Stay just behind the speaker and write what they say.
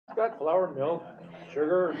got flour, milk,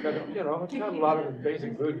 sugar. It's got, you know, it's got a lot of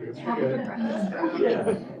basic food. It's good.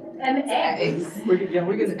 Yeah. And eggs. We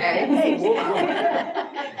can Eggs.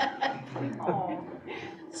 Oh,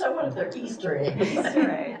 So what if they're Easter eggs?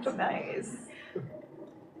 Easter eggs, nice.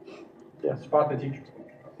 Yeah, spot the teacher.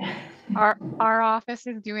 Our office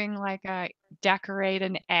is doing like a decorate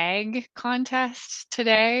an egg contest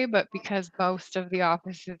today, but because most of the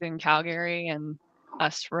office is in Calgary and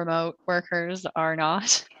us remote workers are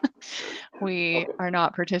not, we Okay. are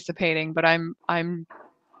not participating. But I'm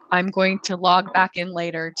going to log back in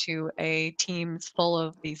later to a Teams full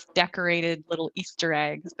of these decorated little Easter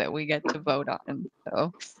eggs that we get to vote on.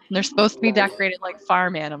 So and they're supposed to be Nice. decorated like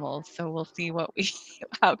farm animals. So we'll see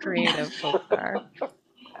how creative folks are.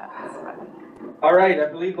 That's funny. All right, I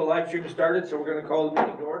believe the live stream started, so we're going to call the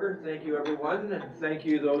meeting to order. Thank you, everyone, and thank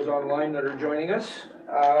you those online that are joining us.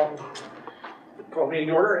 Call the meeting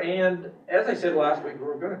to order, and as I said last week,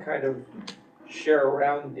 we're going to kind of share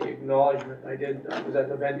around the acknowledgement. I was at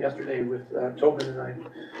an event yesterday with Tobin, and I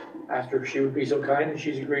asked her if she would be so kind, and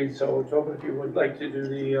she's agreed. So Tobin, if you would like to do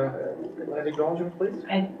the land acknowledgement, please.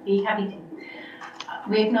 I'd be happy to.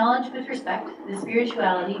 We acknowledge with respect the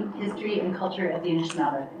spirituality, history, and culture of the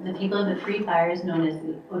Anishinaabe, the people of the three fires known as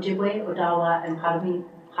the Ojibwe, Odawa, and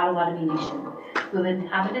Potawatomi Nation, who have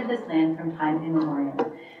inhabited this land from time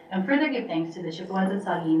immemorial. And further give thanks to the Chippewas of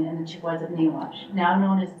Saugeen and the Chippewas of Nawash, now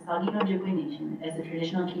known as the Saugeen Ojibwe Nation, as the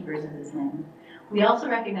traditional keepers of this land. We also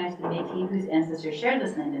recognize the Métis whose ancestors shared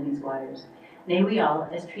this land and these waters. May we all,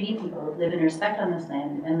 as treaty people, live in respect on this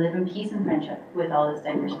land and live in peace and friendship with all its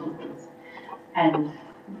diverse peoples. And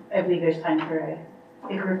I believe there's time for a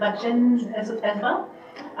big reflection as well.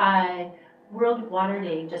 World Water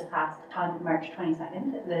Day just passed on March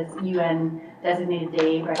 22nd. This UN designated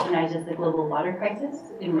day recognizes the global water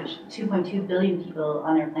crisis in which 2.2 billion people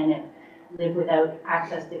on our planet live without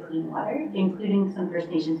access to clean water, including some First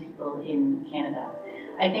Nations people in Canada.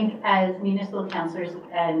 I think as municipal councillors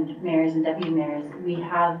and mayors and deputy mayors, we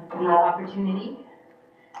have the opportunity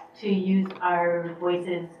to use our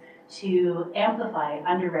voices to amplify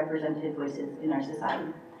underrepresented voices in our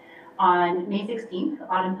society. On May 16th,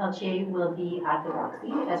 Autumn Peltier will be at the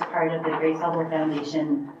Roxy as part of the Great Sauble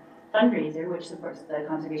Foundation fundraiser, which supports the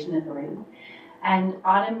Conservation Authority. And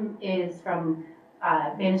Autumn is from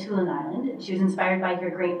Manitoulin Island. She was inspired by her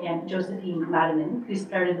great aunt Josephine Madaman, who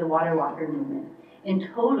started the Water Walker movement. In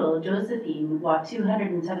total, Josephine walked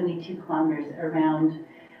 272 kilometers around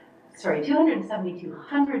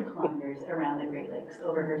 2,200 kilometers around the Great Lakes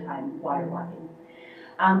over her time water walking.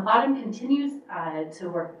 Autumn continues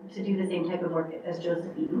to do the same type of work as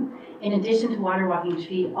Josephine. In addition to water walking,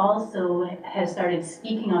 she also has started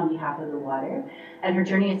speaking on behalf of the water, and her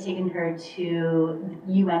journey has taken her to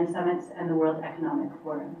UN summits and the World Economic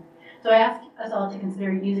Forum. So I ask us all to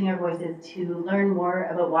consider using our voices to learn more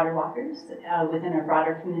about water walkers within our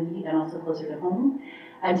broader community and also closer to home,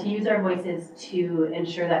 and to use our voices to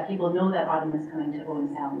ensure that people know that Autumn is coming to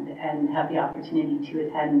Owen Sound and have the opportunity to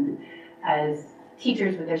attend as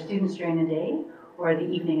teachers with their students during the day or the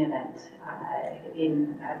evening event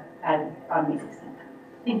on May 16th.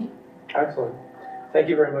 Thank you. Excellent. Thank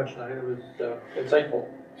you very much, Nina. It was insightful.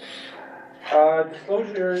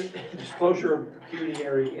 Disclosure of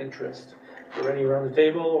pecuniary interest. Is there any around the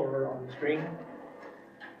table or on the screen?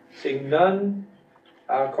 Seeing none,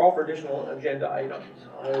 call for additional agenda items.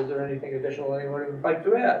 Is there anything additional anyone would like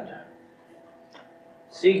to add?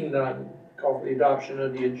 Seeing none, call for the adoption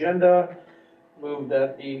of the agenda. Move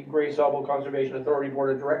that the Grey Sauble Conservation Authority Board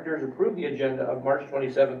of Directors approve the agenda of March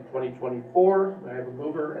 27th, 2024. I have a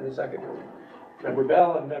mover and a second. Member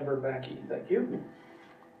Bell and Member Mackey. Thank you.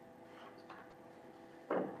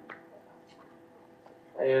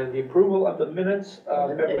 And the approval of the minutes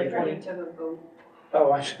of February 20th.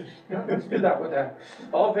 Oh, I should. Let's do that with that.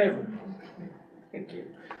 All in favor? Thank you.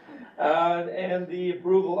 And the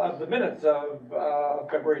approval of the minutes of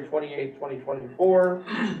February 28th, 2024.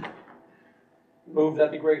 Move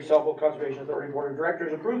that the Grey Sauble Conservation Authority Board of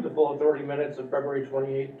Directors approve the full authority minutes of February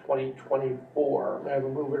 28th, 2024. May I have a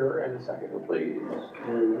mover and a second, please?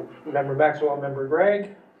 Member Maxwell, Member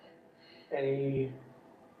Gregg. Any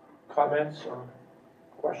comments or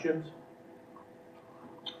questions?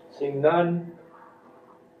 Seeing none,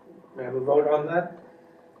 may I have a vote on that?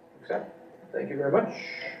 Accept. Thank you very much.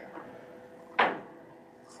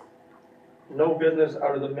 No business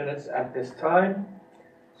out of the minutes at this time.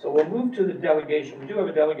 So we'll move to the delegation. We do have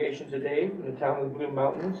a delegation today from the town of the Blue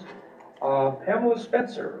Mountains. Pamela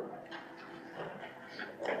Spencer.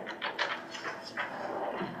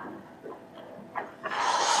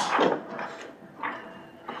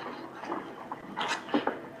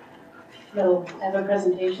 So I have a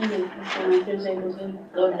presentation, if Mr. is able to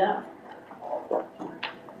load it up.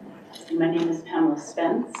 My name is Pamela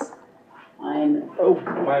Spence. I'm, Oh,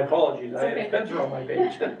 my apologies, I It's okay. had Spencer on my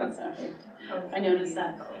page. sorry, I noticed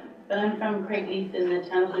that. But I'm from Craigleith in the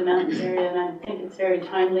town of the Mountains area, and I think it's very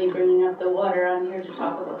timely bringing up the water. I'm here to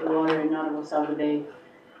talk about the water in Sauble Bay.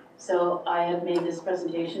 So I have made this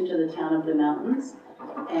presentation to the town of Blue Mountains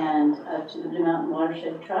and to the Blue Mountain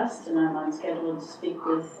Watershed Trust, and I'm on schedule to speak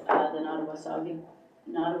with the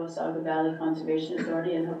Nottawasaga Valley Conservation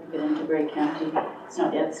Authority and hope to get into Grey County. It's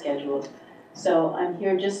not yet scheduled. So I'm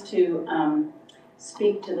here just to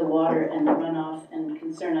speak to the water and the runoff and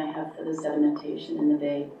concern I have for the sedimentation in the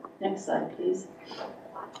bay. Next slide, please.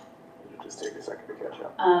 Just take a second to catch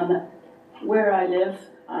up. Where I live,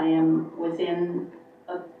 I am within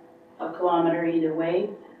a kilometer either way.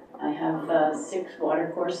 I have 6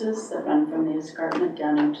 water courses that run from the escarpment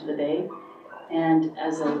down into the bay. And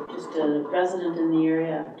as just a resident in the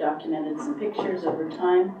area, I've documented some pictures over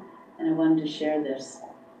time, and I wanted to share this.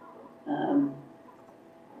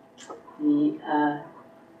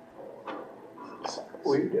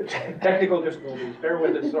 Technical difficulties, bear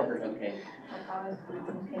with us, sorry. Okay.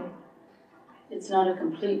 It's not a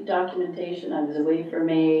complete documentation. I was away for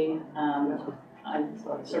May. I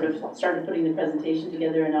sort of started putting the presentation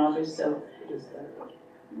together in August, so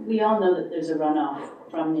we all know that there's a runoff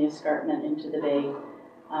from the escarpment into the bay,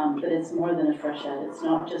 but it's more than a freshet. It's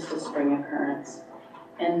not just a spring occurrence.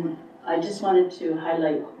 And I just wanted to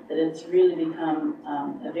highlight that it's really become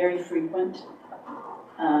a very frequent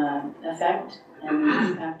effect, and the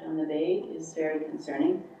impact on the bay is very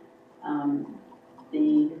concerning.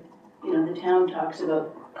 The town talks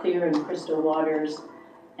about clear and crystal waters,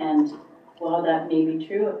 and while that may be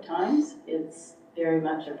true at times, it's very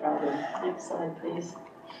much a problem. Next slide, please.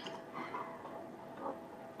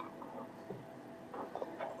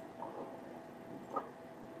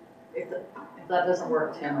 If that doesn't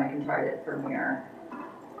work, Tim, I can try it from here.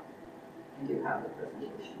 I do have the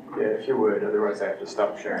presentation. Yeah, if you would, otherwise I have to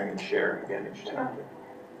stop sharing and share again each time.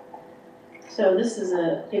 So this is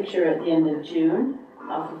a picture at the end of June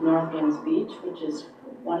off of North Wings Beach, which is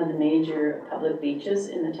one of the major public beaches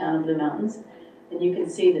in the town of Blue Mountains. And you can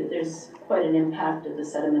see that there's quite an impact of the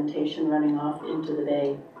sedimentation running off into the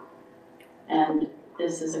bay. And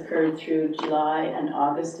this has occurred through July and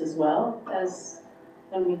August as well, as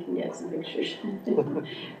when we can get some pictures. You'll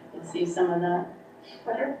see some of that.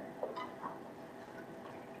 Better.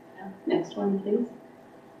 Next one, please.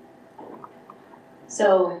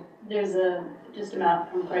 So there's just a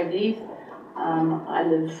map from Craigleith. I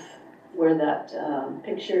live where that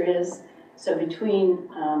picture is. So between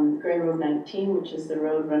Grey Road 19, which is the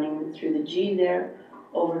road running through the G there,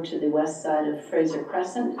 over to the west side of Fraser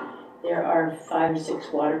Crescent, there are 5 or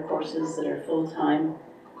 6 water courses that are full-time,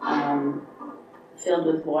 filled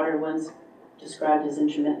with water. One's described as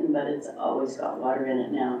intermittent, but it's always got water in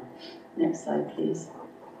it now. Next slide, please.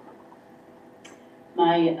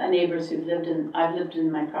 My neighbors who've I've lived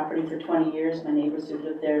in my property for 20 years, my neighbors who've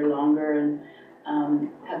lived there longer and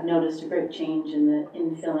have noticed a great change in the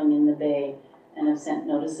infilling in the bay and have sent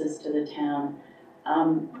notices to the town.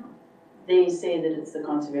 They say that it's the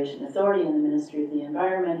Conservation Authority and the Ministry of the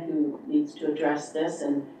Environment who needs to address this,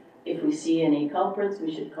 and if we see any culprits,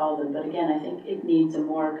 we should call them. But again, I think it needs a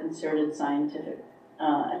more concerted scientific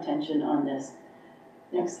attention on this.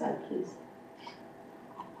 Next slide, please.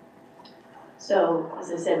 So,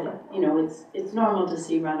 as I said, it's normal to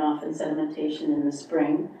see runoff and sedimentation in the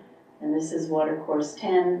spring, and this is water course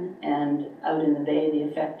 10, and out in the bay, the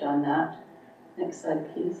effect on that. Next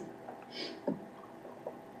slide, please.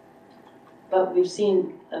 But we've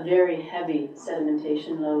seen a very heavy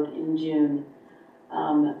sedimentation load in June.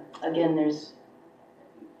 Again,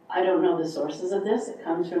 I don't know the sources of this. It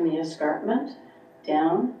comes from the escarpment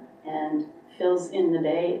down and fills in the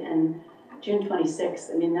bay, and June 26th,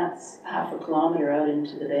 I mean, that's half a kilometer out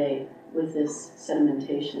into the bay with this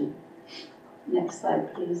sedimentation. Next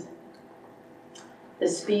slide, please. The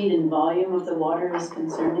speed and volume of the water is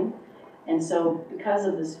concerning. And so because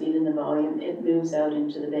of the speed and the volume, it moves out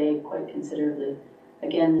into the bay quite considerably.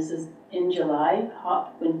 Again, this is in July,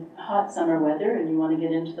 hot summer weather, and you want to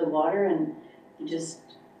get into the water, and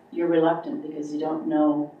you're reluctant because you don't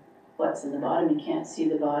know what's in the bottom. You can't see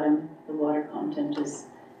the bottom. The water content is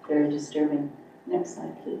very disturbing. Next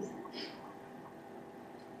slide, please.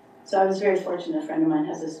 So I was very fortunate. A friend of mine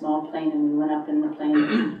has a small plane, and we went up in the plane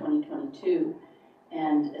in 2022.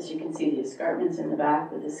 And as you can see, the escarpments in the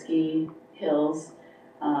back with the ski hills,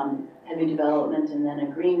 heavy development, and then a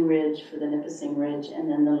green ridge for the Nipissing Ridge, and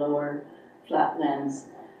then the lower flatlands.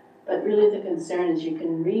 But really the concern is you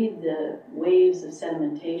can read the waves of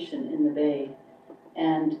sedimentation in the bay.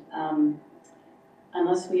 And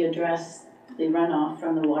unless we address the runoff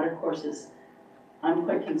from the watercourses, I'm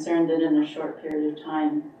quite concerned that in a short period of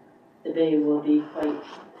time, the bay will be quite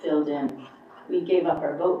filled in. We gave up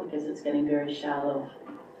our boat because it's getting very shallow.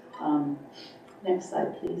 Next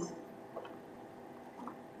slide, please.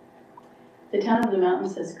 The town of Blue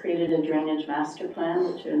Mountains has created a drainage master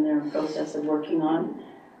plan, which they're in the process of working on.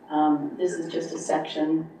 This is just a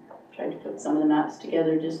section, tried to put some of the maps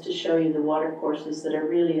together just to show you the water courses that are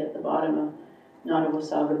really at the bottom of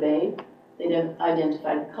Nottawasaga Bay. They've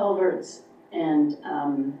identified culverts and,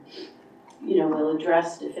 will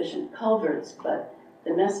address deficient culverts, but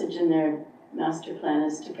the message in their master plan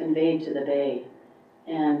is to convey to the bay.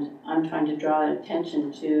 And I'm trying to draw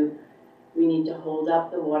attention to, we need to hold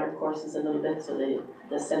up the water courses a little bit so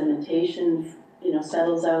the sedimentation,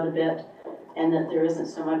 settles out a bit, and that there isn't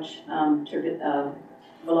so much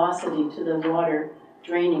velocity to the water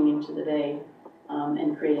draining into the bay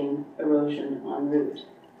and creating erosion en route.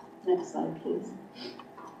 Next slide, please.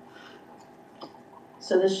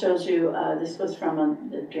 So this shows you, this was from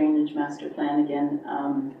the Drainage Master Plan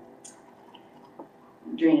again,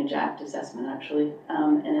 Drainage Act assessment actually,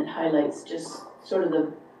 and it highlights just sort of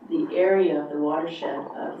the area of the watershed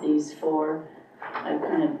of these four. I've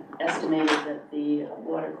kind of estimated that the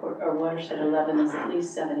watershed 11 is at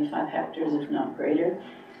least 75 hectares, if not greater.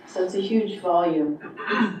 So it's a huge volume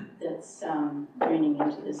that's draining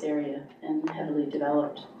into this area and heavily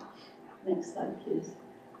developed. Next slide, please.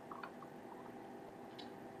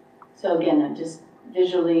 So again, I'm just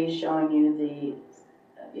visually showing you the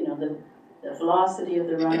velocity of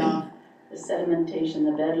the runoff, the sedimentation,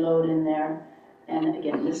 the bed load in there. And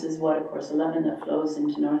again, this is watercourse 11 that flows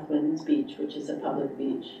into North Winds Beach, which is a public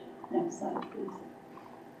beach. Next slide, please.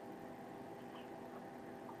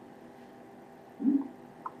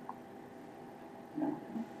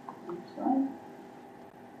 Next slide.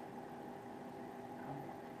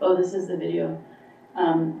 Oh, this is the video.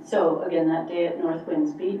 So again, that day at North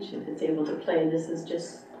Winds Beach, if it's able to play, this is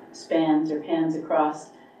just spans or pans across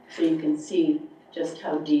so you can see just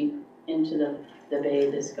how deep into the bay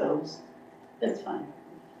this goes. That's fine.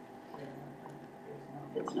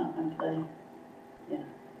 It's not going to play. Yeah,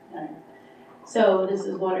 all right. So this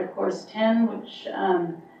is watercourse 10, which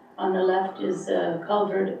on the left is a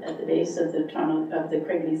culvert at the base of the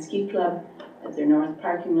Craigley Ski Club at their north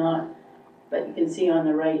parking lot. But you can see on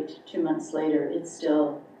the right, 2 months later, it's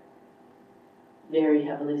still very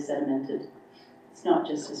heavily sedimented. It's not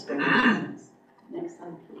just a spring response. Next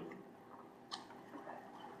slide, please.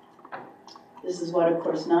 This is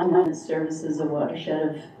watercourse 9. It services a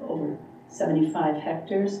watershed of over 75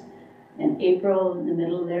 hectares. And April, in the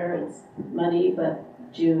middle there, it's muddy, but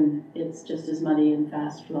June, it's just as muddy and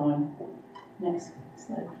fast flowing. Next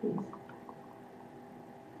slide, please.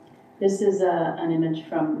 This is an image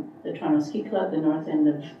from the Toronto Ski Club, the north end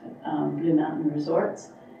of Blue Mountain Resorts,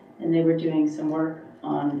 and they were doing some work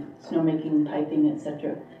on snowmaking, piping,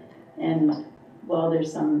 etc. And while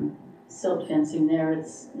there's some silt fencing there,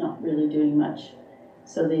 it's not really doing much.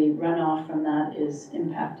 So the runoff from that is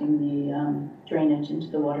impacting the drainage into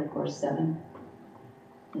the watercourse 7.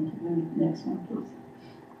 Next one, please.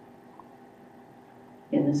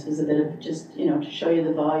 And this was a bit of just, to show you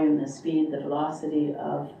the volume, the speed, the velocity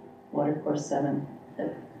of watercourse 7,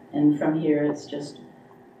 and from here it's just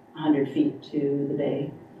 100 feet to the bay.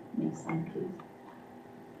 Next slide, please.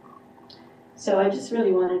 So I just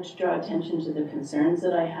really wanted to draw attention to the concerns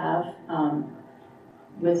that I have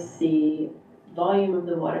with the volume of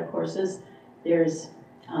the watercourses. There's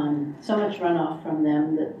so much runoff from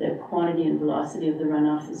them that the quantity and velocity of the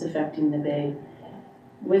runoff is affecting the bay.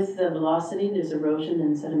 With the velocity, there's erosion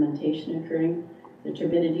and sedimentation occurring. The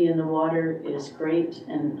turbidity in the water is great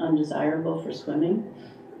and undesirable for swimming.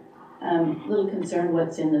 Little concerned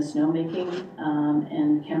what's in the snowmaking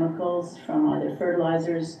and chemicals from either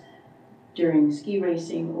fertilizers during ski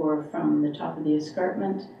racing or from the top of the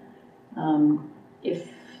escarpment.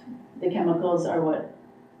 If the chemicals are what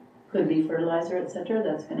could be fertilizer, etc.,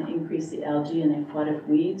 that's going to increase the algae and aquatic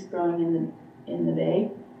weeds growing in the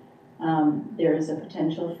bay. There is a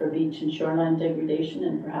potential for beach and shoreline degradation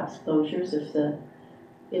and perhaps closures if the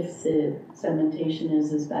sedimentation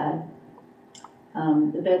is as bad.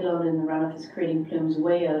 The bed load in the runoff is creating plumes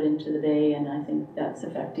way out into the bay, and I think that's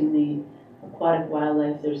affecting the aquatic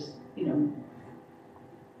wildlife. There's,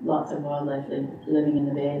 lots of wildlife living in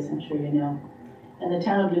the bay, as I'm sure you know. And the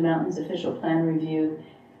Town of Blue Mountains official plan review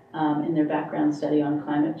in their background study on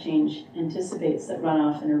climate change anticipates that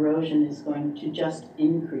runoff and erosion is going to just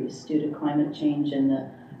increase due to climate change and the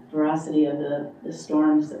veracity of the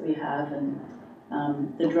storms that we have, and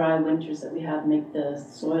the dry winters that we have make the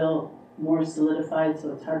soil more solidified,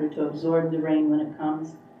 so it's harder to absorb the rain when it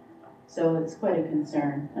comes. So it's quite a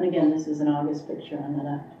concern. And again, this is an August picture on the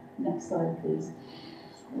left. Next slide, please.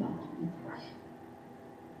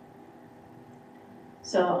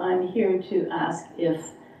 So I'm here to ask if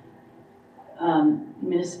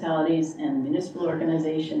municipalities and municipal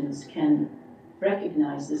organizations can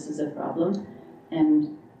recognize this as a problem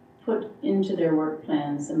and put into their work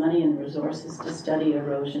plans the money and resources to study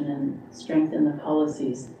erosion and strengthen the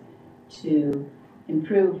policies to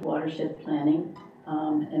improve watershed planning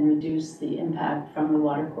and reduce the impact from the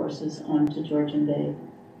watercourses onto Georgian Bay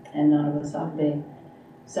and Nottawasaga Bay.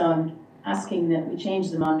 So I'm asking that we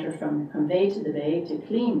change the mantra from convey to the bay to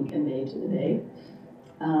clean convey to the bay.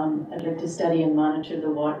 I'd like to study and monitor the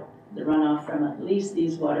runoff from at least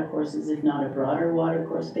these watercourses, if not a broader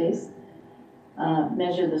watercourse base.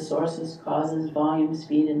 Measure the sources, causes, volume,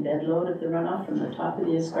 speed, and bed load of the runoff from the top of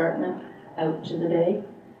the escarpment out to the bay.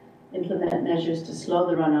 Implement measures to slow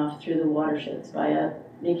the runoff through the watersheds by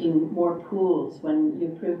making more pools when you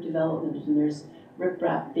approve development and there's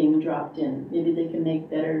riprap being dropped in. Maybe they can make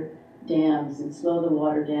better dams and slow the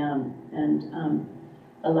water down and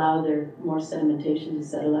allow their more sedimentation to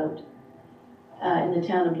settle out. In the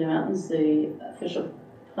town of Blue Mountains, the official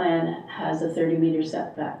plan has a 30-meter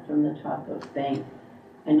setback from the top of bank.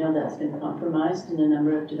 I know that's been compromised in a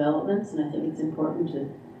number of developments, and I think it's important to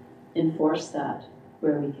enforce that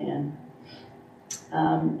where we can.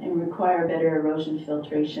 And require better erosion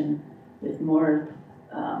filtration with more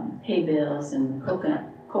hay bales and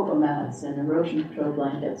cocoa mats and erosion control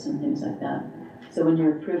blankets and things like that. So when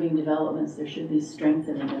you're approving developments, there should be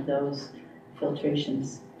strengthening of those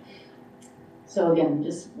filtrations. So again,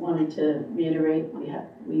 just wanted to reiterate,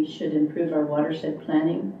 we should improve our watershed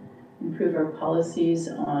planning, improve our policies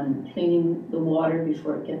on cleaning the water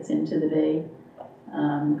before it gets into the bay,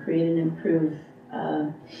 create and improve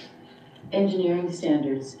engineering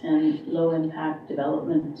standards and low impact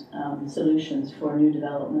development solutions for new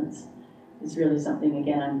developments is really something,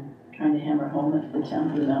 again, I'm trying to hammer home at the town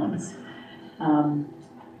of Blue Mountains.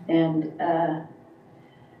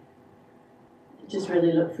 Just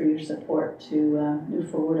really look for your support to move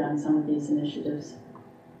forward on some of these initiatives.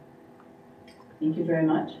 Thank you very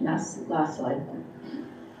much. Last slide.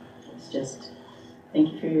 It's just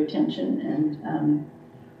thank you for your attention, and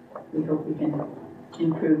we hope we can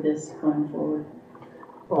improve this going forward.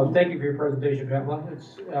 Well, thank you for your presentation, Pamela.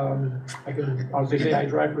 It's, I can honestly say I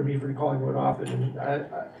drive for Meaford Collingwood often, and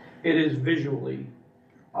it is visually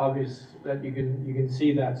obvious that you can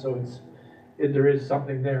see that, so there is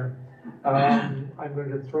something there. I'm going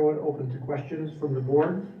to throw it open to questions from the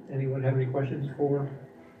board. Anyone have any questions for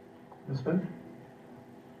Ms. Smith?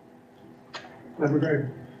 Member Gregg.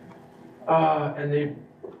 And they,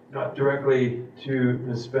 not directly to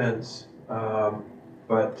Ms. Spence,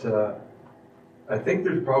 but I think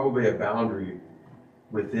there's probably a boundary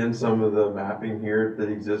within some of the mapping here that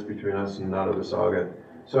exists between us and Nottawasaga.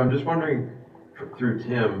 So I'm just wondering, through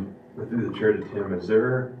Tim, or through the chair to Tim, is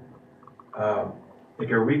there, like,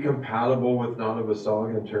 are we compatible with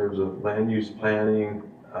Nottawasaga in terms of land use planning,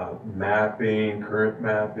 mapping, current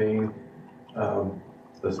mapping,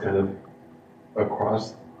 that's kind of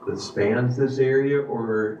across that spans this area,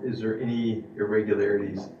 or is there any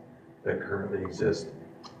irregularities that currently exist?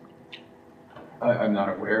 I'm not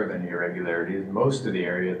aware of any irregularities. Most of the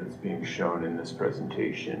area that's being shown in this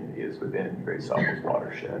presentation is within Great Sauble's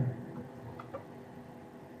watershed.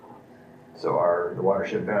 So the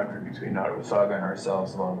watershed boundary between Nottawasaga and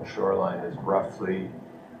ourselves along the shoreline is roughly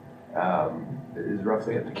at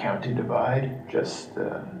the county divide. Just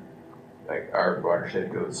like our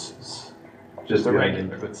watershed goes just a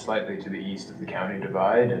regular, but slightly to the east of the county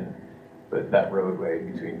divide, but that roadway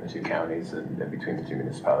between the two counties and between the two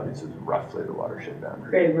municipalities is roughly the watershed boundary.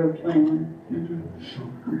 Great, Road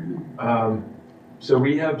 21. So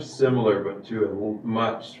we have similar, but to a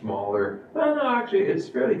much smaller, well, no, actually, it's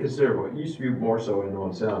fairly considerable. It used to be more so in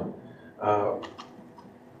Owen Sound,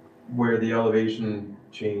 where the elevation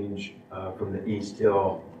change from the East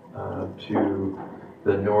Hill to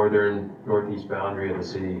the northeast boundary of the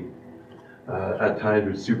city at times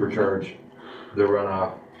would supercharge the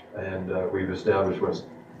runoff, and we've established what's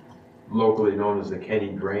locally known as the Kenny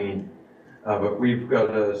Drain. But we've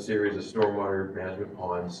got a series of stormwater management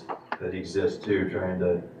ponds that exist too, trying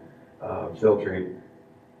to filtrate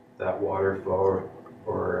that water flow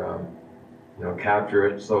or capture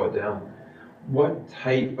it, slow it down. What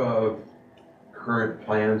type of current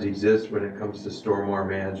plans exist when it comes to stormwater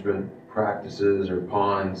management practices or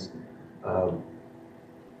ponds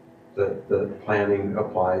the planning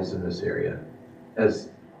applies in this area as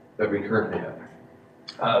that we currently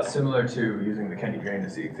have? Similar to using the Kenny Drain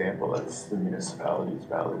as the example, that's the municipality's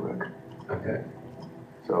bailiwick. Okay.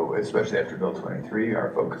 So especially after Bill 23,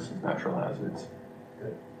 our focus is natural hazards.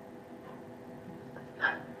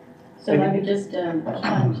 So if I could just,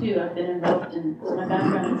 respond too, I've been involved in, so my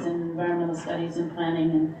background is in environmental studies and planning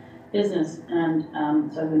and business, and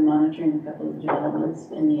so I've been monitoring a couple of developments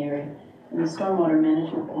in the area. And the stormwater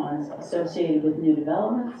management ponds associated with new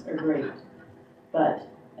developments are great, but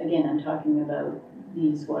again, I'm talking about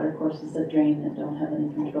these water courses that drain that don't have any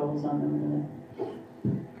controls on them really.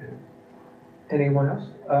 Anyone else?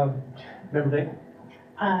 Member Dave?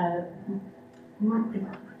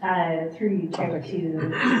 Through you, Chair, to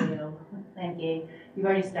Leo Lange, you've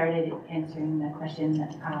already started answering the question.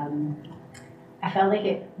 I felt like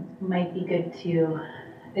it might be good to,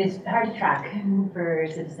 it's hard to track for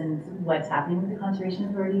citizens what's happening with the conservation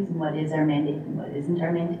authorities and what is our mandate and what isn't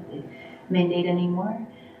our mandate anymore.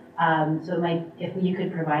 So it might, if you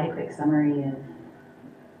could provide a quick summary of,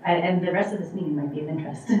 and the rest of this meeting might be of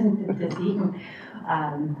interest to see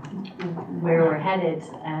where we're headed.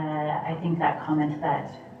 I think that comment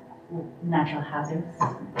that natural hazards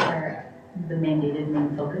are the mandated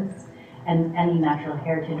main focus, and any natural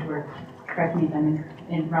heritage work, correct me if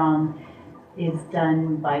I'm wrong, is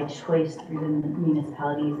done by choice through the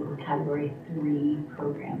municipalities as a Category 3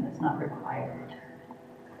 program that's not required.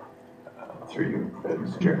 Through you,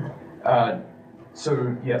 Mr. Chair.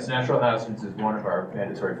 So yes, natural hazards is one of our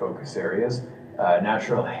mandatory focus areas.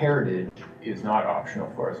 Natural heritage is not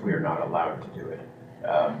optional for us. We are not allowed to do it.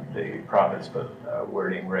 The province put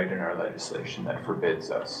wording right in our legislation that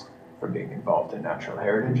forbids us from being involved in natural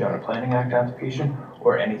heritage on a Planning Act application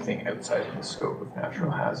or anything outside of the scope of natural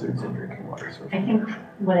hazards in drinking water sources. I think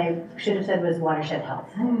what I should have said was watershed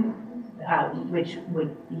health, which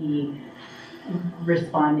would be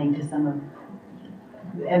responding to some of,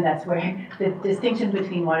 and that's where the distinction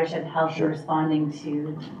between watershed health and responding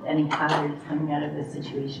to any hazards coming out of this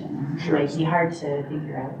situation might be hard to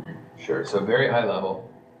figure out. Sure, so very high level,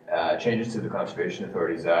 changes to the Conservation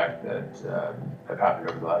Authorities Act that have happened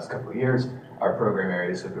over the last couple of years. Our program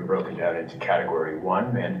areas have been broken down into Category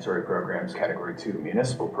 1, mandatory programs, Category 2,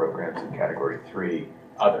 municipal programs, and Category 3,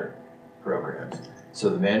 other programs. So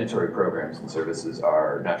the mandatory programs and services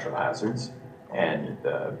are natural hazards and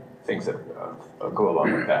the things that go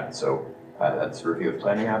along with that. So that's review of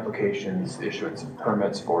planning applications, the issuance of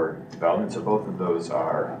permits for development. So both of those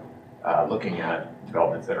are looking at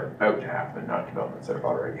developments that are about to happen, not developments that have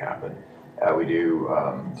already happened. We do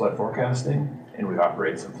flood forecasting, and we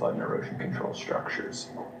operate some flood and erosion control structures.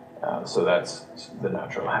 So that's the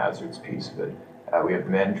natural hazards piece of it. We have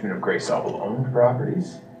the management of gray Sauble owned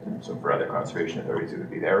properties. And so for other conservation authorities, it would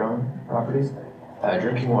be their own properties.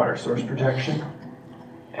 Drinking water source protection.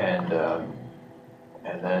 And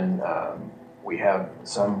then we have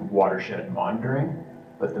some watershed monitoring,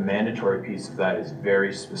 but the mandatory piece of that is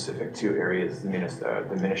very specific to areas the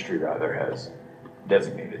ministry has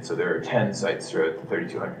designated. So there are 10 sites throughout the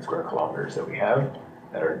 3,200 square kilometers that we have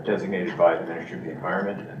that are designated by the Ministry of the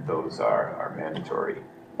Environment, and those are our mandatory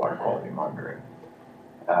water quality monitoring.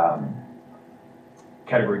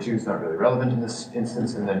 Category 2 is not really relevant in this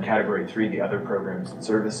instance, and then Category 3, the other programs and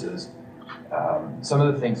services. Some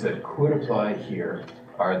of the things that could apply here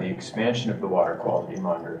are the expansion of the water quality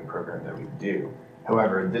monitoring program that we do.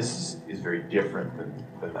 However, this is very different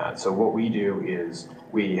than that. So what we do is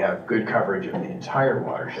we have good coverage of the entire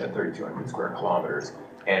watershed, 3,200 square kilometers,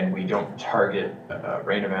 and we don't target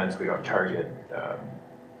rain events, we don't target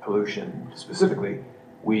pollution specifically.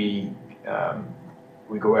 We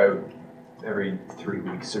go out every 3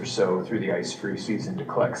 weeks or so through the ice-free season to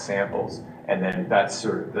collect samples, and then that's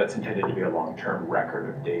intended to be a long-term record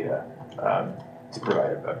of data to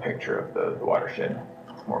provide a picture of the watershed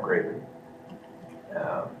more greatly.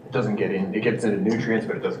 It doesn't get in, it gets into nutrients,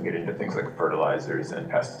 but it doesn't get into things like fertilizers and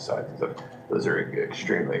pesticides and stuff. Those are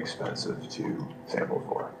extremely expensive to sample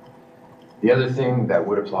for. The other thing that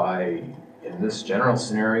would apply in this general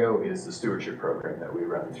scenario is the stewardship program that we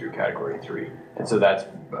run through Category 3. And so that's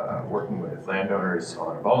working with landowners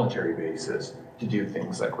on a voluntary basis to do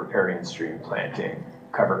things like riparian stream planting,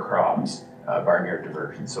 cover crops, barnyard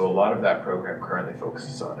diversion. So a lot of that program currently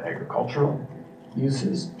focuses on agricultural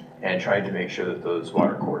uses and trying to make sure that those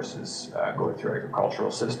water courses going through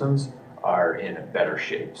agricultural systems are in a better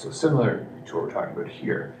shape. So similar to what we're talking about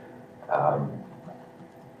here.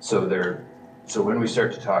 So when we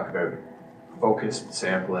start to talk about focused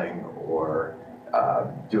sampling or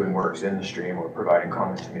doing works in the stream or providing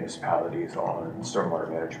comments to municipalities on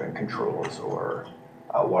stormwater management controls or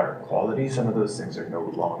water quality, some of those things are no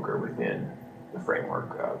longer within the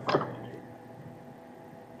framework of farming.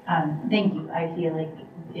 Thank you. I feel like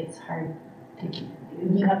it's hard to keep,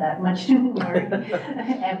 you have that much more,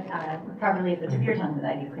 and probably at the tip of your tongue than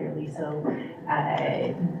I do clearly, so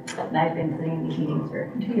I've been sitting in these meetings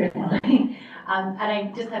for 2 years now. And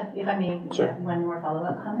I just have, if I may, Sure. one more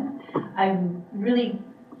follow-up comment. I'm really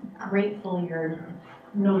grateful you're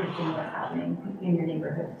noticing what's happening in your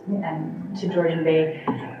neighborhood and to Georgian Bay.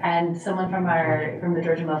 And someone from the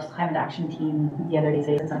Georgian Bluffs Climate Action Team the other day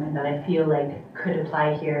said something that I feel like could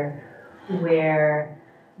apply here, where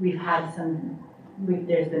we've had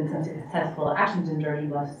there's been some successful actions in Georgian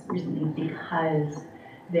Bluffs recently because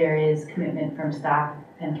there is commitment from staff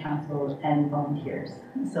and council and volunteers.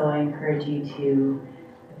 So I encourage you to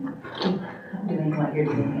keep doing what you're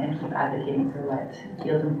doing and keep advocating for what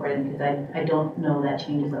feels important, because I don't know that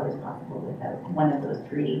change is always possible without one of those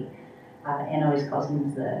three. And always calls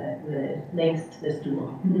me the legs to the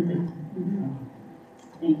stool.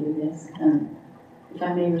 Thank you, yes. If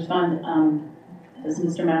I may respond, as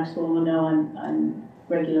Mr. Maxwell will know, I'm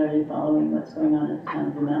regularly following what's going on at the town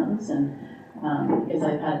of the mountains, and because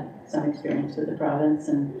I've had some experience with the province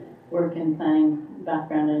and work in planning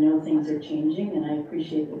background, I know things are changing, and I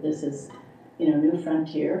appreciate that this is, new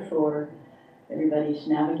frontier for everybody to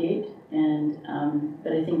navigate. And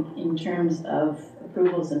but I think in terms of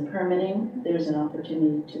approvals and permitting, there's an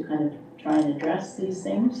opportunity to kind of try and address these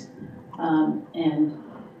things. And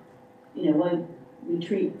when we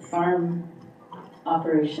treat farm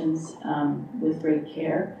operations with great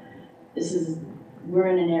care, we're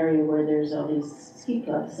in an area where there's all these ski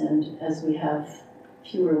clubs, and as we have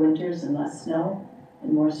fewer winters and less snow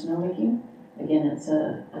and more snowmaking, again, it's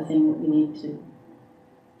a thing that we need to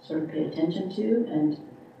sort of pay attention to and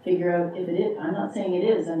figure out if it is. I'm not saying it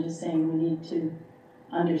is, I'm just saying we need to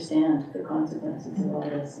understand the consequences of all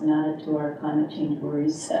this and add it to our climate change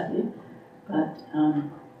worries, sadly. But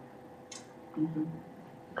thank you.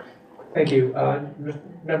 Thank you.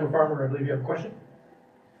 Member Farmer, I believe you have a question?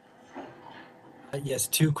 Yes,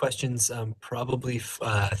 two questions, probably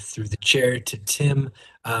through the chair to Tim.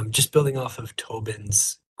 Just building off of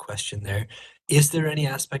Tobin's question there, is there any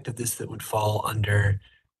aspect of this that would fall under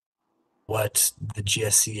what the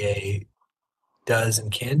GSCA does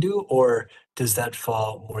and can do, or does that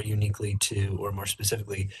fall more uniquely to, or more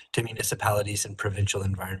specifically, to municipalities and provincial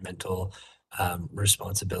environmental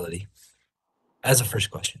responsibility? As a first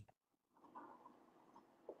question.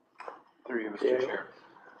 Through you, Mr. Chair.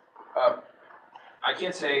 I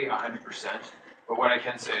can't say 100%, but what I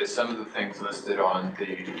can say is some of the things listed on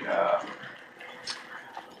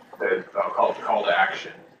I'll call it the call to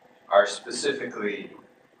action, are specifically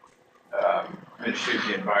Ministry of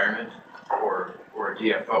the Environment or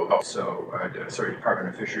DFO, Department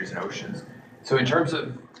of Fisheries and Oceans. So in terms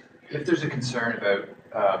of, if there's a concern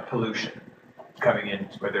about pollution coming in,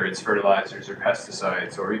 whether it's fertilizers or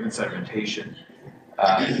pesticides or even sedimentation,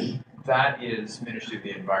 that is Ministry of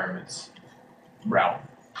the Environment's realm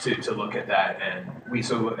to look at that. And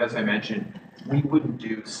so as I mentioned, we wouldn't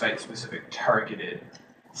do site-specific targeted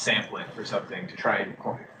sampling for something to try and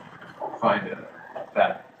find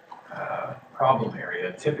that problem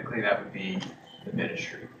area. Typically that would be the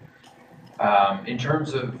ministry. In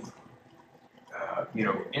terms of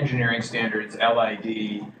engineering standards,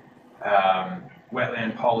 LID,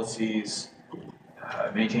 wetland policies,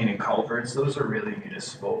 maintaining culverts, those are really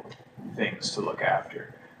municipal things to look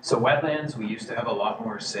after. So wetlands, we used to have a lot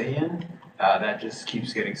more say in, that just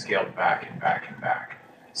keeps getting scaled back and back and back.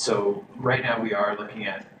 So right now we are looking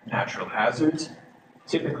at natural hazards.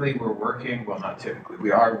 Typically we're working, well not typically, we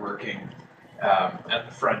are working at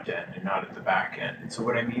the front end and not at the back end. And so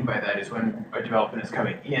what I mean by that is when a development is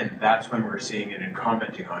coming in, that's when we're seeing it and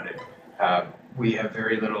commenting on it. We have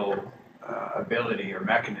very little ability or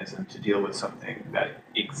mechanism to deal with something that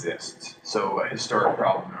exists. So a historic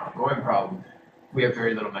problem, an ongoing problem, we have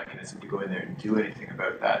very little mechanism to go in there and do anything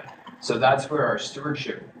about that. So that's where our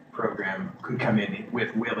stewardship program could come in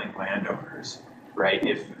with willing landowners, right?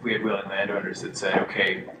 If we had willing landowners that said,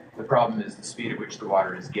 okay, the problem is the speed at which the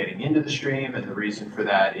water is getting into the stream, and the reason for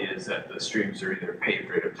that is that the streams are either paved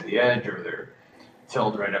right up to the edge, or they're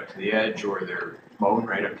tilled right up to the edge, or they're mown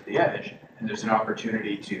right up to the edge, and there's an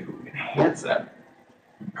opportunity to enhance that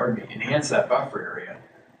buffer area.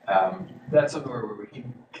 That's somewhere where we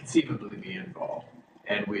can conceivably be involved.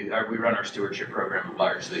 And we run our stewardship program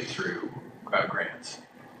largely through grants.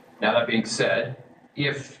 Now that being said,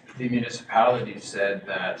 if the municipality said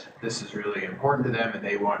that this is really important to them and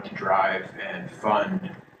they want to drive and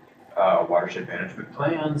fund watershed management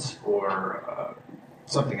plans or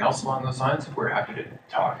something else along those lines, we're happy to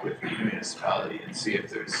talk with the municipality and see if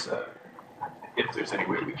there's any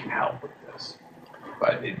way we can help with this.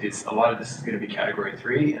 But a lot of this is going to be category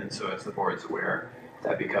 3, and so as the board's aware,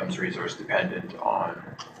 that becomes resource dependent on,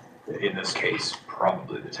 in this case,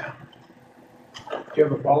 probably the town. Do you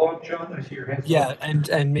have a follow-up, John? I see your hand. Yeah,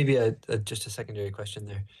 and maybe just a secondary question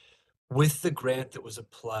there. With the grant that was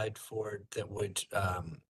applied for that would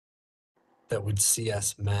see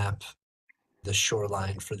us map the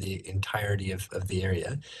shoreline for the entirety of the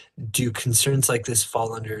area, do concerns like this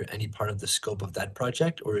fall under any part of the scope of that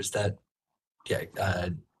project, or is that,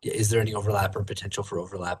 is there any overlap or potential for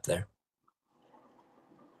overlap there?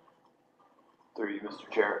 Through you, Mr.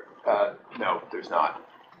 Chair. No, there's not.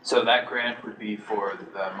 So that grant would be for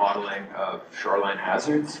the modeling of shoreline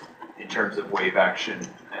hazards in terms of wave action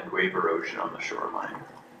and wave erosion on the shoreline.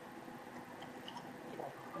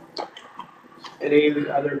 Any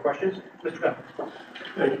other questions? Mr. Gunn?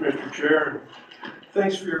 Thank you, Mr. Chair.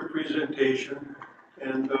 Thanks for your presentation.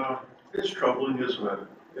 And it's troubling, isn't it?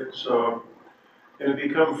 It's and it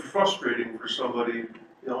becomes frustrating for somebody,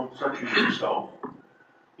 such as yourself.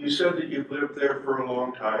 You said that you've lived there for a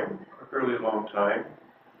long time, a fairly long time.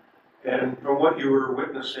 And from what you were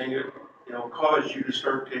witnessing, it caused you to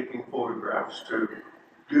start taking photographs to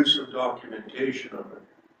do some documentation of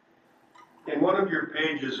it. In one of your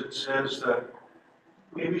pages, it says that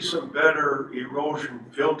maybe some better erosion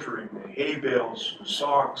filtering, the hay bales and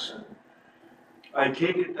socks. And I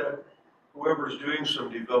take it that whoever's doing some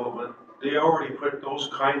development, they already put those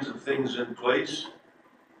kinds of things in place,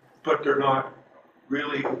 but they're not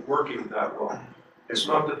really working that well. It's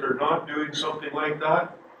not that they're not doing something like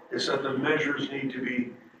that, it's that the measures need to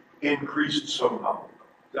be increased somehow.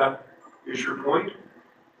 That is your point?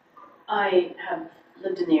 I have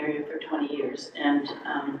lived in the area for 20 years, and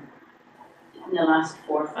in the last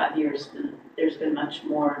 4 or 5 years, there's been much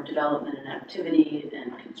more development and activity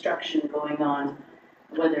and construction going on,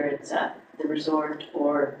 whether it's at the resort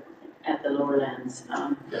or at the lower lands.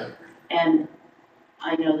 And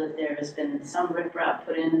I know that there has been some riprap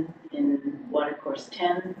put in Watercourse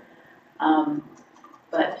 10,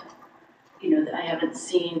 but I haven't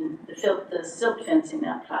seen the silt fencing.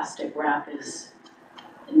 That plastic wrap is,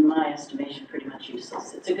 in my estimation, pretty much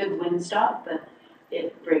useless. It's a good wind stop, but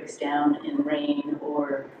it breaks down in rain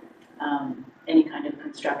or any kind of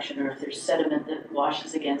construction, or if there's sediment that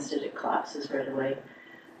washes against it, it collapses right away.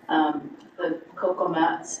 The cocoa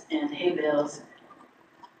mats and hay bales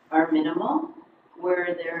are minimal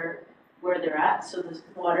where they're at, so the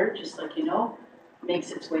water, just like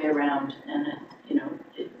makes its way around, and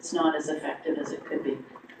it's not as effective as it could be.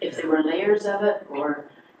 If there were layers of it or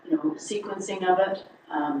sequencing of it,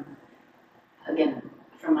 again,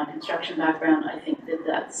 from my construction background, I think that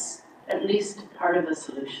that's at least part of a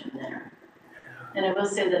solution there. And I will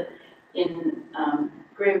say that in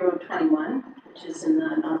Grey Road 21, which is in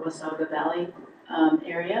the Sauble Valley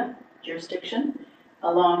area, jurisdiction,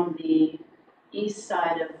 along the east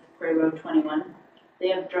side of Grey Road 21, they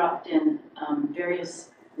have dropped in various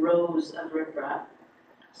rows of riprap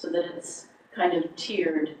so that it's kind of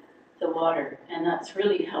tiered the water, and that's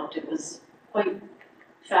really helped. It was quite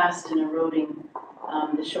fast in eroding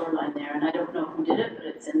the shoreline there, and I don't know who did it, but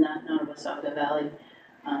it's in that Sauble Valley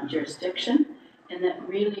jurisdiction, and that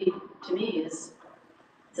really, to me, it's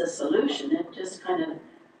a solution. It just kind of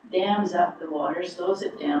dams up the water, slows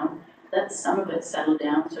it down, lets some of it settle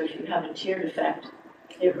down, so if you have a tiered effect,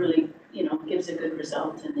 it really, gives a good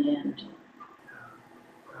result in the end.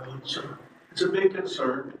 It's a big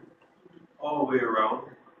concern all the way around.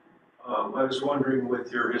 I was wondering,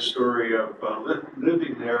 with your history of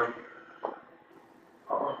living there,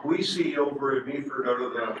 we see over in Meaford, out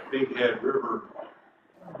of the Big Head River,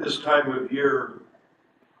 this time of year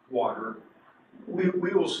water, we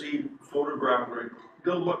will see photographic,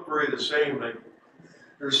 they'll look very the same, like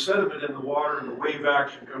there's sediment in the water and the wave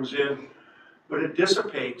action comes in, but it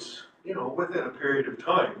dissipates, within a period of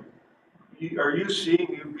time. Are you seeing,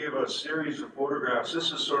 you give a series of photographs,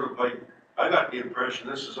 this is sort of like, I got the impression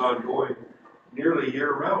this is ongoing nearly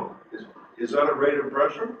year round. Is that a right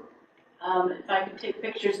impression? If I could take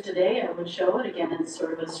pictures today, I would show it. Again, it's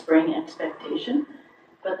sort of a spring expectation.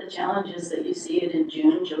 But the challenge is that you see it in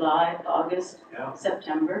June, July, August,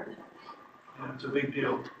 September. Yeah, it's a big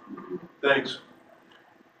deal. Thanks.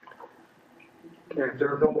 Okay, if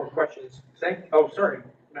there are no more questions, sorry,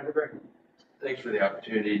 Member Gray. Thanks for the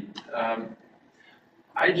opportunity.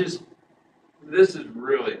 This is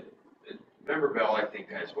really, Member Bell, I think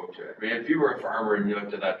I spoke to it. I mean, if you were a farmer and you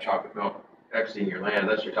looked at that chocolate milk exiting your land,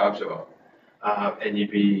 that's your topsoil. And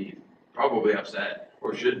you'd be probably upset,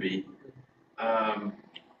 or should be.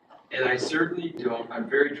 And I certainly don't, I'm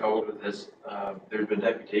very troubled with this. There's been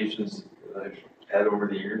deputations that I've had over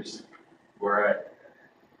the years where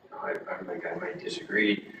I'm like, I might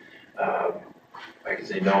disagree. I can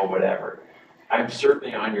say no, whatever. I'm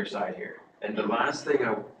certainly on your side here. And the last thing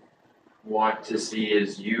I want to see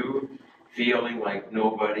is you feeling like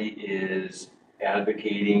nobody is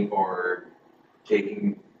advocating or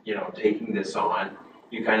taking this on.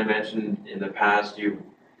 You kind of mentioned in the past you've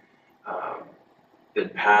been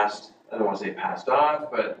passed, I don't want to say passed off,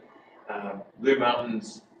 but Blue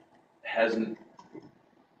Mountains hasn't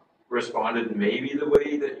responded maybe the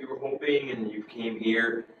way that you were hoping and you came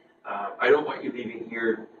here. I don't want you leaving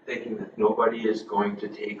here thinking that nobody is going to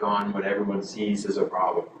take on what everyone sees as a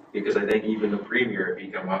problem. Because I think even the premier, if he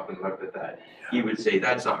come up and looked at that, he would say,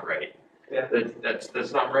 that's not right. Yeah.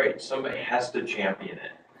 That's not right. Somebody has to champion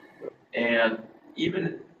it. And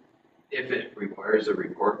even if it requires a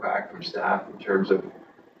report back from staff in terms of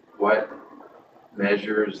what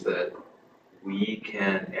measures that we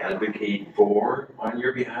can advocate for on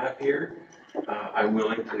your behalf here, I'm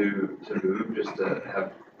willing to move just to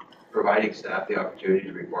have providing staff the opportunity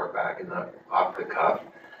to report back and not off the cuff.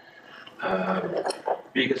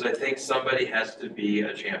 Because I think somebody has to be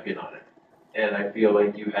a champion on it. And I feel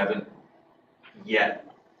like you haven't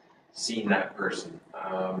yet seen that person.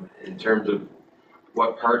 In terms of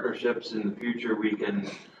what partnerships in the future we can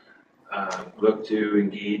look to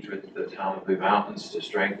engage with the town of Blue Mountains to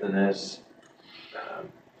strengthen this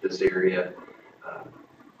area.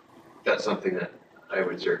 That's something that I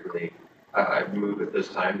would certainly, I've moved at this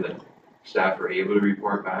time that staff are able to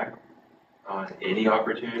report back on any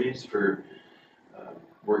opportunities for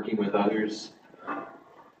working with others,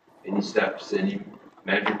 any steps, any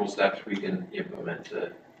measurable steps we can implement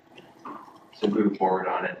to move forward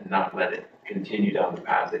on it and not let it continue down the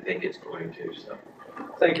path I think it's going to, so.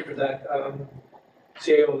 Thank you for that.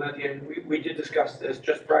 CAO Lethien, we did discuss this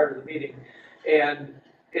just prior to the meeting, and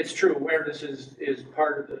it's true, awareness is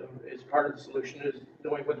part of the solution, is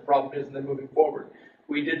knowing what the problem is and then moving forward.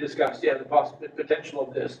 We did discuss, the potential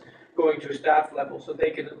of this going to a staff level so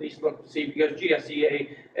they can at least look to see, because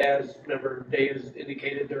GSEA, as Member Day has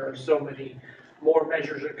indicated, there are so many more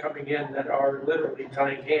measures are coming in that are literally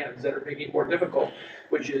tying hands, that are making it more difficult,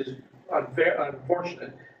 which is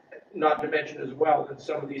unfortunate. Not to mention as well that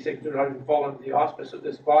some of these things do not even fall under the auspice of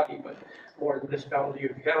this body, but more the municipality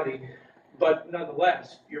or the county. But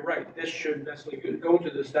nonetheless, you're right, this shouldn't necessarily go to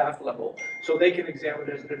the staff level, so they can examine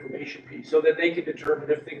it as an information piece, so that they can determine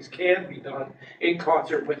if things can be done in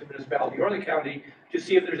concert with the municipality or the county to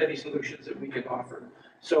see if there's any solutions that we can offer.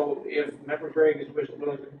 So if Member Gregg is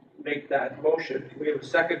willing to make that motion, can we have a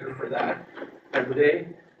seconder for that? Member Day?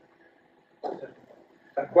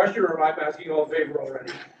 A question, or am I asking all in favor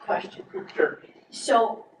already? Question. Sure.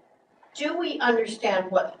 So, do we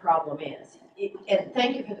understand what the problem is? And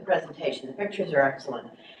thank you for the presentation, the pictures are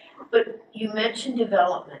excellent. But you mentioned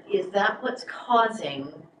development. Is that what's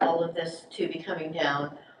causing all of this to be coming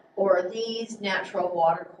down? Or are these natural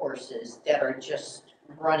water courses that are just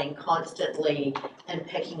running constantly and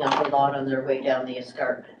picking up a lot on their way down the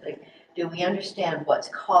escarpment? Like, do we understand what's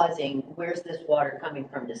causing, where's this water coming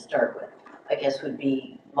from to start with? I guess would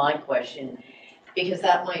be my question, because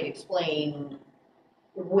that might explain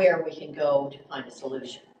where we can go to find a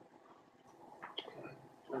solution.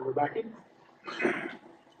 Member Becky?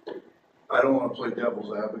 I don't want to play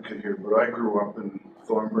devil's advocate here, but I grew up in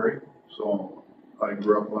Thornbury, so I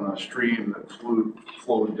grew up on a stream that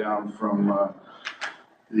flowed down from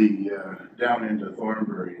down into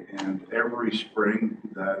Thornbury, and every spring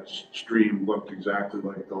that stream looked exactly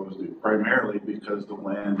like those do, primarily because the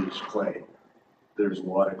land is clay. There's a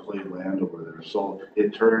lot of clay land over there, so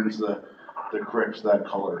it turns the cricks that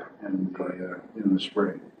color in the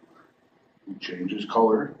spring. It changes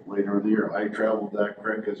color later in the year. I traveled that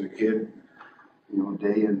creek as a kid,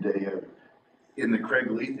 day in, day out. In the Craig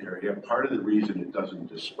Leith area, part of the reason it doesn't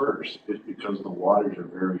disperse is because the waters are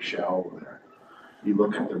very shallow there. You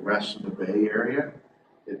look at the rest of the bay area,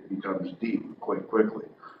 it becomes deep quite quickly,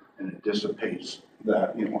 and it dissipates.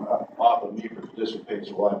 That, off of Meaford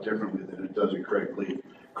dissipates a lot differently than it does in Craig Leith.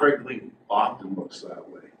 Craig Leith often looks that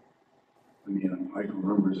way. I can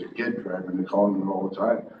remember as a kid driving to Collingwood all the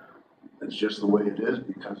time. It's just the way it is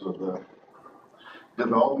because of the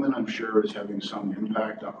development, I'm sure, is having some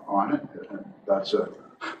impact on it. And that's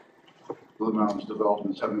Blue Mountains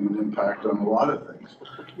development is having an impact on a lot of things,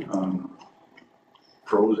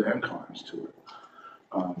 pros and cons to it.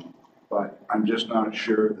 But I'm just not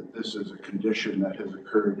sure that this is a condition that has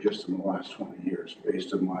occurred just in the last 20 years,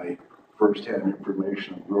 based on my firsthand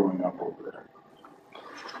information of growing up over there.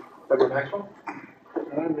 Member Maxwell?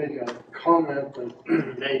 Can I make a comment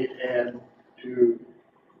that may add to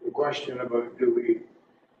the question about do we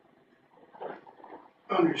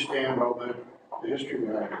understand all the history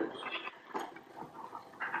behind this.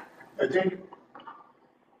 I think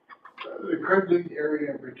the Craig Lake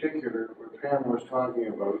area in particular, what Pam was talking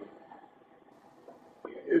about,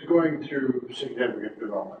 is going through significant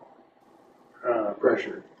development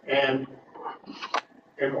pressure. And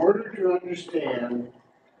in order to understand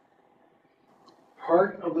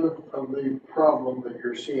part of the problem that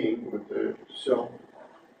you're seeing with the silt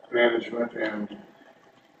management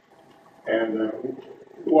and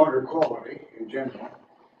water quality in general,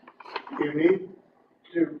 you need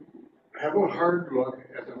to have a hard look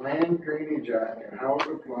at the Land Drainage Act and how it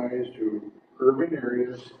applies to urban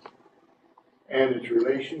areas and its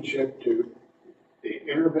relationship to the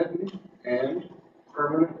intermittent and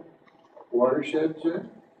permanent watersheds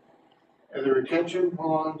and the retention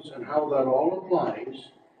ponds and how that all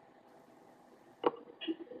applies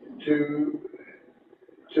to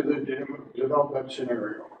the development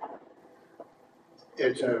scenario.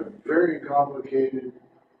 It's a very complicated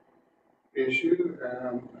issue.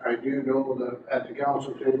 I do know that at the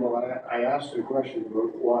council table, I asked a question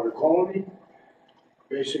about water quality.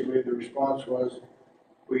 Basically, the response was,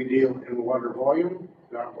 we deal in water volume,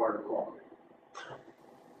 not water quality.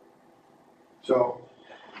 So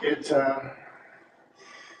it's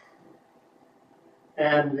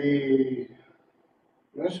and the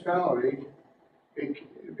municipality,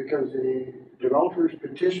 because the developers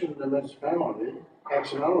petitioned the municipality,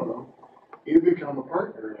 X amount of them, you become a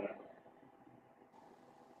partner in it,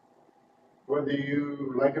 whether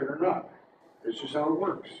you like it or not. It's just how it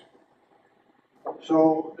works.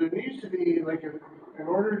 So there needs to be, like, in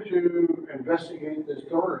order to investigate this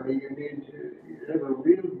thoroughly, you need to have a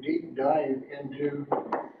real deep dive into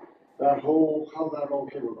that whole, how that all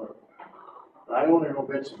came about. I only know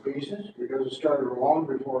bits and pieces because it started long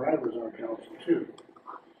before I was on council too.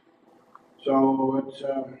 So it's,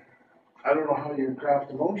 I don't know how you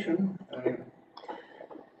craft a motion,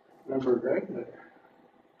 Member Greg, but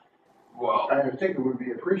Well, I think it would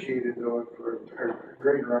be appreciated though for a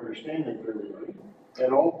greater understanding for everybody.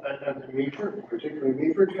 And all, and the Meaford, particularly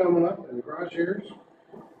Meaford's coming up in the crosshairs,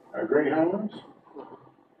 Greyhounds,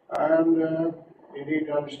 and you need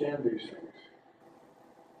to understand these things.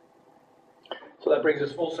 So that brings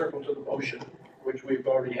us full circle to the motion, which we've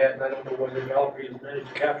already had, and I don't know whether Valerie has managed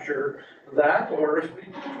to capture that, or if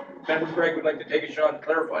Member Greg would like to take a shot at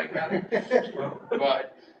clarifying that.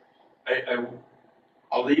 But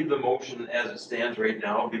I'll leave the motion as it stands right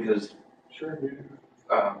now because Sure.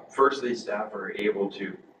 firstly, staff are able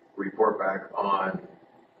to report back on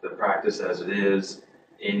the practice as it is,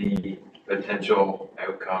 any potential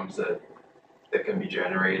outcomes that can be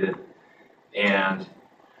generated, and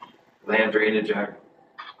Land Drainage Act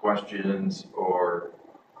questions or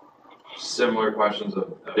similar questions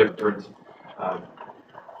of different, I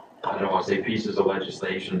don't want to say pieces of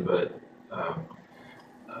legislation, but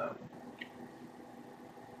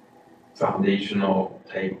foundational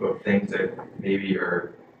type of things that maybe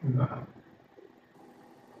are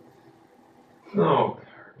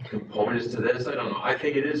components to this. I don't know. I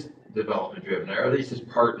think it is development driven, or at least it's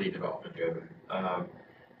partly development driven.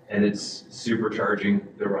 And it's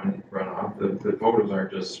supercharging the runoff. The photos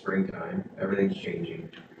aren't just springtime, everything's changing.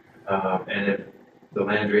 And if the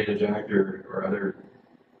Land Drainage Act or other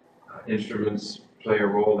instruments play a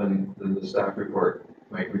role, then the staff report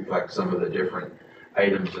might reflect some of the different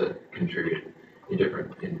items that contribute in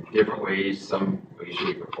different ways, some way,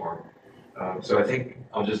 shape, or form. So I think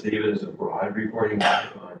I'll just leave it as a broad reporting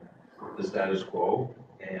back on the status quo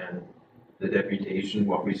and the deputation,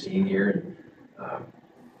 what we've seen here, and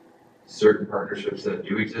certain partnerships that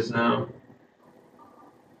do exist now,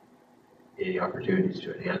 any opportunities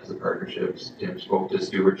to enhance the partnerships. Tim spoke to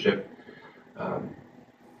stewardship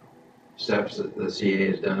steps that the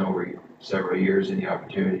CA has done over several years, and the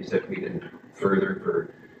opportunities that we can further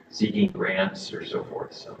for seeking grants or so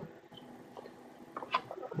forth. So.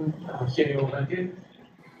 Thank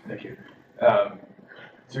you.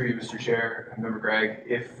 Through you, Mr. Chair, Member Gregg,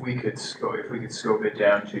 if we could scope it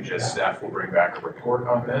down to just staff will bring back a report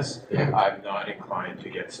on this. Yeah. I'm not inclined to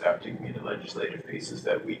get staff digging into legislative pieces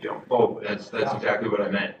that we don't. Oh, that's exactly what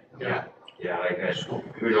I meant. Yeah. Like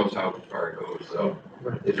who knows how far it goes. So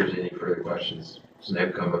if there's any further questions, it's an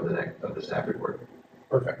outcome of the staff report.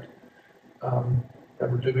 Perfect.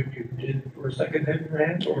 Member Dubick, you did for a second hit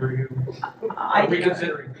rant, or are you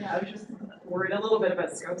reconsidering? Yeah, I was just worried a little bit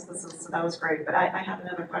about scopes. That was great, but I have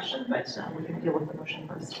another question, but we can deal with the motion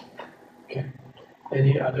first. Okay.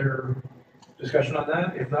 Any other discussion on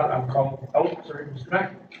that? If not, I'll call, sorry, Mr.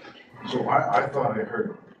 Mack. So I thought I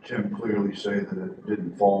heard Tim clearly say that it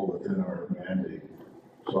didn't fall within our mandate.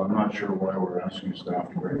 So I'm not sure why we're asking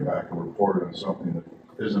staff to bring back a report on something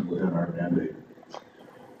that isn't within our mandate.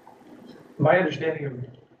 My understanding of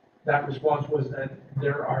that response was that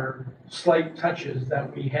there are slight touches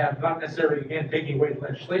that we have, not necessarily, again, taking away the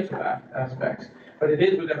legislative aspects, but it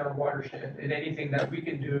is within our watershed, and anything that we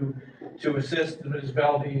can do to assist the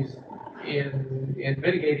municipalities in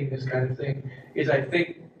mitigating this kind of thing is, I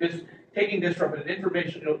think, taking this from an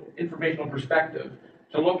informational perspective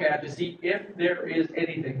to look at, to see if there is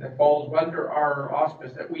anything that falls under our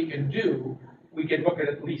auspice that we can do, we can look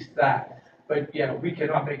at least that. But yeah, we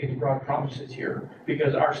cannot make any broad promises here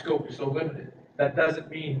because our scope is so limited. That doesn't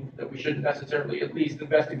mean that we shouldn't necessarily at least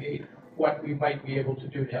investigate what we might be able to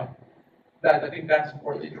do to help. That, I think that's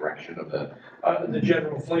more the direction of the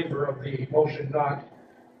general flavor of the motion, not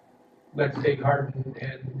let's take heart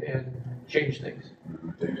and change things.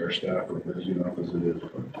 I think our staff are busy enough as it is,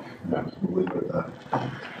 but we'll leave it at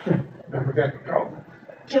that. Member Becker.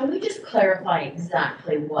 Can we just clarify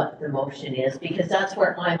exactly what the motion is? Because that's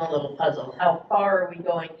where I'm a little puzzled. How far are we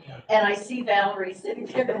going? And I see Valerie sitting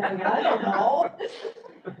there going, I don't know.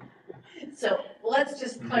 So let's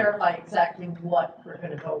just clarify exactly what we're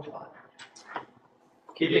gonna vote on.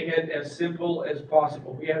 Keeping it as simple as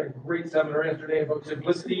possible. We had a great seminar yesterday about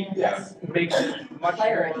simplicity. Yes. Makes it much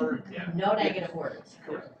Clarity. more. No negative words.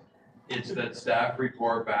 Correct. It's that staff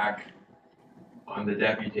report back on the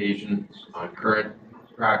deputation, on current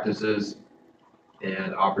practices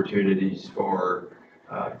and opportunities for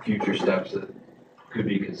future steps that could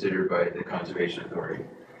be considered by the Conservation Authority.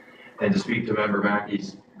 And to speak to Member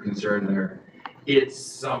Mackey's concern there, it's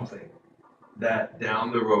something that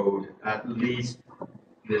down the road, at least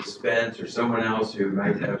Ms. Spence or someone else who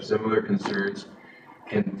might have similar concerns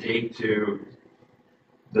can take to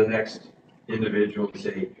the next individual and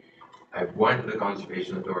say, I went to the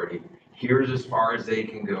Conservation Authority, here's as far as they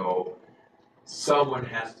can go. Someone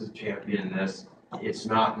has to champion this. It's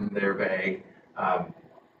not in their bag.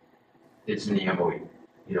 It's in the MOE.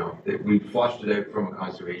 You know, that we flushed it out from a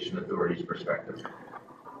Conservation Authority's perspective.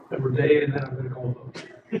 Member Day, and then I'm gonna call vote.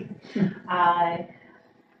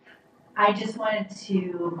 I just wanted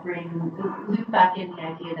to loop back in the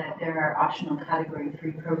idea that there are optional Category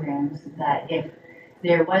 3 programs that if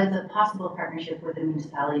there was a possible partnership with the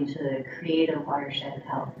municipality to create a watershed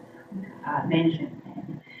health management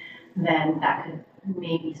plan, then that could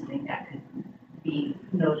maybe something that could be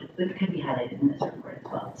noted, that could be highlighted in this report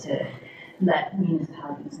as well, to let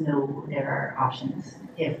municipalities know there are options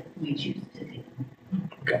if we choose to take them.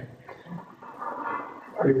 Okay.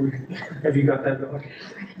 Have you got that, Bill?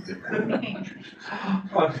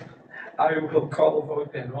 I will call a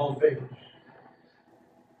vote then. All in favor?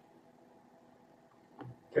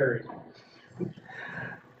 Carried.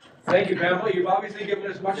 Thank you, Pamela. You've obviously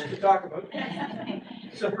given us much to talk about.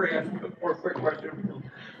 Sorry, I have a more quick question.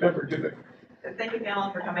 Member Dubick. Thank you,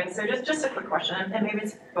 Pamela, for coming. So just a quick question, and maybe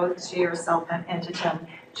it's both to yourself and to Tim.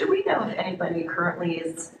 Do we know if anybody currently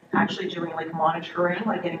is actually doing like monitoring,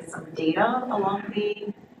 like getting some data along the,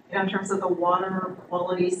 you know, in terms of the water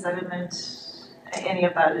quality, sediment, any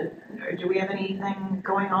of that? Do we have anything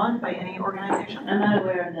going on by any organization? I'm not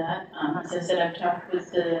aware of that. As I said, I've talked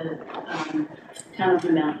with the Town of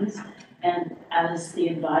the Mountains, and as the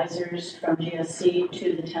advisors from GSC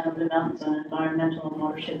to the Town of the Mountains on environmental and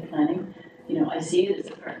watershed planning, you know, I see it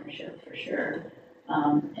as a partnership for sure,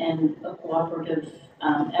 and a cooperative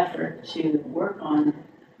effort to work on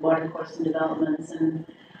water course and developments and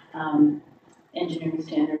engineering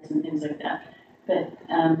standards and things like that. But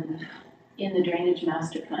in the drainage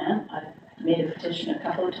master plan, I've made a petition a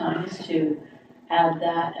couple of times to add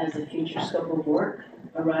that as a future scope of work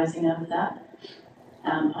arising out of that.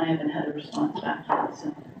 I haven't had a response back yet,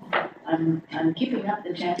 so I'm keeping up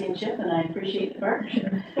the championship and I appreciate the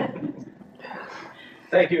partnership.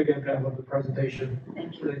 Thank you again, Pamela, for the presentation.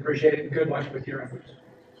 Thank you. Really appreciate it, and good luck with your efforts.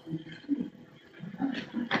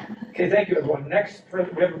 Okay, thank you, everyone. Next, we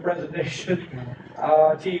have a presentation,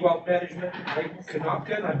 T Wealth Management, Mike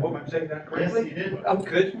Konopka. I hope I'm saying that correctly. Yes, you did. Oh,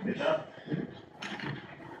 good. Good job.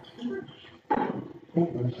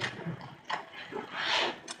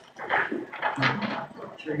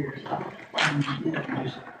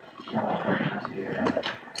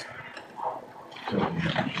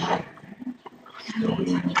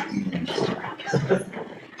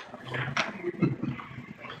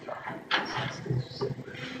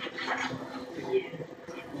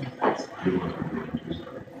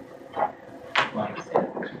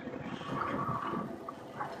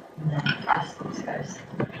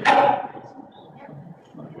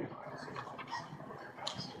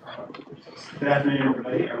 Good afternoon,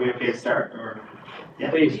 everybody. Are we okay to start, or? Yeah,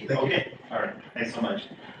 okay, all right, thanks so much.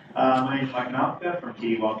 My name's Mike Malka from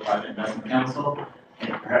TD Wealth Private Investment Council.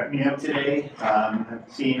 Thank you for having me out today. I've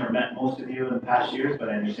seen or met most of you in the past years, but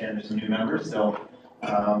I understand there's some new members, so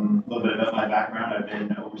a little bit about my background. I've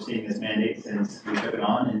been overseeing this mandate since we took it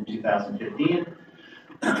on in 2015.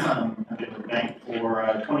 I've been with the bank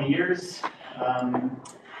for 20 years,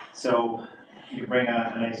 so you bring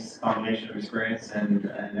a nice combination of experience and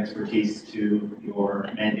expertise to your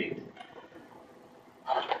mandate.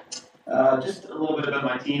 Just a little bit about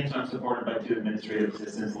my team. So I'm supported by 2 administrative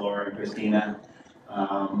assistants, Laura and Christina. We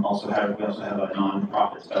also have a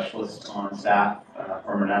nonprofit specialist on staff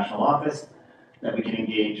from our national office that we can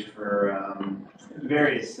engage for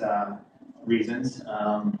various reasons.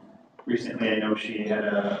 Recently, I know she had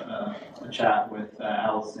a chat with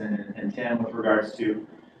Allison and Tim with regards to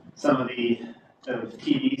some of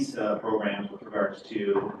TD's programs with regards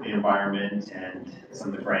to the environment and some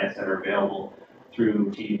of the grants that are available through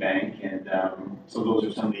TD Bank, and so those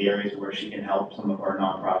are some of the areas where she can help some of our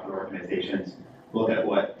nonprofit organizations look at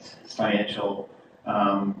what financial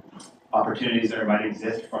opportunities there might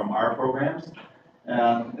exist from our programs.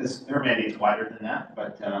 Her mandate's wider than that,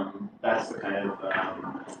 but that's the kind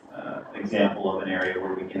of example of an area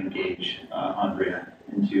where we can engage Andrea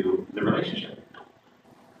into the relationship.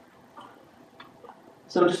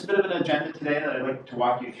 So just a bit of an agenda today that I'd like to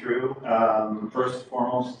walk you through. First and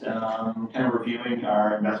foremost, kind of reviewing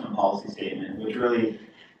our investment policy statement, which really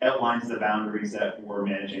outlines the boundaries that we're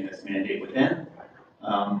managing this mandate within.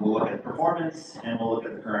 We'll look at performance and we'll look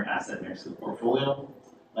at the current asset mix of the portfolio.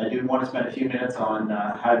 I do want to spend a few minutes on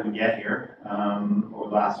how did we get here over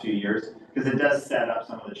the last few years, because it does set up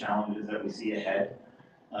some of the challenges that we see ahead,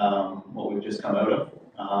 what we've just come out of.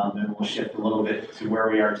 Then we'll shift a little bit to where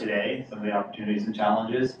we are today, some of the opportunities and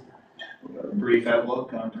challenges, a brief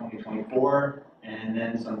outlook on 2024, and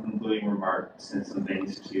then some concluding remarks and some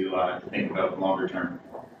things to think about longer term.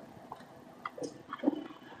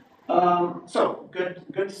 So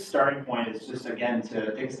good starting point is just again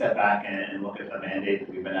to take a step back and look at the mandate that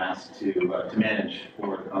we've been asked to manage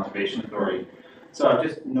for the Conservation Authority. So I've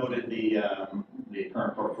just noted the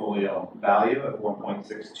current portfolio value of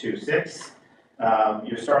 1.626.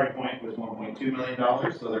 Your starting point was $1.2 million,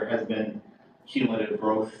 so there has been cumulative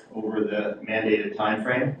growth over the mandated time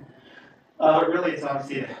frame. But really, it's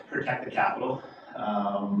obviously to protect the capital.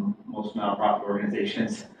 Most nonprofit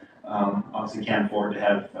organizations obviously can't afford to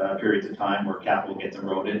have periods of time where capital gets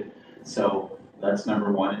eroded. So that's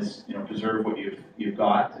number one, is preserve what you've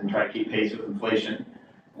got and try to keep pace with inflation.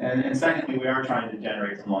 And secondly, we are trying to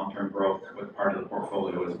generate some long-term growth with part of the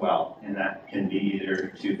portfolio as well, and that can be either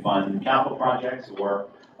to fund capital projects or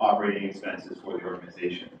operating expenses for the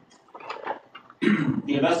organization.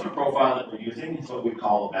 The investment profile that we're using is what we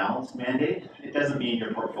call a balanced mandate. It doesn't mean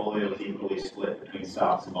your portfolio is equally split between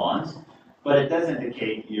stocks and bonds, but it does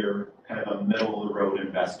indicate you're kind of a middle-of-the-road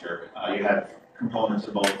investor. You have components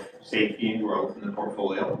of both safety and growth in the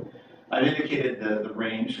portfolio. I've indicated the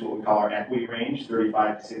range, what we call our equity range,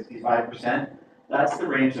 35 to 65%. That's the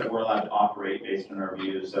range that we're allowed to operate based on our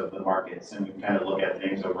views of the markets, and we kind of look at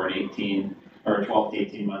things over an 18 or 12 to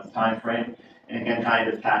 18 month time frame, and can kind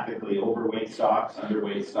of tactically overweight stocks,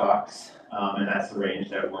 underweight stocks, and that's the range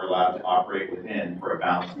that we're allowed to operate within for a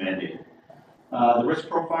balanced mandate. The risk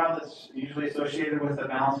profile that's usually associated with a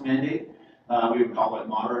balanced mandate, we would call it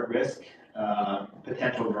moderate risk.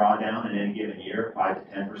 Potential drawdown in any given year,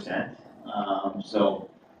 5 to 10%. So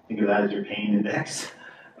think of that as your pain index.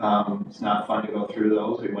 It's not fun to go through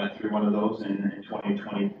those. We went through one of those in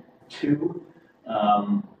 2022.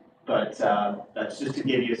 But that's just to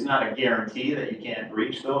give you, it's not a guarantee that you can't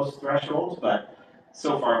reach those thresholds, but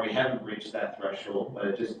so far we haven't reached that threshold. But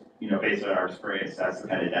it just, based on our experience, that's the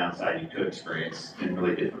kind of downside you could experience in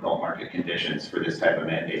really difficult market conditions for this type of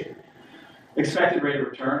mandate. Expected rate of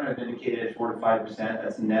return, I've indicated 4 to 5%.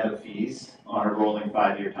 That's net of fees on a rolling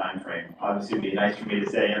 5-year time frame. Obviously, it'd be nice for me to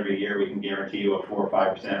say every year we can guarantee you a 4 or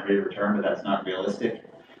 5% rate of return, but that's not realistic.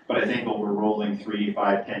 But I think over rolling 3,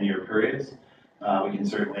 5, 10-year periods, we can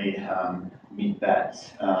certainly meet that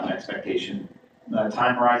expectation. The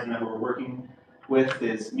time horizon that we're working with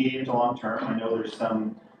is medium to long term. I know there's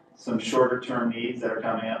some shorter term needs that are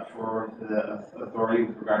coming up for the authority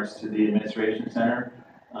with regards to the administration center.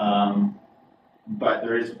 But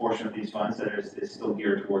there is a portion of these funds that is still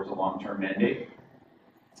geared towards a long-term mandate.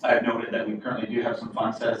 I've noted that we currently do have some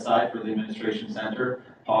funds set aside for the administration center.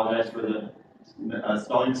 Apologize for the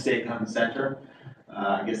spelling mistake on the center.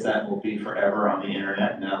 I guess that will be forever on the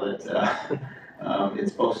internet now that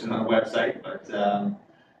it's posted on the website. But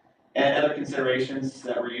and other considerations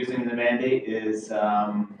that we're using in the mandate is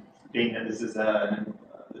being that this is the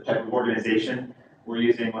type of organization we're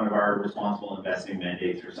using one of our responsible investing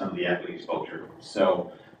mandates for some of the equity exposure.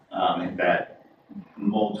 So I think that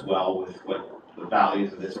molds well with what the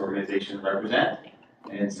values of this organization represent.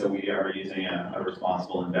 And so we are using a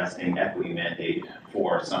responsible investing equity mandate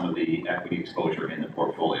for some of the equity exposure in the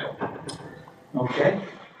portfolio. Okay.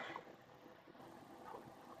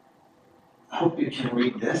 I hope you can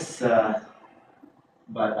read this,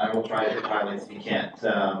 but I will try to hit highlights if you can't.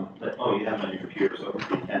 Oh, you have it on your computer, so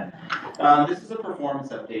hopefully you can. This is a performance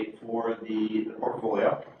update for the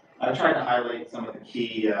portfolio. I tried to highlight some of the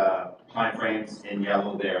key timeframes in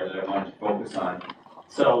yellow there that I wanted to focus on.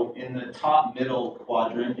 So in the top middle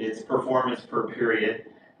quadrant, it's performance per period,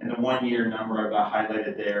 and the 1 year number I've got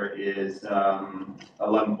highlighted there is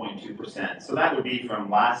 11.2%. So that would be from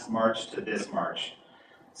last March to this March.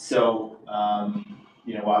 So,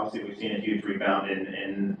 you know, obviously we've seen a huge rebound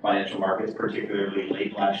in financial markets, particularly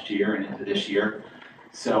late last year and into this year.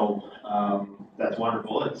 So that's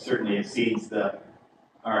wonderful. It certainly exceeds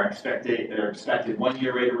our expected 1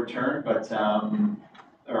 year rate of return, but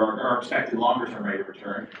or our expected longer term rate of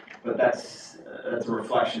return. But that's a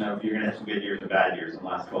reflection of you're going to have some good years and bad years. In the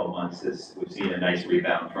last 12 months, we've seen a nice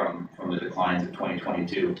rebound from the declines of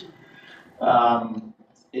 2022.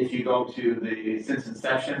 If you go to the since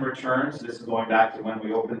inception returns, this is going back to when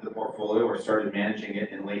we opened the portfolio or started managing it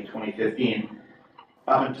in late 2015.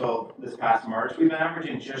 Up until this past March, we've been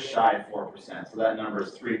averaging just shy of 4%. So that number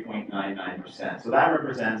is 3.99%. So that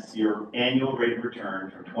represents your annual rate of return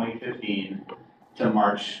from 2015 to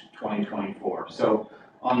March 2024. So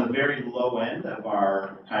on the very low end of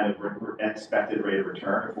our kind of expected rate of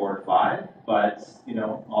return of 4 to 5, but you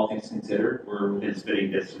know, all things considered, we're within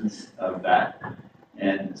spitting distance of that.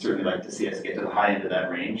 And certainly like to see us get to the high end of that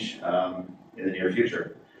range in the near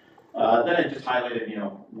future. Then I just highlighted, you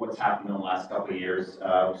know, what's happened in the last couple of years.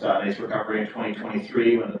 We saw a nice recovery in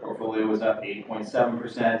 2023 when the portfolio was up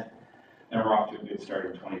 8.7%, and we're off to a good start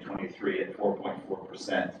in 2023 at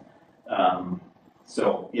 4.4%.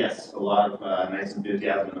 So yes, a lot of nice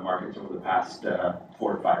enthusiasm in the markets over the past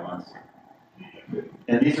 4 to 5 months.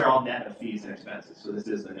 And these are all net of fees and expenses, so this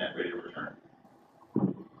is the net rate of return.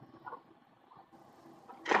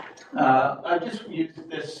 I've just used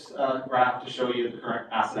this graph to show you the current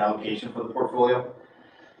asset allocation for the portfolio.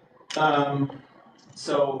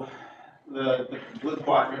 So the blue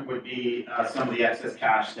quadrant would be some of the excess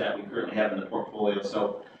cash that we currently have in the portfolio.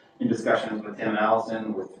 So in discussions with Tim and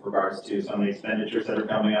Allison with regards to some of the expenditures that are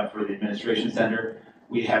coming up for the administration center,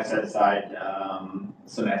 we have set aside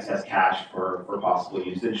some excess cash for possible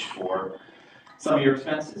usage for some of your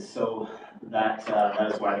expenses. So that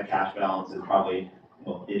is why the cash balance is probably,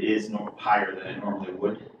 well, it is higher than it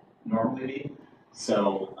normally be.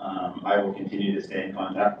 So I will continue to stay in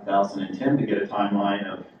contact with Allison and Tim to get a timeline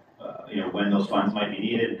of you know, when those funds might be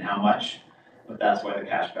needed and how much. But that's why the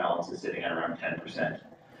cash balance is sitting at around 10%.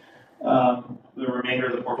 The remainder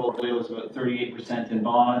of the portfolio is about 38% in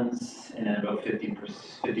bonds and then about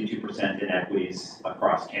 52% in equities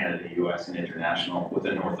across Canada, US, and international with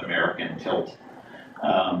a North American tilt.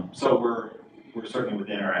 So we're certainly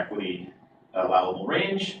within our equity allowable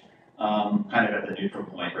range, kind of at the neutral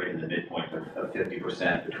point, right in the midpoint of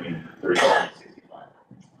 50% between 35 and 65.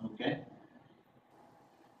 Okay.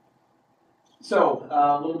 So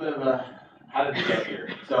a little bit of how did we get here?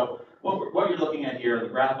 So what you're looking at here, the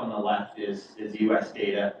graph on the left is US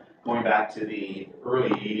data going back to the early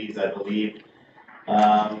 80s, I believe,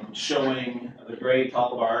 showing the gray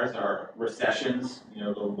tall bars are recessions. You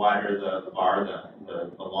know, the wider the bar,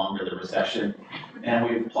 the longer the recession. And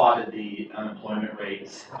we've plotted the unemployment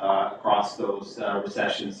rates across those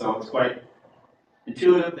recessions. So it's quite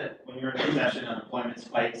intuitive that when you're in a recession, unemployment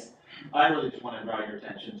spikes. I really just want to draw your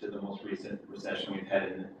attention to the most recent recession we've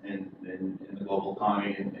had in the global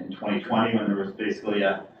economy in 2020, when there was basically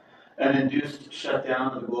an induced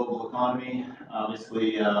shutdown of the global economy.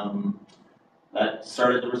 Obviously, that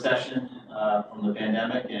started the recession from the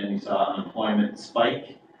pandemic, and you saw unemployment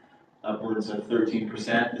spike upwards of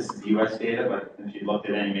 13%. This is US data, but if you looked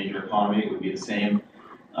at any major economy, it would be the same.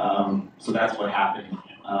 So that's what happened.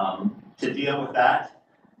 To deal with that,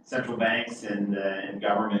 central banks and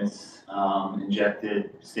governments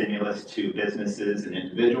injected stimulus to businesses and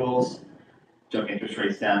individuals, took interest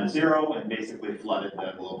rates down to zero, and basically flooded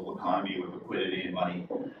the global economy with liquidity and money.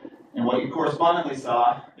 And what you correspondingly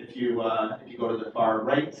saw, if you go to the far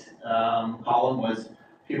right column, was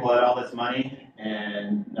people had all this money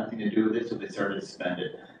and nothing to do with it, so they started to spend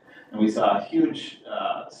it. And we saw a huge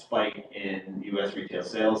spike in US retail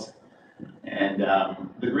sales. And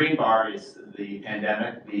the green bar is the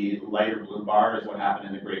pandemic. The lighter blue bar is what happened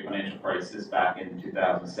in the great financial crisis back in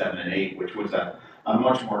 2007 and 8, which was a a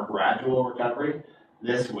much more gradual recovery.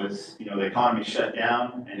 This was, the economy shut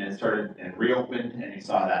down and then started and reopened, and you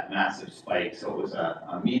saw that massive spike. So it was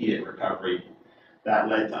a immediate recovery that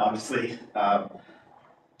led to obviously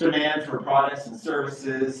demand for products and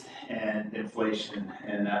services and inflation,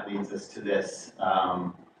 and that leads us to this.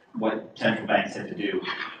 What central banks had to do.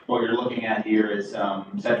 What you're looking at here is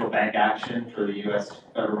central bank action for the U.S.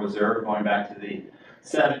 Federal Reserve going back to the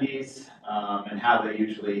 70s, and how they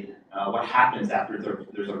usually, what happens after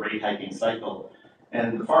there's a rate hiking cycle.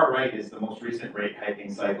 And the far right is the most recent rate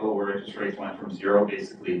hiking cycle where interest rates went from 0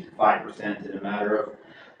 basically to 5% in a matter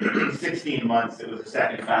of 16 months. It was the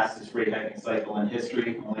second fastest rate hiking cycle in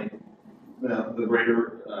history. Only the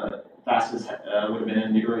greater fastest would have been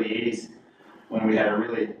in the early 80s. When we had a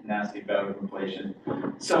really nasty bout of inflation.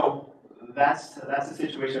 So that's the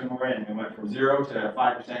situation we're in. We went from 0 to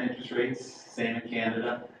 5% interest rates, same in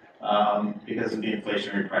Canada, because of the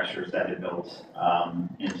inflationary pressures that had built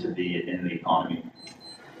in the economy.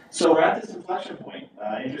 So we're at this inflection point.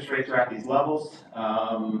 Interest rates are at these levels.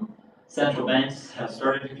 Central banks have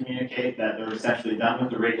started to communicate that they're essentially done with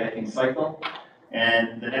the rate hiking cycle.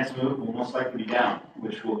 And the next move will most likely be down,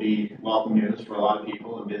 which will be welcome news for a lot of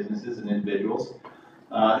people and businesses and individuals.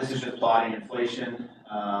 This is just plotting inflation,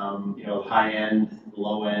 high end,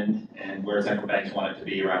 low end, and where central banks want it to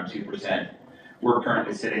be around 2%. We're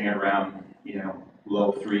currently sitting at around,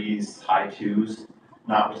 low 3s, high 2s.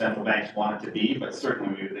 Not where central banks want it to be, but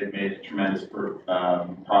certainly they've made tremendous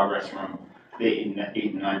progress from the 8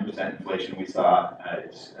 and 9% inflation we saw at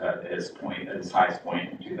its highest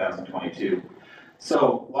point in 2022.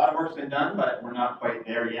 So a lot of work's been done, but we're not quite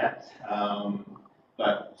there yet.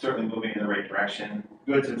 But certainly moving in the right direction.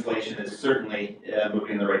 Goods inflation is certainly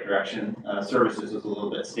moving in the right direction. Services is a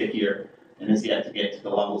little bit stickier and is yet to get to the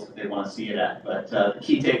levels that they want to see it at. But the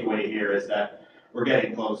key takeaway here is that we're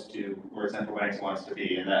getting close to where central banks wants to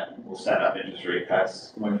be, and that will set up interest rate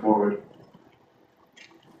cuts going forward.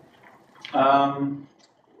 Some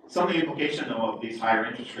of the implication, though, of these higher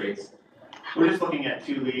interest rates. We're just looking at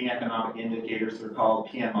 2 leading economic indicators. They're called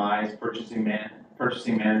PMIs, Purchasing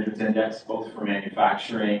Managers Index, both for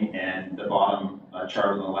manufacturing, and the bottom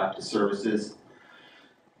chart on the left is services.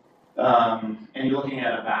 And you're looking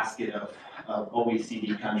at a basket of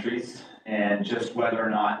OECD countries, and just whether or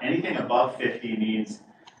not anything above 50 means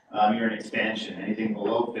you're in expansion. Anything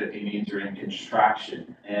below 50 means you're in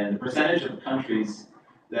contraction. And the percentage of countries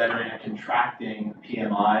that are in a contracting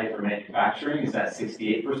PMI for manufacturing is at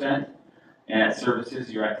 68%. And at services,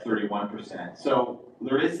 you're at 31%. So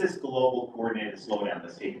there is this global coordinated slowdown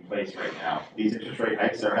that's taking place right now. These interest rate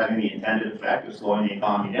hikes are having the intended effect of slowing the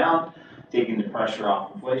economy down, taking the pressure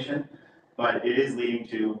off inflation, but it is leading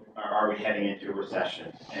to, are we heading into a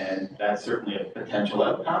recession? And that's certainly a potential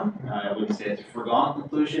outcome. I wouldn't say it's a foregone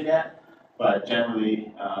conclusion yet, but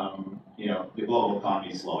generally, the global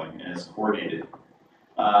economy is slowing and it's coordinated.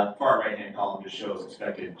 Far right-hand column just shows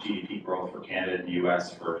expected GDP growth for Canada and the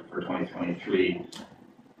US for 2023,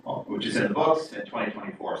 which is in the books, in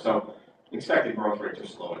 2024. So expected growth rates are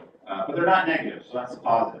slowing, but they're not negative, so that's a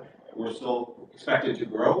positive. We're still expected to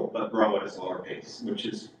grow, but grow at a slower pace, which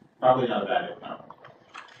is probably not a bad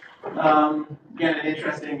outcome. Again, an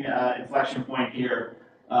interesting inflection point here.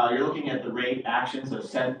 You're looking at the rate actions of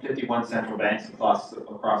 51 central banks across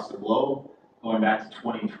the globe, going back to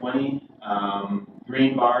 2020.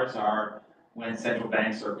 Green bars are when central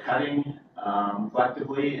banks are cutting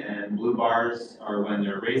collectively, and blue bars are when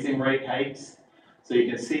they're raising rate hikes. So you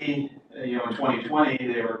can see, in 2020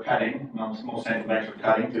 they were cutting. Most central banks were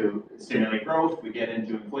cutting to stimulate growth. We get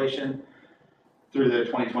into inflation. Through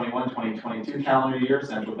the 2021-2022 calendar year,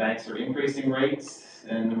 central banks are increasing rates,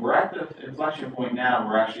 and we're at the inflection point now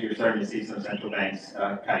where actually you're starting to see some central banks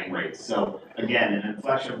cutting rates. So again, an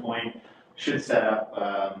inflection point should set up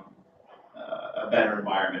a better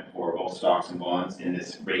environment for both stocks and bonds in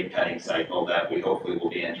this rate cutting cycle that we hopefully will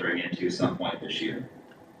be entering into some point this year.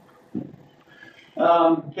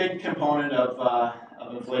 Big component of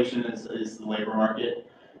inflation is the labor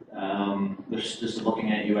market. Just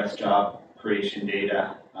looking at U.S. job creation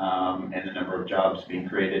data and the number of jobs being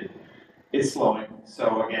created, it's slowing.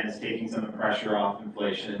 So again, it's taking some of the pressure off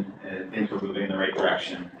inflation, and things are moving in the right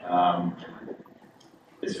direction.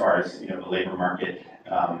 As far as the labor market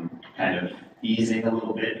kind of easing a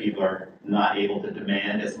little bit, people are not able to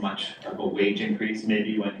demand as much of a wage increase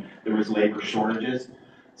maybe when there was labor shortages.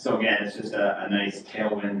 So again, it's just a nice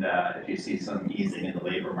tailwind if you see some easing in the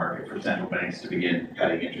labor market for central banks to begin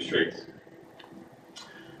cutting interest rates.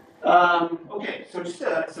 Okay, so just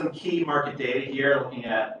some key market data here, looking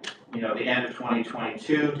at the end of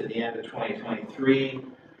 2022 to the end of 2023.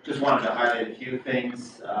 just wanted to highlight a few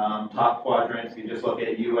things. Top quadrant, if you just look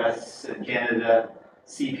at US and Canada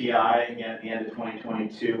CPI, again, at the end of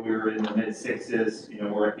 2022, we were in the mid sixes.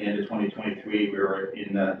 We're at the end of 2023, we were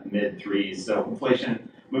in the mid threes. So inflation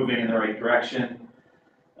moving in the right direction.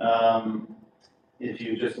 If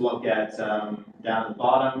you just look at down at the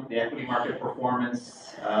bottom, the equity market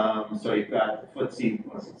performance. So you've got the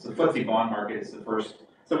FTSE bond market is the first.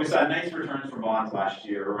 So we saw nice returns for bonds last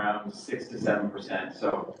year, around 6 to 7%.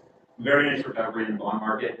 So very nice recovery in the bond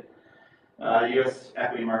market. U.S.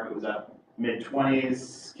 equity market was up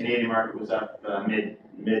mid-20s. Canadian market was up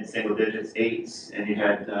mid single digits, 8s. And you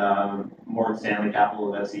had Morgan Stanley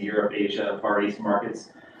Capital, that's the Europe, Asia, Far East markets,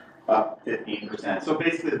 up 15%. So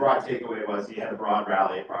basically the broad takeaway was you had a broad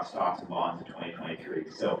rally across stocks and bonds in 2023.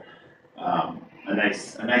 So a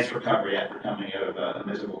nice recovery after coming out of a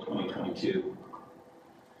miserable 2022.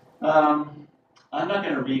 I'm not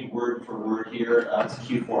going to read word for word here. It's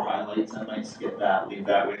Q4 highlights. I might skip that, leave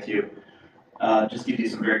that with you. Just give you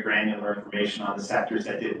some very granular information on the sectors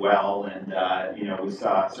that did well, and we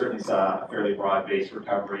certainly saw a fairly broad-based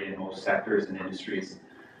recovery in most sectors and industries.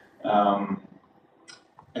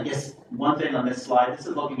 I guess one thing on this slide, this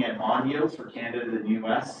is looking at bond yields for Canada and the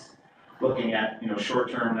US, looking at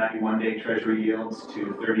short-term 91-day Treasury yields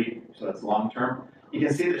to 30, so that's long-term. You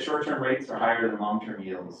can see that short-term rates are higher than long-term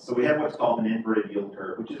yields. So we have what's called an inverted yield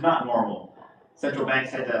curve, which is not normal. Central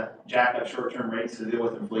banks had to jack up short-term rates to deal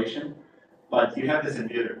with inflation, but you have this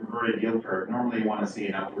inverted yield curve. Normally you want to see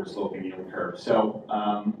an upward sloping yield curve. So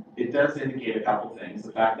it does indicate a couple things.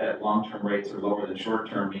 The fact that long-term rates are lower than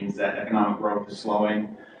short-term means that economic growth is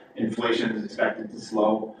slowing, inflation is expected to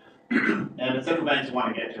slow, and the central banks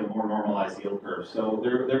want to get to a more normalized yield curve. So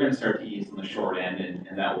they're going to start to ease on the short end,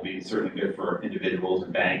 and that will be certainly good for individuals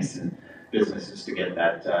and banks and businesses to get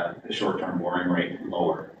that the short-term borrowing rate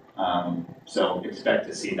lower. So expect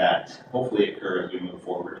to see that hopefully occur as we move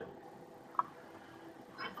forward.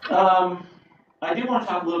 I do want to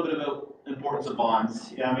talk a little bit about the importance of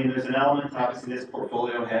bonds. I mean, there's an element, obviously this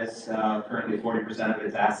portfolio has currently 40% of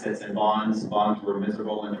its assets in bonds. Bonds were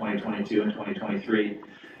miserable in 2022 and 2023.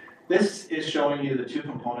 This is showing you the two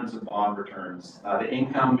components of bond returns. The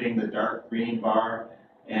income being the dark green bar,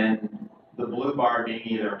 and the blue bar being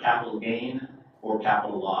either capital gain or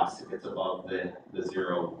capital loss if it's above the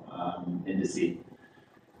zero indice.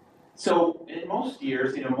 So in most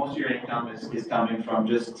years, most of your income is coming from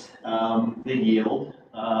just the yield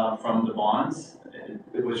from the bonds.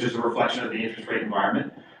 It was just a reflection of the interest rate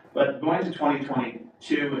environment. But going to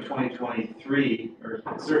 2022 and 2023, or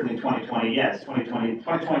certainly 2020, yes,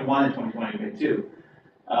 2021 and 2022,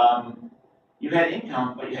 you had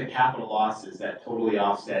income, but you had capital losses that totally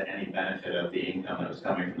offset any benefit of the income that was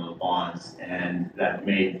coming from those bonds, and that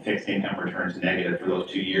made fixed income returns negative for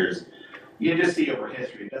those 2 years. You can just see over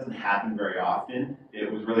history, it doesn't happen very often.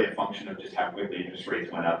 It was really a function of just how quickly interest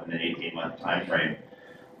rates went up in an 18-month time frame.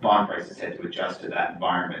 Bond prices had to adjust to that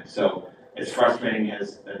environment. So as frustrating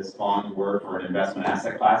as bonds were for an investment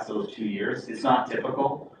asset class those 2 years, it's not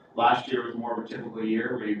typical. Last year was more of a typical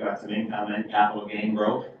year where you got some income and capital gain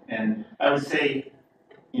growth. And I would say,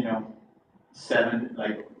 there's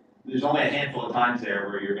only a handful of times there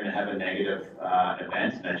where you're going to have a negative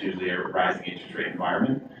event, and that's usually a rising interest rate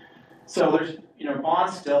environment. So there's,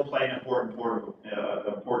 bonds still play an important point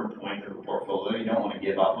of the portfolio. You don't want to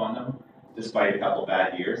give up on them, despite a couple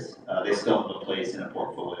bad years. They still have a place in a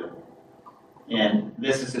portfolio. And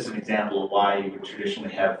this is just an example of why you would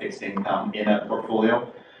traditionally have fixed income in a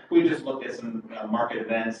portfolio. We just looked at some market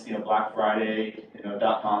events, Black Friday,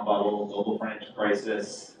 dot-com bubble, global financial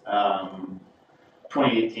crisis,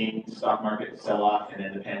 2018 stock market sell-off, and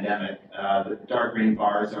then the pandemic. The dark green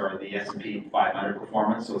bars are the S&P 500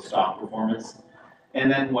 performance, so stock performance. And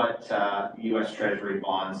then what U.S. Treasury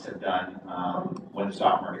bonds have done when the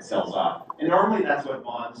stock market sells off. And normally that's what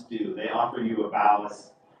bonds do. They offer you a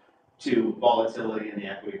ballast to volatility in the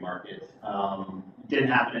equity market. It didn't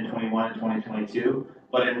happen in 21 and 2022,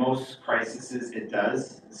 but in most crises it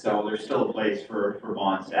does. So there's still a place for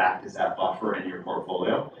bonds to act as that buffer in your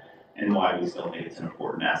portfolio, and why we still think it's an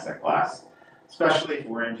important asset class, especially if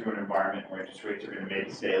we're into an environment where interest rates are going to maybe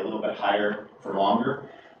stay a little bit higher for longer.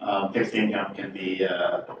 Fixed income can be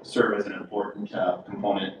serve as an important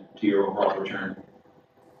component to your overall return.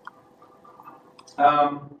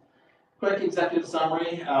 Quick executive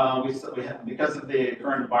summary. Because of the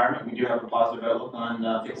current environment, we do have a positive outlook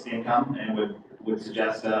on fixed income, and would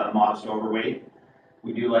suggest a modest overweight.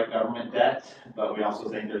 We do like government debt, but we also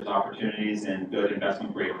think there's opportunities in good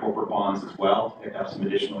investment-grade corporate bonds as well to pick up some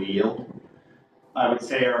additional yield. I would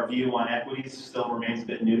say our view on equities still remains a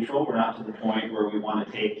bit neutral. We're not to the point where we want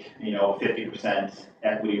to take, a 50%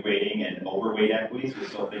 equity rating and overweight equities. We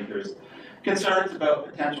still think there's concerns about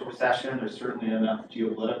potential recession. There's certainly enough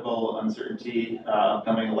geopolitical uncertainty,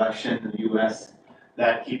 upcoming election in the U.S.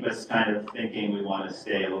 that keep us kind of thinking we want to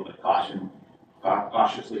stay a little bit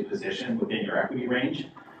cautiously positioned within your equity range.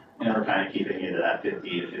 And we're kind of keeping it to that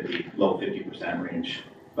low 50% range.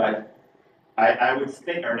 But I would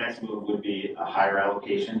think our next move would be a higher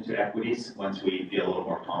allocation to equities once we feel a little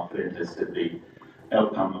more confident as to the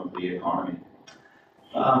outcome of the economy.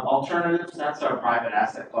 Alternatives, that's our private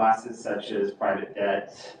asset classes such as private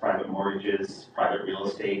debt, private mortgages, private real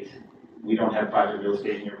estate. We don't have private real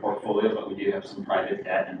estate in your portfolio, but we do have some private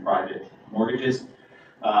debt and private mortgages.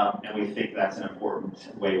 And we think that's an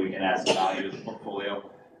important way we can add some value to the portfolio.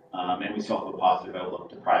 And we still have a positive outlook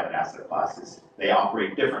to private asset classes. They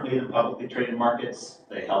operate differently than publicly traded markets.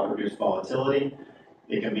 They help reduce volatility.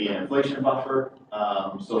 They can be an inflation buffer.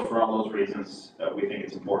 So for all those reasons, we think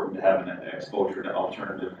it's important to have an exposure to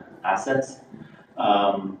alternative assets.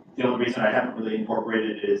 The only reason I haven't really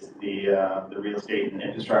incorporated is the real estate and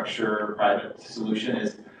infrastructure private solution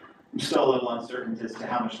is I'm still a little uncertain as to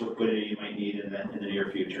how much liquidity you might need in the near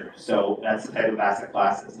future. So that's the type of asset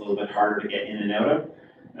class that's a little bit harder to get in and out of.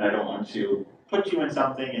 And I don't want to put you in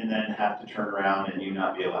something and then have to turn around and you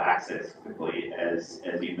not be able to access as quickly as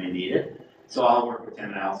you may need it. So I'll work with Tim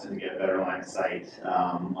and Allison to get a better line of sight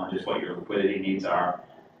on just what your liquidity needs are.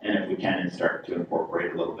 And if we can, start to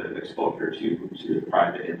incorporate a little bit of exposure to the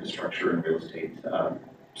private infrastructure and real estate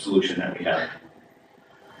solution that we have.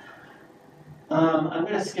 I'm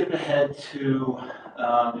going to skip ahead to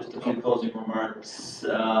just a few closing remarks.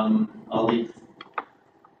 I'll leave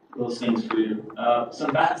those things for you. So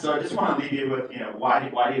I just want to leave you with, why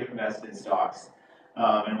do you invest in stocks,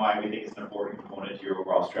 and why we think it's an important component to your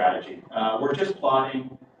overall strategy. We're just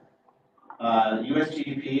plotting U.S.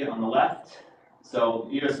 GDP on the left. So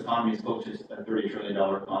the U.S. economy is close to a $30 trillion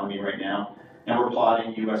economy right now, and we're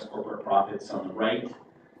plotting U.S. corporate profits on the right.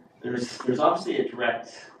 There's obviously a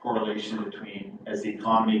direct correlation between, as the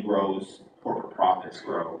economy grows, corporate profits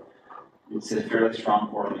grow. It's a fairly strong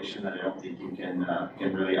correlation that I don't think you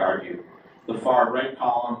can really argue. The far right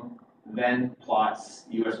column then plots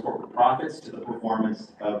U.S. corporate profits to the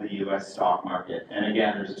performance of the U.S. stock market. And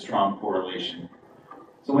again, there's a strong correlation.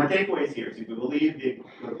 So my takeaways here is if we believe the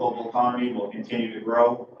global economy will continue to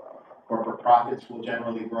grow, corporate profits will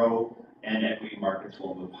generally grow, and equity markets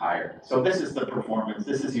will move higher. So this is the performance.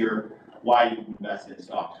 This is why you invest in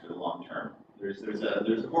stocks for the long term. There's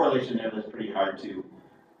a correlation there that's pretty hard to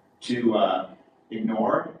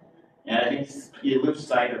ignore. And I think you lose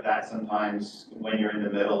sight of that sometimes when you're in the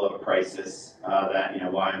middle of a crisis,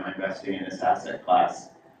 that, why am I investing in this asset class?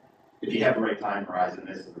 If you have the right time horizon,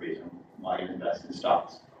 this is the reason why you invest in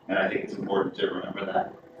stocks. And I think it's important to remember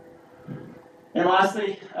that. And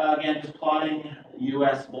lastly, again, just plotting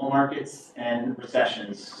U.S. bull markets and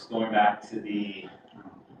recessions, going back to the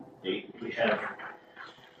date we have.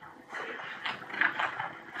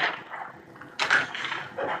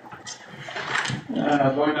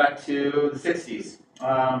 Going back to the 60s.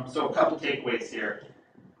 So a couple takeaways here.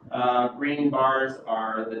 Green bars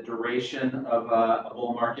are the duration of a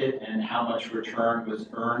bull market and how much return was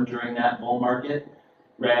earned during that bull market.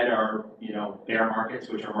 Red are, bear markets,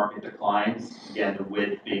 which are market declines. Again, the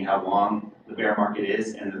width being how long the bear market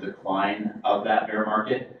is and the decline of that bear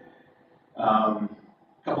market. A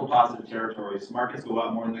couple positive territories. Markets go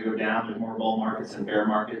up more than they go down. There's more bull markets than bear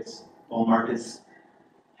markets. Bull markets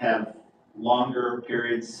have longer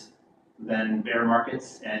periods than bear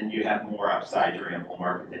markets, and you have more upside during a bull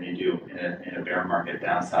market than you do in a bear market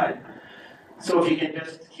downside. So if you can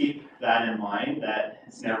just keep that in mind, that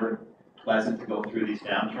it's never pleasant to go through these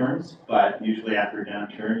downturns, but usually after a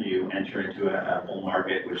downturn you enter into a bull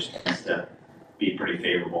market which tends to be pretty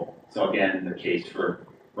favorable. So again, the case for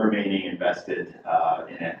remaining invested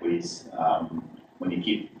in equities when you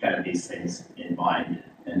keep kind of these things in mind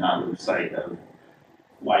and not lose sight of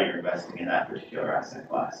why you're investing in that particular asset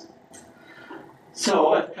class.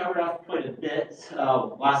 So I've covered off quite a bit.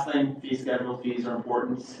 Last thing, fee schedule. Fees are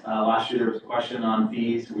important. Last year there was a question on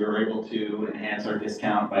fees. We were able to enhance our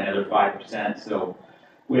discount by another 5%. So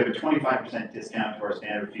we have a 25% discount to our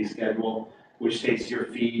standard fee schedule, which takes your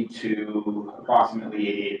fee to approximately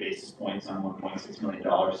 88 basis points on $1.6 million.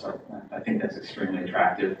 So I think that's extremely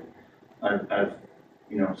attractive. I've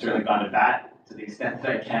certainly gone to bat to the extent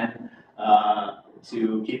that I can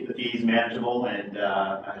to keep the fees manageable, and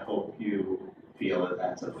I hope you feel that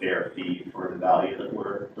that's a fair fee for the value that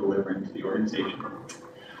we're delivering to the organization.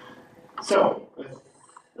 So with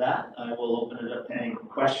that, I will open it up to any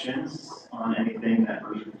questions on anything that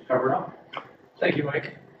we covered up. Thank you,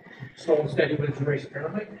 Mike. Slow and steady wins the race,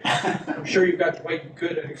 apparently. I'm sure you've got quite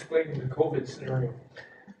good at explaining the COVID scenario.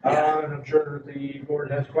 And I'm sure the board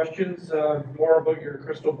has questions, more about your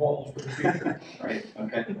crystal balls for the future. Right,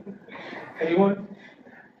 okay. Anyone?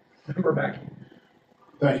 Member Mackey.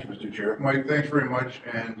 Thank you, Mr. Chair. Mike, thanks very much,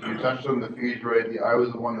 and you touched on the fees, right? I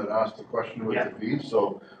was the one that asked the question with the fees,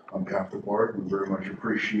 so on behalf of the board, we very much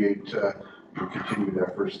appreciate your continued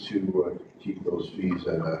efforts to keep those fees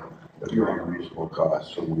at a very reasonable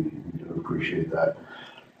cost, so we do appreciate that.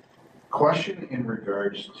 Question in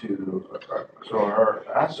regards to, so our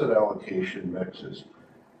asset allocation mixes,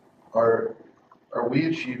 are we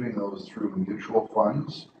achieving those through mutual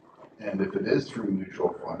funds? And if it is through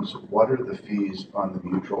mutual funds, what are the fees on the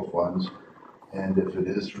mutual funds? And if it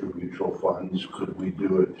is through mutual funds, could we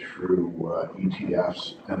do it through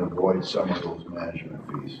ETFs and avoid some of those management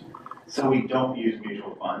fees? So we don't use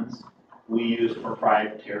mutual funds. We use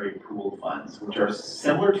proprietary pooled funds, which are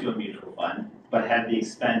similar to a mutual fund, but have the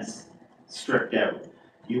expense stripped out.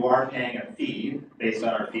 You are paying a fee based on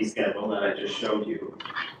our fee schedule that I just showed you.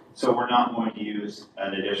 So we're not going to use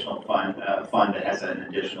an additional fund, a fund that has an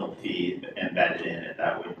additional fee embedded in it.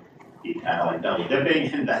 That would be kind of like double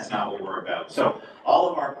dipping, and that's not what we're about. So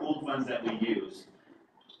all of our pooled funds that we use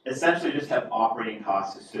essentially just have operating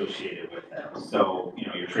costs associated with them. So, you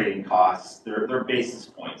know, your trading costs, they're basis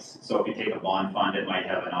points. So if you take a bond fund, it might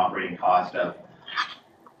have an operating cost of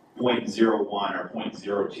 0.01 or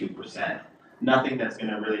 0.02%. Nothing that's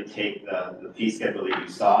going to really take the fee schedule that you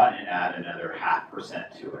saw and add another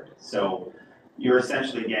 0.5% to it. So you're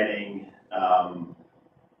essentially getting,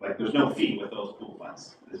 like there's no fee with those pool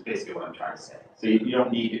funds, is basically what I'm trying to say. So you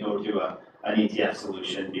don't need to go to an ETF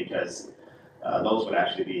solution because those would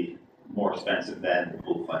actually be more expensive than the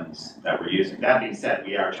pool funds that we're using. That being said,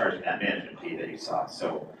 we are charging that management fee that you saw.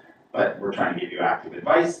 So, but we're trying to give you active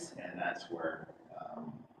advice, and that's where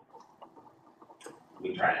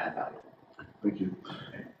we try to add value. Thank you.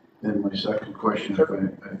 And my second question, if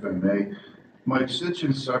I may, Mike, since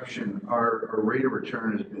inception, our rate of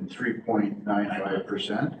return has been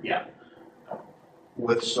 3.95%. Yeah.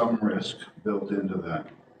 With some risk built into that.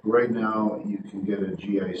 Right now, you can get a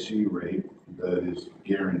GIC rate that is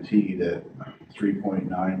guaranteed at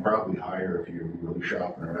 3.9, probably higher if you're really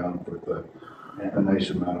shopping around with a nice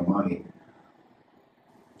amount of money.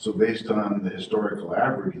 So based on the historical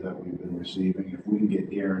average that we've been receiving, if we can get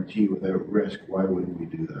guarantee without risk, why wouldn't we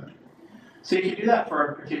do that? So you can do that for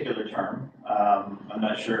a particular term. I'm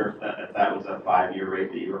not sure if that was a 5-year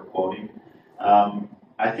rate that you were quoting.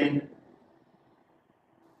 I think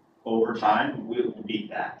over time we'll beat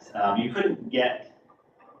that. You couldn't get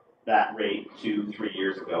that rate 2-3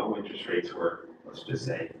 years ago. Interest rates were, let's just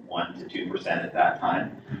say, 1 to 2% at that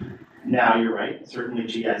time. Now you're right, certainly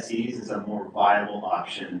GICs is a more viable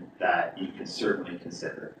option that you can certainly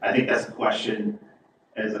consider. I think that's a question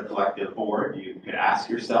as a collective board you could ask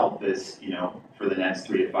yourself is, you know, for the next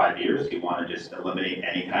 3 to 5 years, do you want to just eliminate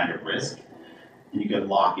any kind of risk? You can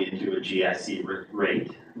lock into a GIC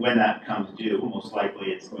rate. When that comes due, most likely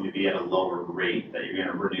it's going to be at a lower rate that you're going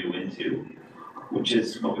to renew into, which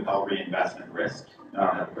is what we call reinvestment risk. I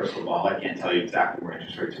don't have a crystal ball. I can't tell you exactly where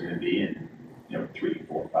interest rates are going to be in 3,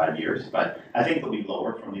 4, 5 years, but I think they'll be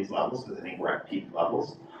lower from these levels because I think we're at peak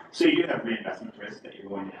levels. So you do have reinvestment risk that you're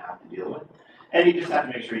going to have to deal with. And you just have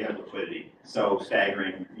to make sure you have liquidity. So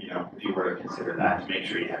staggering, if you were to consider that, to make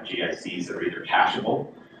sure you have GICs that are either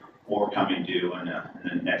cashable or coming due in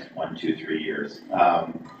the next 1, 2, 3 years.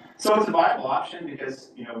 So it's a viable option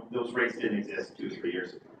because, those rates didn't exist 2 or 3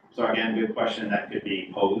 years ago. So again, good question that could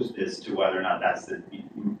be posed as to whether or not that's the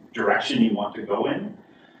direction you want to go in.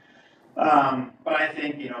 But I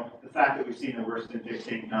think, the fact that we've seen the worst in fixed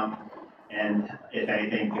income, and if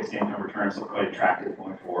anything, fixed income returns look quite attractive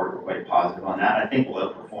going forward, we're quite positive on that. I think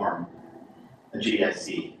we'll outperform a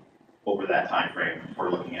GIC over that time frame if we're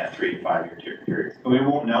looking at 3 to 5 year periods. But we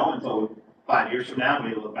won't know until 5 years from now.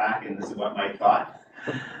 We look back and this is what Mike thought.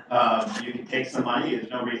 You can take some money. There's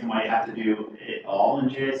no reason why you have to do it all in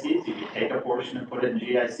GICs. You can take a portion and put it in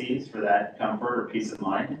GICs for that comfort or peace of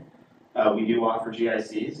mind. We do offer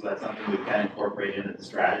GICs, so that's something we can incorporate into the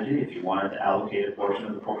strategy if you wanted to allocate a portion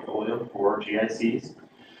of the portfolio for GICs.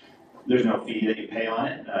 There's no fee that you pay on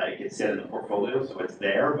it. It can sit in the portfolio, so it's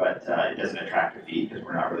there, but it doesn't attract a fee because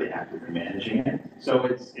we're not really actively managing it. So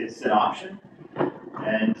it's an option.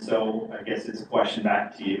 And so I guess it's a question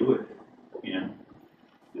back to you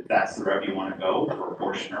if that's the route you want to go for a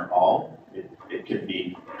portion or all, it could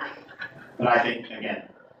be. But I think, again,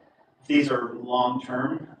 if these are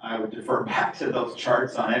long-term, I would defer back to those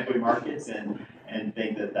charts on equity markets and and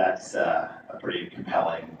think that that's a pretty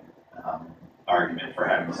compelling argument for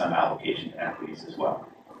having some allocation to equities as well.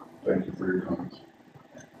 Thank you for your comments.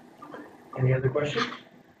 Any other questions?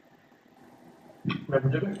 Member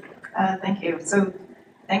Dibbick? Thank you. So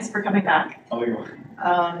thanks for coming back. Oh, you're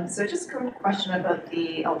welcome. So just a quick question about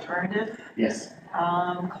the alternative Yes.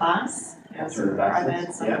 class, you know, some Alternative assets,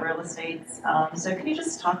 private, some yeah. real estates. So can you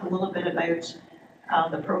just talk a little bit about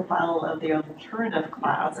the profile of the alternative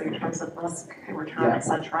class, like in terms of risk, return, Yeah. et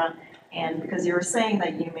cetera? And because you were saying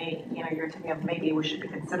that you may, you know, you're thinking of maybe we should be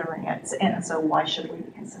considering it, and so why should we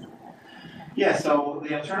be considering it? Yeah, so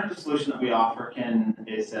the alternative solution that we offer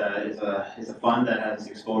is a fund that has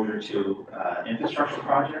exposure to infrastructure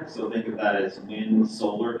projects. So think of that as wind,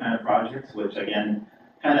 solar kind of projects, which again,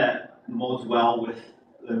 kind of molds well with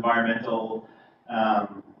the environmental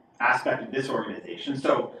aspect of this organization.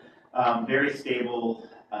 So very stable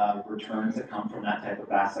returns that come from that type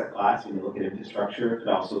of asset class when you look at infrastructure. It could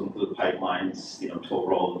also include pipelines, you know, toll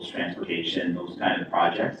roads, transportation, those kind of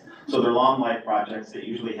projects. So they're long life projects that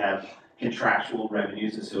usually have contractual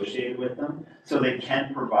revenues associated with them. So they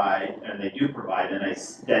can provide, and they do provide, a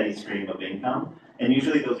nice steady stream of income. And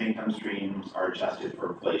usually those income streams are adjusted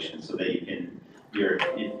for inflation so that you can,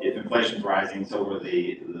 if inflation's rising, so will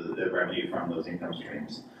the revenue from those income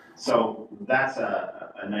streams. So that's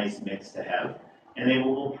a nice mix to have. And they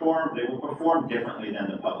will perform differently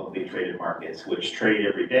than the publicly traded markets, which trade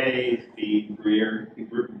every day, feed,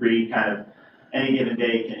 breed kind of, any given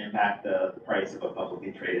day can impact the price of a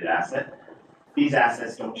publicly traded asset. These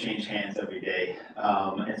assets don't change hands every day,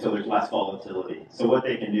 and so there's less volatility. So what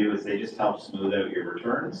they can do is they just help smooth out your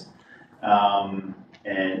returns and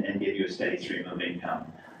give you a steady stream of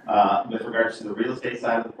income. With regards to the real estate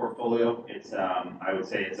side of the portfolio, it's I would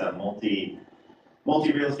say it's a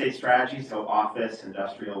multi-real estate strategy, so office,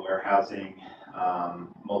 industrial, warehousing,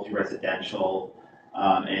 multi-residential,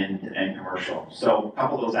 and commercial. So a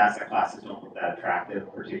couple of those asset classes don't look that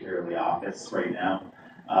attractive, particularly office right now.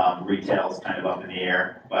 Retail is kind of up in the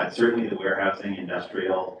air, but certainly the warehousing,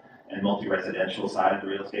 industrial, and multi-residential side of the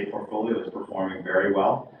real estate portfolio is performing very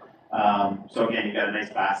well. So again, you've got a nice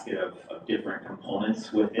basket of different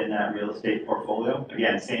components within that real estate portfolio.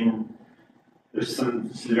 Again, there's some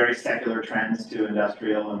very secular trends to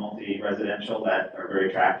industrial and multi-residential that are very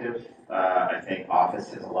attractive. I think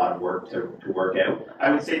office has a lot of work to work out.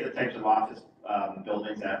 I would say the types of office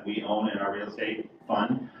buildings that we own in our real estate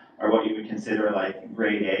fund are what you would consider like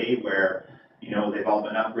grade A, where you know they've all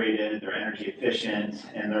been upgraded, they're energy efficient,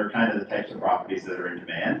 and they're kind of the types of properties that are in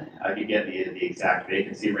demand. I could get the exact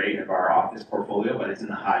vacancy rate of our office portfolio, but it's in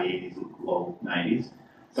the high 80s, low 90s.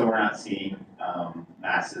 So we're not seeing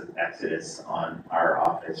massive exodus on our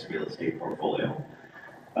office real estate portfolio.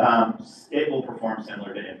 It will perform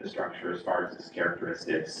similar to infrastructure as far as its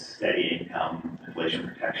characteristics: steady income, inflation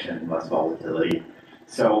protection, less volatility.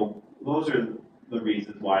 So those are the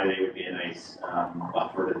reasons why they would be a nice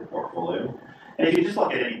buffer to the portfolio. And if you just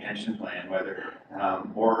look at any pension plan, whether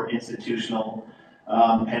or institutional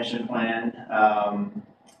pension plan,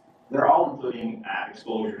 they're all including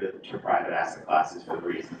exposure to private asset classes for the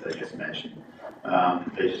reasons I just mentioned.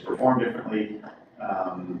 They just perform differently,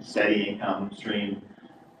 steady income stream,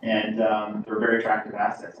 and they're very attractive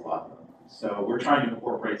assets, a lot of them. So we're trying to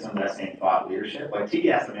incorporate some of that same thought leadership. Like TD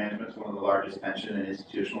Asset Management is one of the largest pension and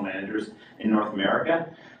institutional managers in North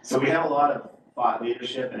America. So we have a lot of thought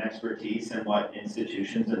leadership and expertise in what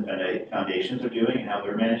institutions and foundations are doing and how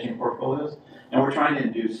they're managing portfolios. And we're trying to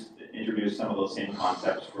introduce some of those same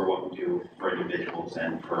concepts for what we do for individuals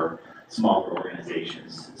and for smaller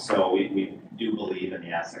organizations. So we do believe in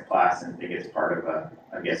the asset class and think it's part of a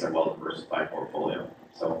well-diversified portfolio.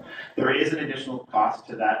 So there is an additional cost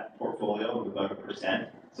to that portfolio of about 1%.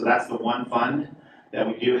 So that's the one fund that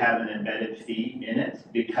we do have an embedded fee in it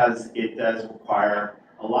because it does require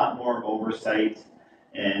a lot more oversight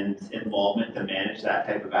and involvement to manage that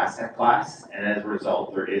type of asset class. And as a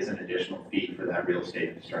result, there is an additional fee for that real estate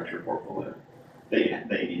infrastructure portfolio that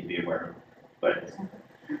you need to be aware of. But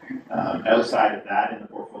outside of that in the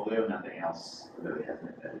portfolio, nothing else really has an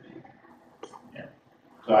embedded fee. Yeah.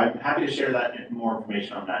 So I'm happy to share that more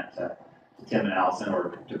information on that to Tim and Allison,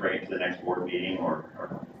 or to bring it to the next board meeting, or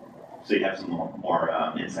so you have some more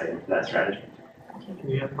insight into that strategy.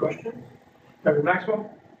 Any other questions? Member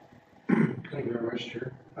Maxwell? Thank you very much,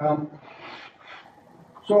 Chair.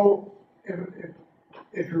 So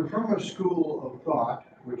if you're from a school of thought,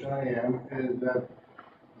 which I am, is that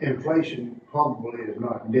inflation probably is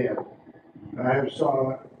not dead. I have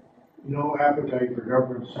saw no appetite for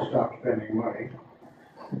governments to stop spending money.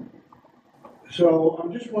 So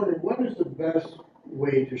I'm just wondering, what is the best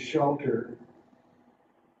way to shelter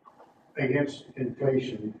against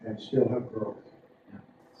inflation and still have growth?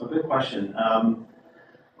 So good question.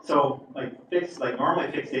 So like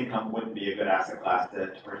normally fixed income wouldn't be a good asset class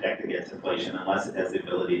to protect against inflation unless it has the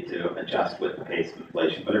ability to adjust with the pace of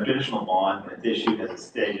inflation. But a traditional bond, when it's issued, has a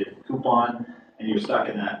stated coupon, and you're stuck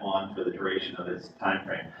in that bond for the duration of its time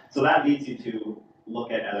frame. So that leads you to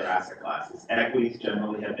look at other asset classes. Equities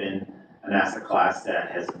generally have been an asset class that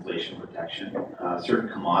has inflation protection. Certain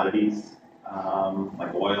commodities,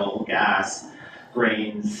 like oil, gas,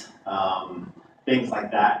 grains, things like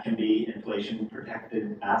that can be inflation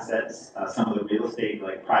protected assets. Some of the real estate,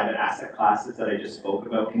 like private asset classes that I just spoke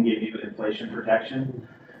about, can give you inflation protection.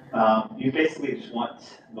 You basically just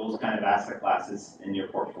want those kind of asset classes in your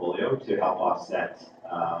portfolio to help offset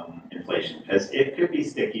inflation, because it could be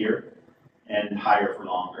stickier and higher for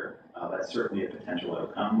longer. That's certainly a potential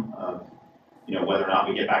outcome of, whether or not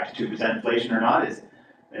we get back to 2% inflation or not is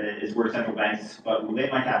where central banks, but they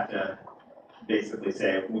might have to basically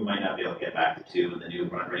say we might not be able to get back to 2, and the new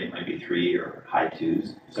run rate might be 3 or high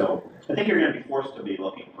 2s. So I think you're going to be forced to be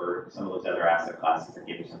looking for some of those other asset classes that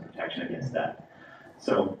give you some protection against that.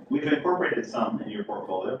 So we've incorporated some in your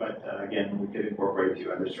portfolio, but again, we could incorporate a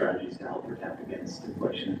few other strategies to help protect against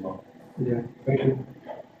inflation as well. Yeah, thank you.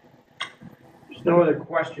 There's no other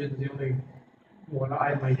questions. The only one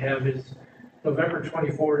I might have is November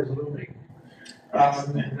 24 is looming.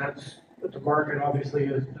 And that's, the market obviously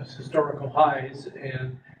is historical highs,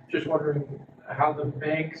 and just wondering how the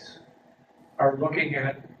banks are looking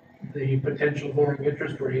at the potential lowering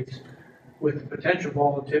interest rates with the potential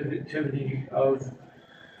volatility of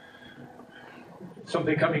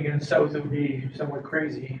something coming in south that would be somewhat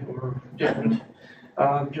crazy or different.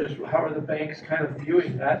 Just how are the banks kind of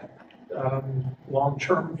viewing that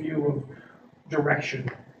long-term view of direction?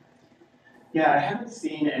 Yeah, I haven't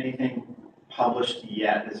seen anything published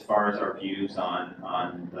yet as far as our views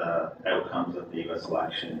on the outcomes of the U.S.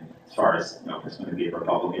 election, as far as if it's going to be a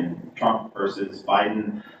Republican Trump versus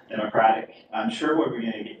Biden Democratic. I'm sure we're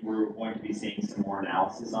going to be seeing some more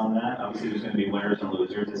analysis on that. Obviously, there's going to be winners and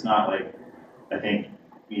losers. It's not like, I think,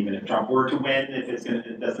 even if Trump were to win,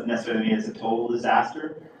 it doesn't necessarily mean it's a total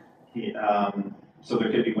disaster. So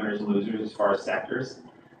there could be winners and losers as far as sectors.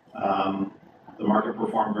 The market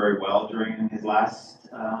performed very well during his last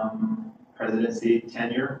presidency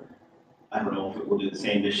tenure. I don't know if it will do the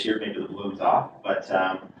same this year, maybe the balloon's off, but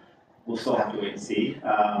we'll still have to wait and see.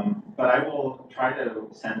 But I will try to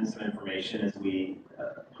send some information as we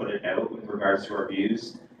put it out with regards to our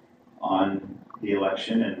views on the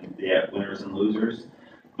election and the winners and losers.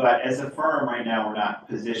 But as a firm right now, we're not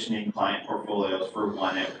positioning client portfolios for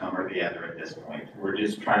one outcome or the other at this point. We're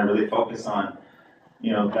just trying to really focus on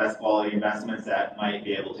best quality investments that might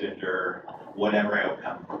be able to endure whatever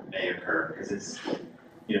outcome may occur, because it's,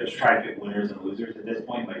 to try to pick winners and losers at this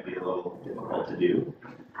point might be a little difficult to do.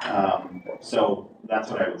 So that's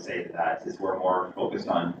what I would say to that, is we're more focused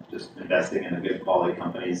on just investing in the good quality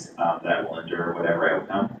companies that will endure whatever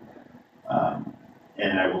outcome.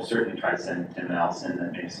 And I will certainly try to send Tim and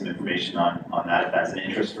Allison maybe some information on that if that's an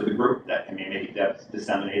interest for the group that can be maybe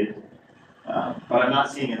disseminated. But I'm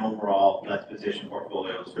not seeing an overall let's position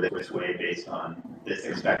portfolios for this way based on this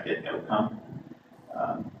expected outcome.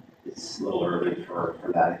 It's a little early for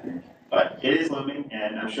that, I think. But it is looming,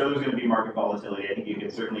 and I'm sure there's going to be market volatility. I think you can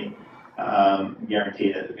certainly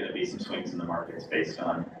guarantee that there's going to be some swings in the markets based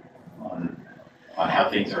on how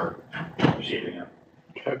things are shaping up.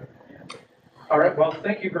 Okay. All right, well,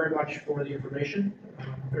 thank you very much for the information.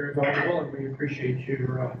 Very valuable, and we appreciate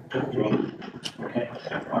your Okay,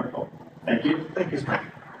 wonderful. Thank you. Thank you.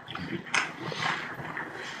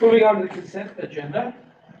 Moving on to the consent agenda.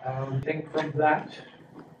 Think from that,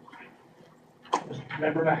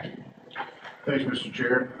 Member Mackey. Thanks, Mr.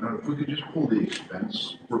 Chair. If we could just pull the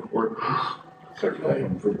expense report, please. Certainly.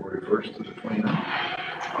 From February 1st to the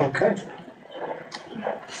 29th. Okay.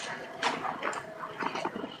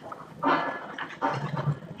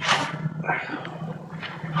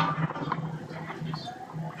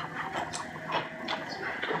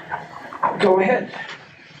 Go ahead.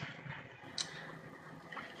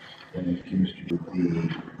 Thank you, Mr.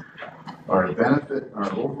 Chair. Our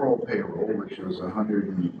overall payroll, which was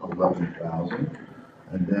 111,000,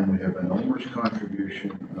 and then we have an owner's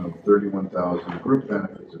contribution of 31,000, group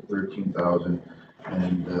benefits of 13,000,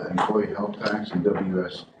 and employee health tax and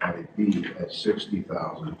WSIB at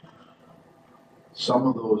 60,000. Some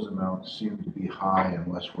of those amounts seem to be high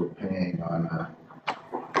unless we're paying on a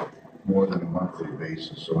more than a monthly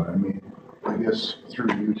basis. So I guess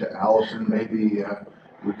through you to Allison, maybe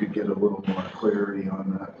we could get a little more clarity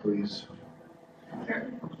on that, please.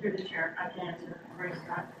 Sure, through the chair, I can answer for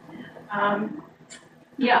Scott.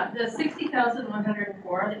 Yeah, the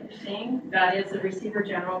 60,104 that you're seeing, that is the receiver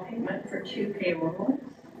general payment for two payrolls.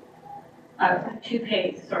 Two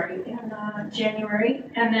pays, sorry, in January,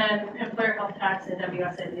 and then employer health tax and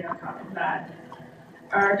WSIB on top of that.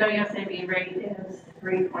 Our WSIB rate is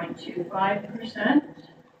 3.25%,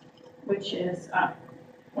 which is up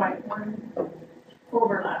 0.1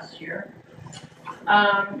 over last year.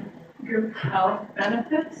 Group health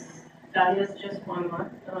benefits, that is just 1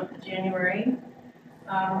 month, the month of January.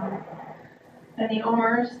 And the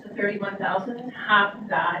OMERS, the 31,000, half of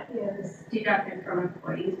that is deducted from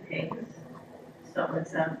employees' pays. So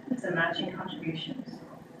it's a matching contribution. So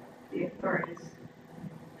the authorities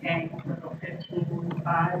paying a little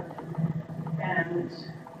 15.5, and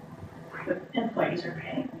the employees are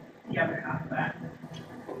paying the other half of that.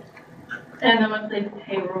 And the monthly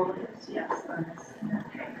payroll is, yes, that's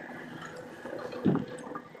okay.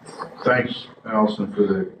 Thanks, Allison,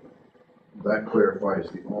 for that clarifies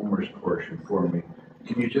the OMERS portion for me.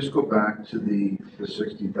 Can you just go back to the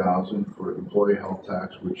 60,000 for employee health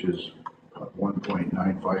tax, which is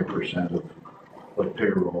 1.95% of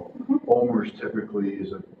payroll? OMERS typically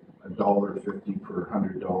is $1.50 per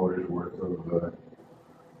 $100 worth of,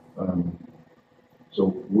 so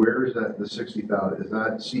where is that, the 60,000, is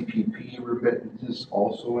that CPP remittances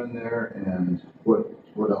also in there, and what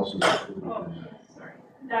else is included in that? Sorry.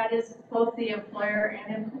 That is both the employer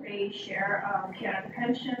and employee share of Canada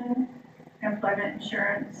pension, employment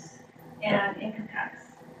insurance, and income tax.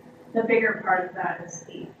 The bigger part of that is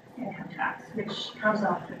the income tax, which comes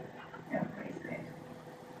off the employee's pay.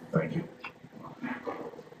 Thank you.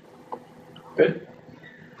 Good.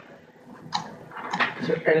 Is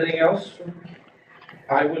there anything else?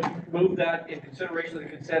 I would move that in consideration of the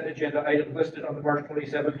consent agenda item listed on the March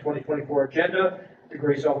 27, 2024 agenda, the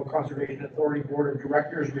Great Sauble Conservation Authority Board of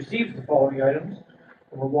Directors receives the following items.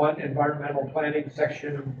 Number 1, environmental planning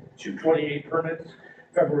section 228 permits,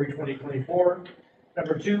 February 2024.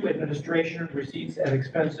 Number 2, administration receipts and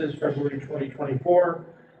expenses, February 2024.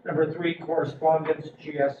 Number 3, correspondence,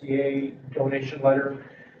 GSCA donation letter,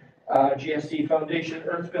 GSC Foundation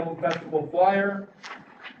Earth Film Festival flyer.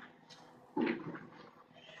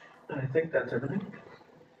 And I think that's everything.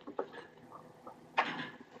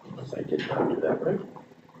 Unless I did not do that right.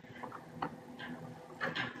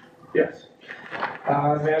 Yes.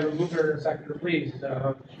 May I have a mover and a seconder, please?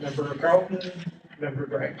 Member Carlton, Member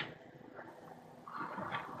Gregg.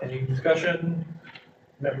 Any discussion?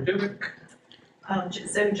 Member Dubick?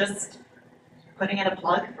 So just putting in a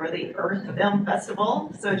plug for the Earth Film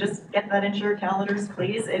Festival. So just get that into your calendars,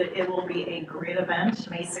 please. It will be a great event,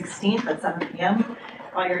 May 16th at 7 p.m.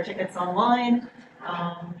 Buy your tickets online.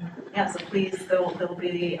 Yeah, so please, there'll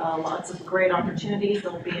be lots of great opportunities.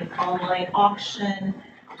 There'll be an online auction.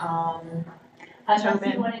 Unless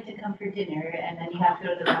you wanted to come for dinner, and then you have to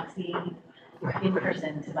go to the Roxy in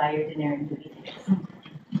person to buy your dinner and movie tickets.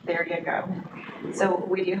 There you go. So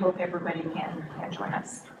we do hope everybody can join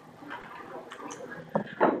us.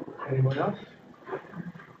 Anyone else?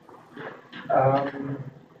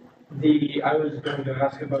 I was going to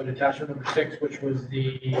ask about attachment number 6, which was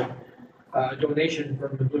the donation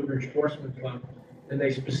from the Blue Ridge Sportsman Club. And they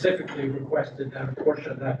specifically requested that a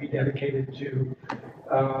portion of that be dedicated to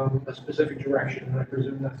a specific direction. I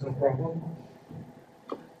presume that's no problem?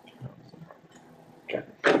 Okay,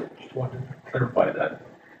 just wanted to clarify that.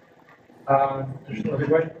 There's another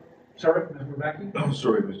question? Sorry, Member Mackey? I'm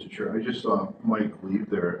sorry, Mr. Chair. I just saw Mike leave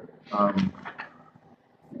there.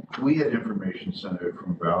 We had information sent out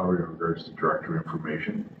from Valerie in regards to director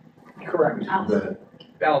information. Correct. That,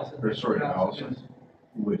 Allison. Allison,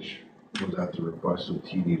 which was at the request of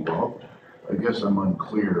TD Wealth. I guess I'm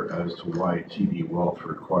unclear as to why TD Wealth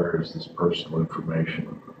requires this personal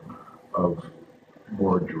information of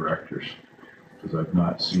board directors, because I've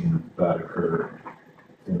not seen that occur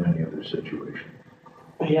in any other situation.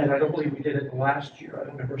 Yeah, and I don't believe we did it last year. I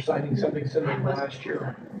don't remember signing something similar last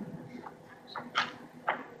year.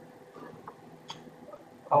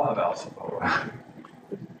 I'll have Allison follow up.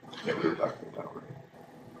 Yeah, we were talking about that already.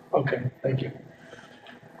 Okay, thank you.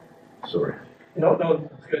 Sorry. No,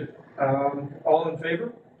 that's good. All in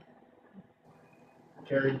favor?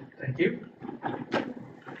 Carried, thank you.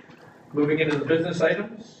 Moving into the business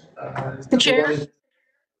items. Mr. Chair?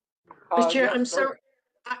 Mr. Chair, Yeah,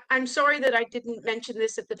 I'm sorry that I didn't mention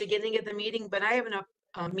this at the beginning of the meeting, but I have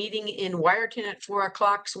a meeting in Wyerton at 4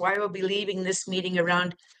 o'clock, so I will be leaving this meeting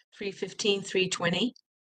around 3:15, 3:20.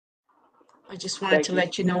 I just wanted to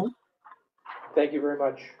let you know. Thank you very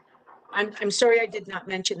much. I'm sorry I did not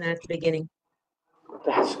mention that at the beginning.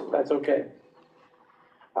 That's okay.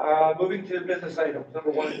 Moving to business items.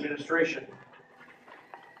 Number 1, administration.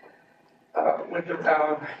 With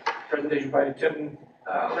presentation by Tim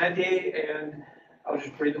Lantier, and I'll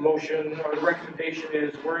just read the motion, or the recommendation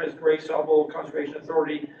is, whereas Grey Sauble Conservation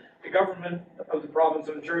Authority, the government of the province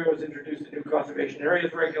of Ontario has introduced a new conservation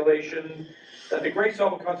areas regulation, that the Grey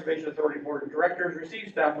Sauble Conservation Authority Board of Directors receive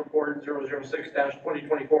staff report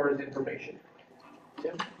 006-2024 as information.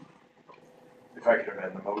 Tim? If I could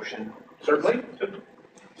amend the motion. Certainly.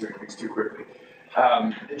 Doing things too quickly.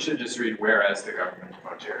 It should just read, whereas the government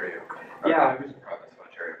of Ontario. Yeah. The province of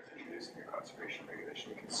Ontario is introducing a conservation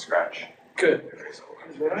regulation. You can scratch. Good.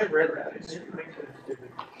 When I read that, it didn't make sense to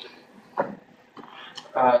me.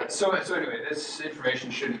 So anyway, this information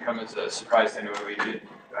shouldn't come as a surprise to anyone.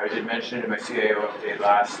 I did mention it in my CAO update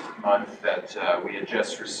last month that we had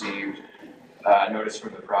just received notice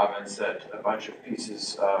from the province that a bunch of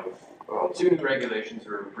pieces of, well, 2 new regulations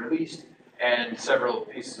were released, and several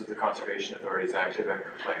pieces of the Conservation Authority's Act have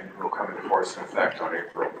complained will come into force in effect on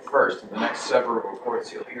April 1st. And the next several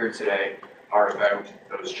reports you'll hear today are about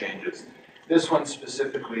those changes. This one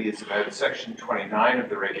specifically is about Section 29 of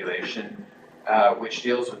the regulation, which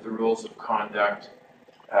deals with the rules of conduct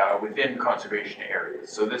within conservation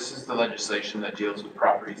areas. So this is the legislation that deals with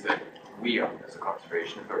properties that we own as a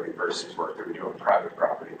conservation authority versus work that we do on private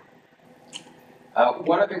property.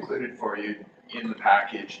 What I've included for you in the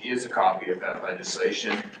package is a copy of that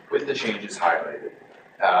legislation with the changes highlighted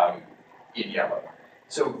in yellow.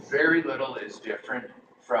 So very little is different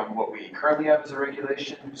from what we currently have as a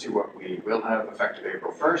regulation to what we will have effective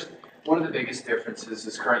April 1st. One of the biggest differences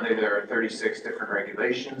is currently there are 36 different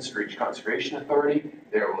regulations for each conservation authority.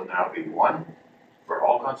 There will now be 1 for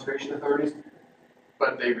all conservation authorities,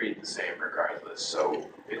 but they read the same regardless. So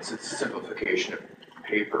it's a simplification of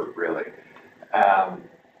paper, really.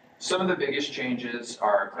 Some of the biggest changes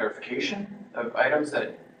are clarification of items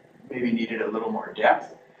that maybe needed a little more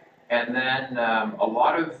depth. And then a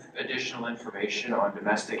lot of additional information on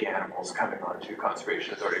domestic animals coming onto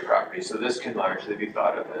Conservation Authority property. So this can largely be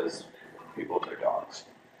thought of as people with their dogs.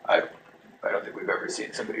 I don't think we've ever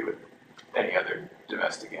seen somebody with any other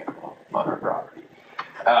domestic animal on our property.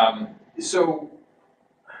 So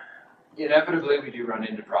inevitably we do run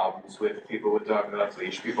into problems with people with dogs off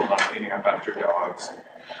leash, people not cleaning up after dogs.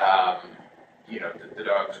 You know, the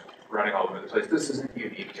dogs running all over the place. This isn't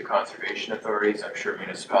unique to conservation authorities. I'm sure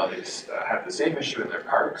municipalities have the same issue in their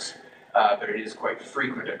parks, but it is quite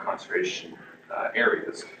frequent at conservation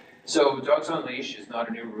areas. So dogs on leash is not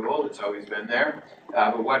a new rule, it's always been there.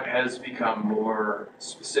 But what has become more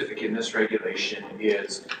specific in this regulation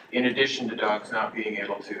is, in addition to dogs not being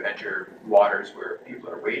able to enter waters where people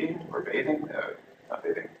are wading or bathing, not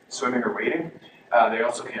bathing, swimming or wading, they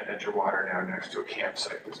also can't enter water now next to a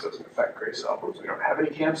campsite. This doesn't affect Grey Sauble, we don't have any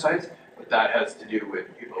campsites, but that has to do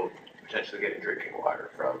with people potentially getting drinking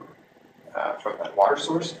water from that water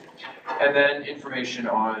source. And then information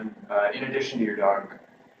on, in addition to your dog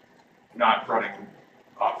not running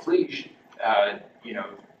off leash,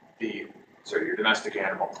 your domestic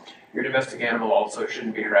animal. Your domestic animal also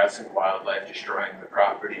shouldn't be harassing wildlife, destroying the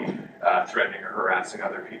property, threatening or harassing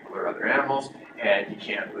other people or other animals, and you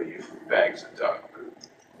can't leave bags of dog poop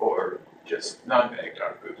or just non-bag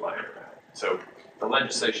dog poop lying around. So the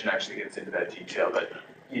legislation actually gets into that detail that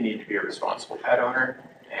you need to be a responsible pet owner,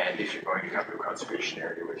 and if you're going to come to a conservation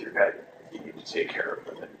area with your pet, you need to take care of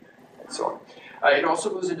them and so on. It also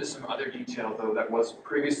goes into some other detail, though, that was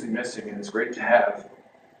previously missing, and it's great to have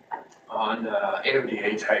on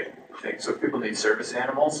AODA type things. So if people need service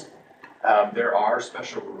animals, there are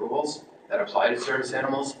special rules that apply to service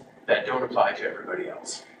animals that don't apply to everybody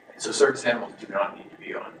else. So service animals do not need to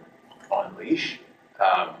be on leash.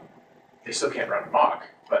 They still can't run amok,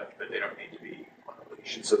 but they don't need to be on a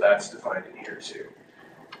leash, and so that's defined in here too.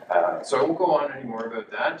 So I won't go on any more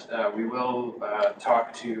about that. We will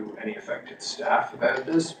talk to any affected staff about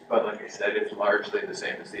this, but like I said, it's largely the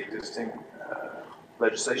same as the existing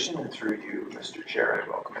legislation, and through you, Mr. Chair, I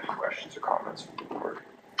welcome any questions or comments from the board.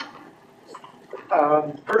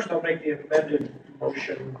 First, I'll make the amended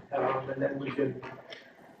motion, and then we can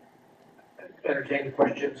entertain the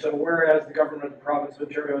question. So whereas the government of the province of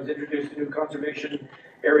Ontario has introduced a new conservation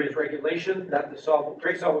areas regulation, that the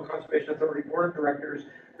Grey Sauble Conservation Authority Board of Directors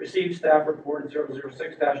receives staff report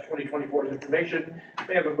 006-2024's information.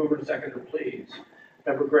 May I have a mover and seconder, please?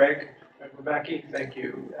 Member Gregg, Member Mackey, thank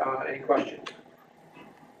you. Any questions?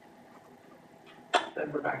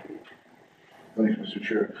 Member Mackey. Thanks, Mr.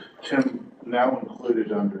 Chair. Tim, now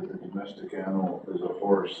included under the domestic animal is a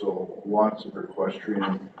horse, so lots of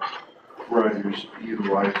equestrian riders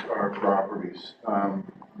utilize our properties.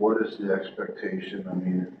 What is the expectation? I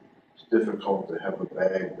mean, it's difficult to have a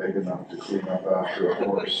bag big enough to clean up after a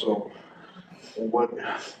horse, so what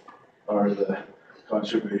are the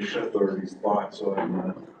Conservation Authority's thoughts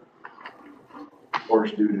on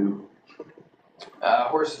horse doo-doo?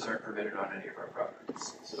 Horses aren't permitted on any of our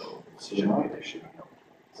properties, so it shouldn't be an issue. No.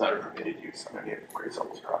 It's not a permitted use on any of Great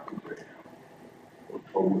Sauble's property right now.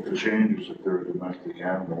 But with the changes, if they're a domestic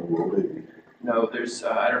animal, will they be? No, there's,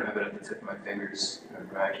 I don't have it at the tip of my fingers,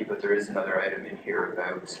 Mackie, but there is another item in here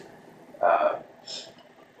about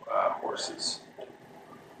horses.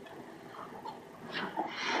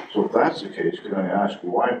 So if that's the case, can I ask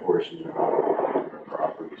why horses are not allowed on our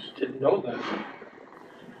properties? Didn't know that.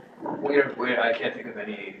 I can't think of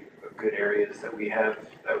any good areas that we have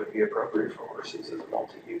that would be appropriate for horses as a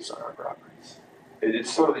multi-use on our properties.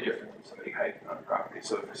 It's totally different from somebody hiking on a property.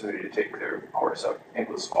 So for somebody to take their horse up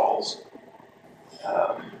Inglis Falls,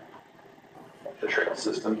 the trail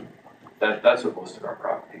system, that's what most of our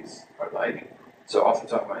properties are like. So off the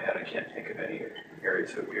top of my head, I can't think of any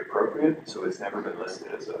areas that would be appropriate. So it's never been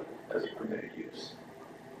listed as a permitted use.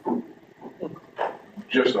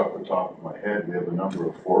 Just off the top of my head, we have a number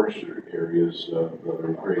of forest areas that are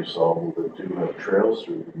in Great Sauble that do have trails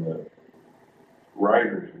through them that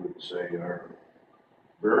riders would say are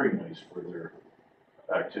very nice for their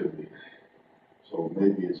activity. So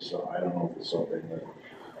maybe it's, I don't know if it's something that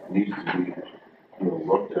needs to be,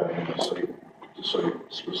 looked at in the site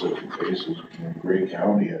specific cases. In Grey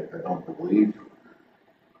County, I don't believe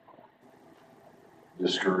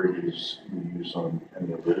discourages the use on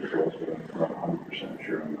any of their trails, but I'm not 100%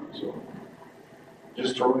 sure on that, so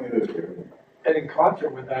just throwing it out there. And in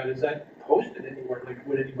concert with that, is that posted anywhere? Like,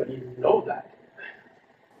 would anybody even know that?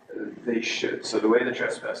 They should. So the way the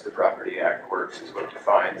Trespass to Property Act works is what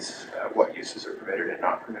defines what uses are permitted and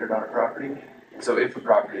not permitted on a property. And so if a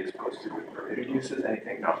property is posted with permitted uses,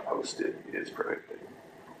 anything not posted is prohibited.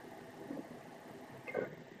 Okay.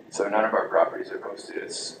 So none of our properties are posted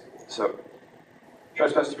as, so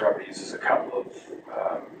Trespass to Property uses a couple of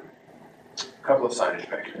signage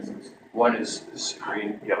mechanisms. One is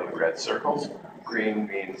green, yellow, and red circles. Green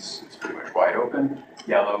means it's pretty much wide open.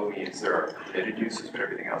 Yellow means there are permitted uses, but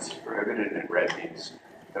everything else is prohibited. And red means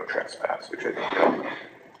no trespass, which I think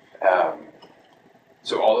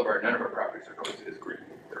so none of our properties are posted as green.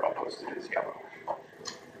 They're all posted as yellow.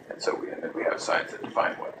 And so we have signs that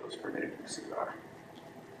define what those permitted uses are.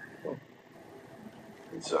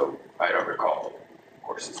 And so I don't recall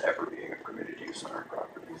horses ever being a permitted use on our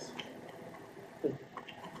properties.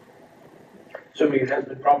 Assuming it hasn't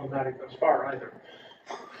been problematic thus far either.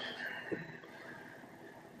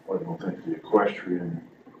 I don't think the equestrian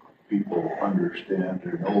people understand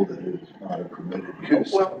or know that it is not a permitted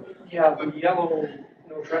use. Well, yeah, the yellow,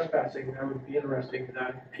 no trespassing, that would be interesting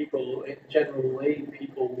that people, in general lay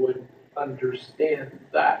people would understand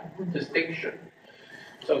that distinction.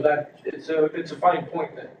 So that, it's a fine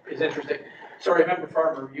point that is interesting. Sorry, Member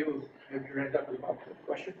Farmer, you have your hand up with a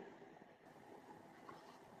question?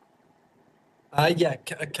 Yeah,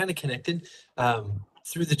 kind of connected.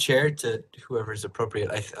 Through the chair to whoever's appropriate.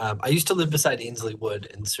 I used to live beside Ainsley Wood,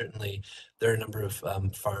 and certainly there are a number of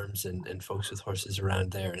farms and folks with horses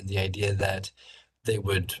around there. And the idea that they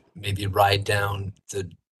would maybe ride down the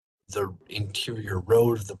interior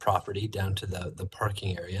road of the property down to the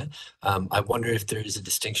parking area. I wonder if there is a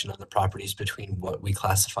distinction on the properties between what we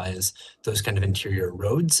classify as those kind of interior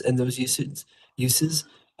roads and those uses,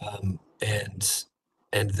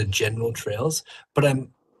 and the general trails. But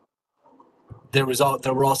there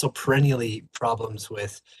were also perennially problems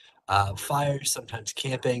with fires, sometimes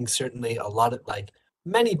camping. Certainly, a lot of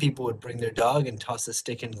many people would bring their dog and toss a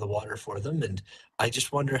stick into the water for them, and I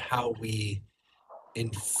just wonder how we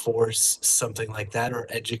enforce something like that or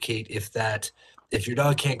educate if your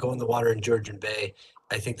dog can't go in the water in Georgian Bay.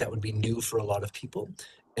 I think that would be new for a lot of people,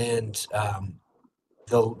 and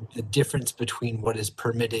the difference between what is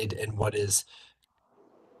permitted and what is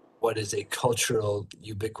a cultural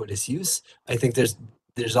ubiquitous use. I think there's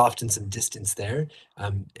often some distance there,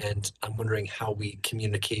 and I'm wondering how we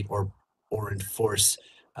communicate or enforce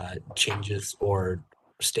changes or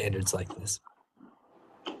standards like this.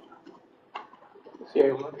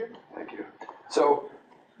 Thank you. So,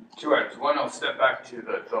 two items. One, I'll step back to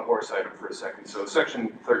the horse item for a second. So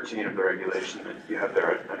section 13 of the regulation that you have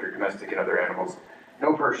there under domestic and other animals,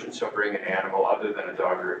 no person shall bring an animal other than a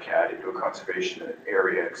dog or a cat into a conservation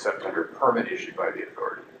area except under permit issued by the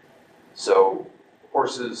authority. So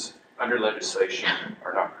horses under legislation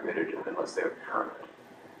are not permitted unless they have a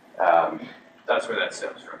permit. That's where that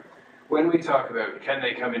stems from. When we talk about can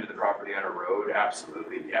they come into the property on a road,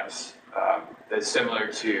 absolutely yes. That's similar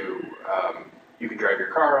to you can drive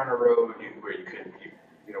your car on a road where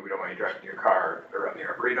we don't want you driving your car around the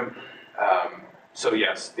Arboretum. So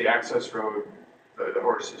yes, the access road, the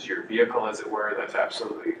horse is your vehicle, as it were, that's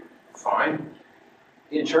absolutely fine.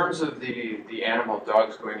 In terms of the animal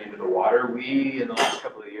dogs going into the water, we, in the last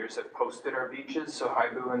couple of years, have posted our beaches, so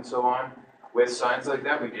Haibu and so on, with signs like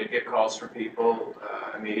that. We did get calls from people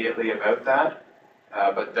immediately about that,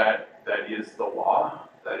 but that is the law,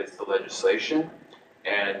 that is the legislation.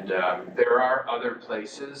 And there are other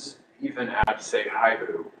places, even at, say,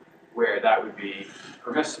 Haibu, where that would be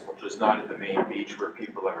permissible, just not at the main beach where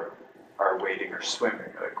people are wading or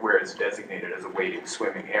swimming, like where it's designated as a wading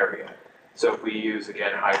swimming area. So if we use,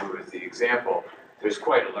 again, Haibu as the example, there's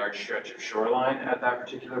quite a large stretch of shoreline at that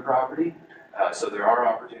particular property. So there are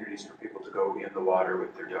opportunities for people to go in the water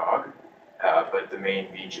with their dog, but the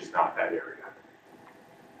main beach is not that area.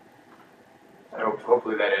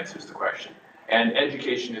 Hopefully that answers the question. And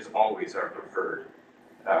education is always our preferred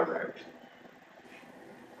route.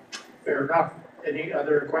 Fair enough. Any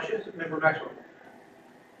other questions? Member Maxwell?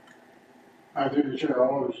 Through the chair,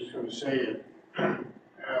 all I was just gonna say it,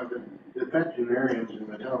 the veterinarians in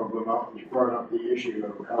the town of Blue Mountains brought up the issue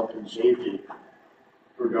of health and safety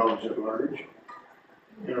for dogs at large.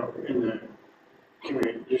 You know, in the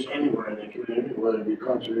community, just anywhere in the community, whether it be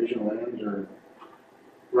conservation lands or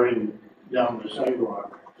running down the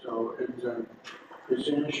sidewalk. So it's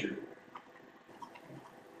an issue.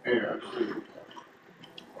 Anyway,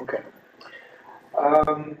 Okay.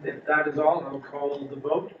 If that is all, I'll call the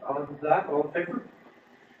vote on that. All in favor?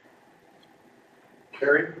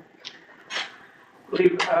 Carried.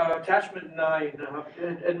 Leave, attachment 9,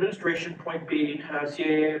 administration point B,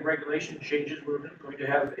 CAA and regulation changes. We're going to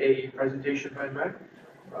have a presentation by Matt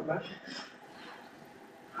on that.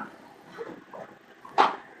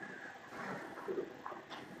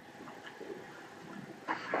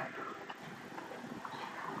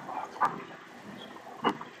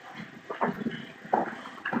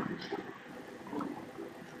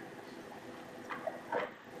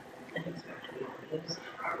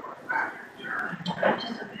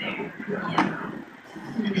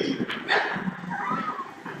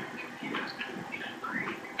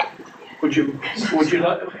 Would you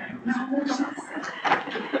like?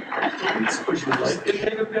 Would you like to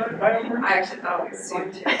take a bio? I actually thought we were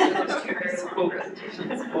going to. Those two very long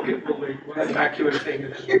presentations. We'll have back to a thing.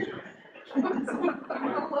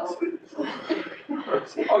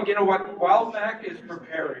 Oh, you know what? While Mac is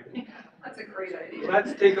preparing, That's a great idea.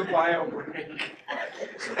 let's take a bio break.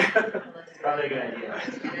 Probably a good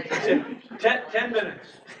idea. 10 minutes.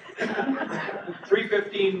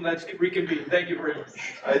 3:15, let's reconvene. Thank you very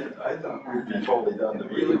much. I thought we'd be totally done the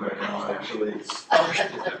meeting by now, actually.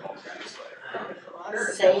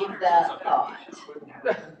 Save that thought.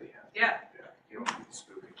 Yeah.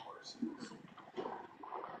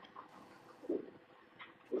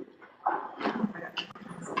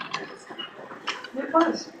 It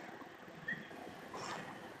was.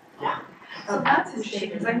 Yeah. So that's interesting,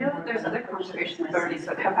 because I know that there's other conservation authorities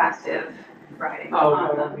that have active riding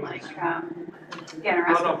on them, like,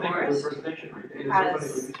 Ganneresque Forest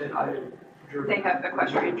has, they have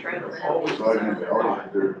equestrian trails.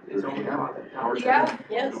 Yeah,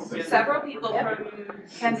 yes, several people from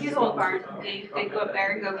Kenzie's old barn, they go up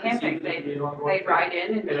there and go camping, they ride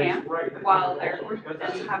in and camp while they're,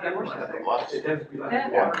 and have their horses there.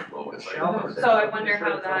 Yeah. So I wonder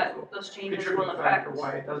how those changes will affect.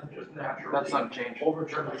 That's not a change.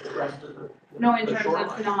 No, in terms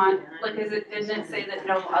of not, like, didn't it say that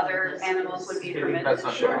no other animals would be permitted? That's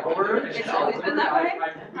not true. It's always been that way?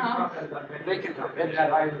 They can permit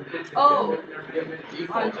that. Oh.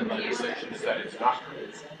 Default in legislation is that it's not.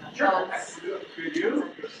 Sure.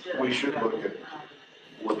 We should look at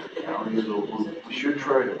what the county is, we should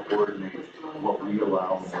try to coordinate what we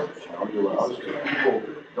allow and what the county allows, because people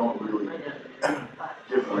don't really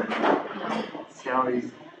differentiate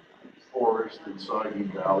county forest and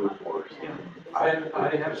Saugeen Valley forest. I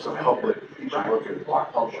have some public, you should look at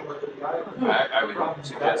public. I would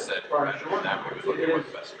suggest that rather than that, we would look at what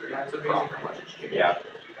the best route is, the proper one. Yeah.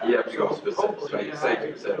 You have to go specific,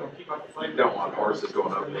 safety, so you don't want horses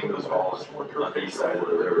going up Ingles Falls on the east side of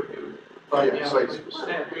the river. Oh, yeah, site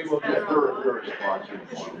specific. Yeah, there are spots in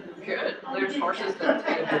one. Good, there's horses that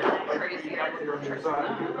take crazy agriculture.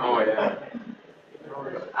 Oh, yeah.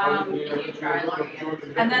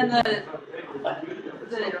 And then it's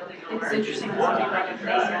interesting to see running dogs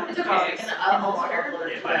in the water.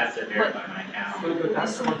 If I have to verify my count.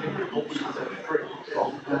 That's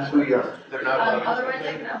who you are. They're not allowed. Otherwise,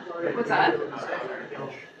 they can. What's that?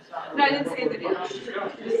 No, I didn't say that it was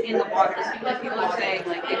in the water, because people are saying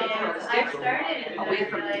like they can throw a stick away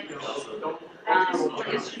from people.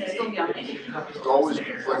 Because she's still young. It's always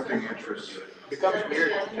conflicting interests. It becomes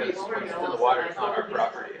weird because when it's in the water, it's not our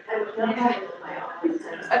property.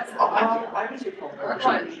 That's all.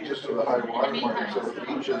 Actually, just to the high water mark, so the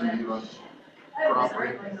beach isn't even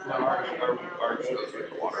property. Ours goes with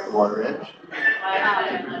the water. Water edge.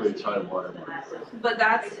 Typically it's high water mark. But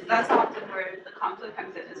that's often where the conflict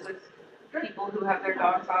comes in, is with people who have their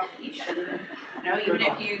dogs off leash, and, you know, even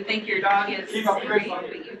if you think your dog is safe,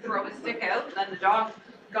 but you throw a stick out, then the dog's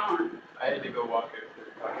gone. I had to go walk to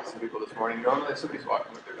some people this morning. Normally somebody's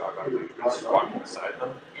walking with their dog on leash, but just walking beside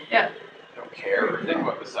them. Yeah. I don't care or think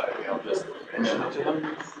about beside me, I'll just mention it to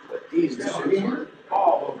them. But these dogs were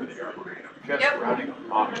all over the arboretum, just running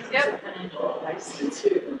amok. Yep.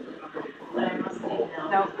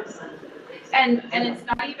 No. And it's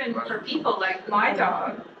not even for people, like my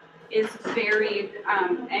dog is very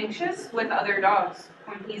anxious with other dogs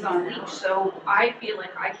when he's on leash, so I feel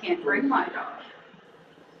like I can't bring my dog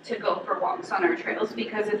to go for walks on our trails,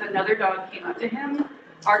 because if another dog came up to him,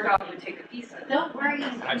 our dog would take a piece of it. Don't worry.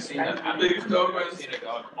 I've seen that happen. I've seen a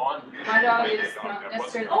dog on. My dog is not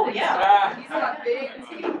necessarily. Oh, big yeah. dog. He's got big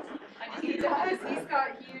teeth. He does. He's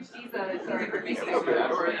got huge. He's a sorry for me.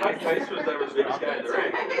 Mike Tyson was the biggest guy in the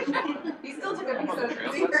ring. He still took a piece of it.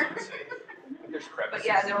 There's crevices. But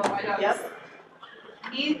yeah, no, my dog.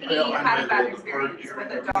 He had a bad experience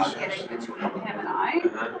with a dog getting between him and I.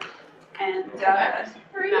 And now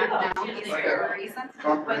he's very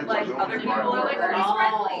sensitive, but like other people are like, oh,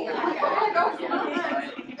 he's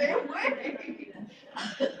friendly. Stay away.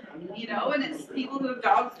 You know, and it's people who have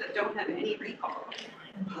dogs that don't have any recall.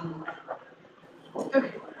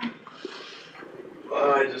 Okay.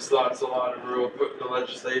 I just thought it's a lot of rule put in the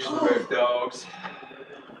legislation about dogs.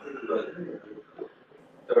 But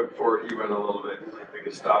Doug Ford, he went a little bit, like a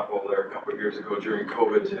Sauble there a couple of years ago during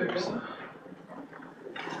COVID too, so.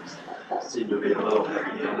 Seemed to be a little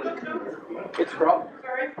heavy-handed. It's a problem.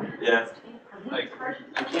 Yeah. Like,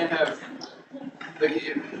 you can't have, like,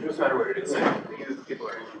 it doesn't matter what it is, like, people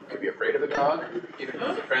could be afraid of a dog, even if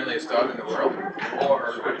it's the friendliest dog in the world,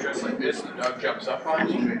 or when dressed like this and the dog jumps up on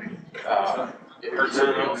you, it hurts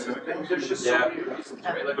somebody else. There's just so many reasons,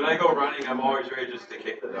 right? Like, When I go running, I'm always ready just to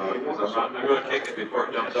kick the dog, because I'm gonna kick it before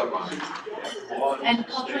it jumps up on me. And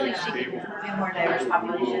culturally speaking, we have more diverse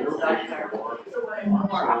populations, dogs are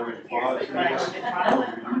more often here, but when I lived in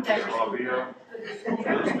Toronto, diverse.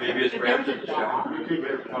 This baby is wrapped in the shell. On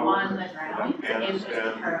the ground, it was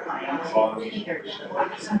terrifying. I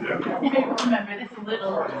remember this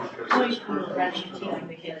little boy who was running and teasing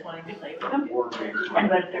the kids wanting to play with them. And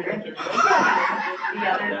but if they're drinking, the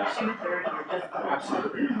other 2/3 were just.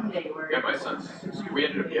 Absolutely. They were. Yeah, my son's, we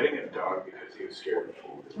ended up getting a dog because he was scared of food.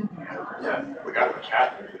 Yeah, we got him a cat,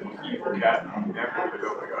 an evil cat, and we're like,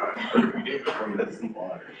 oh my god, what did we do?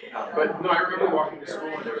 But no, I remember walking to school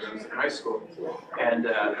when I was in high school, and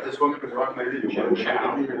this woman was walking by the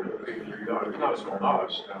chow, it was not a small dog,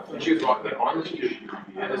 and she was walking on the street,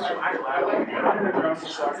 and this giant lab, like, running across the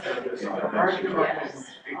soccer field, this got right up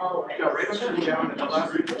to the chow, and the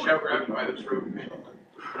last the chow grabbed him by the throat, and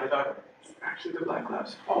I thought, actually, the black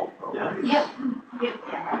lab's fault. Yeah. Anyway,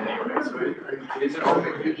 so it's an all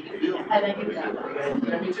big education. I think it's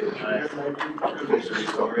that. Me too.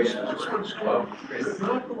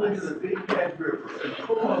 Not go into the big bad river and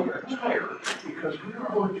pull out a tire, because we are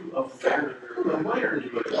going to affect the miners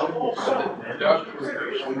of all Doug.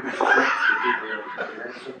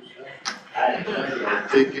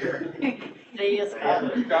 Take care. They just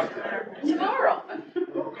tomorrow.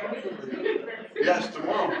 Yes,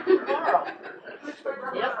 tomorrow. Tomorrow.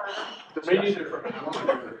 Yep. The meeting is for.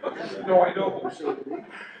 No, I know.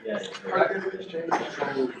 Yeah.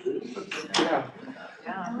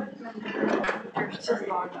 There's just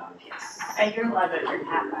logged off, yes. I hear a lot about your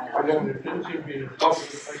cat. I know, it didn't seem to be. Oh.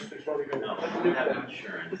 No, I don't have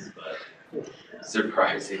insurance, but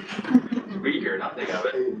surprising. We hear nothing of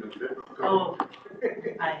it. Oh,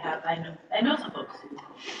 I know some folks who.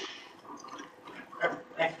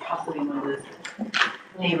 That's possibly one of those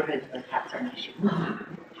neighborhoods where cats are an issue.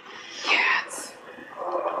 Cats.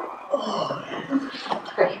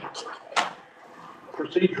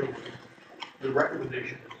 Procedurally, the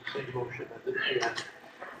recommendation is the same motion as it is.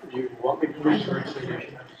 Do you want me to read the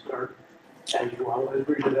recommendation at the start? As you always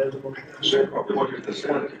read it as a motion? Sure, what if this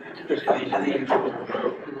one?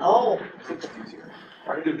 Oh,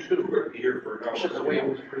 I do too. We're here for, just the way it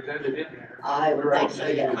was presented in there. I would think so,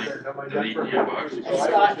 yes. And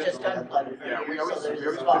Scott just unplugged it Yeah, from we here, so always there's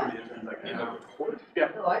a put spot. it in, like, in the report. Yeah.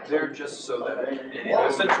 They're just so that,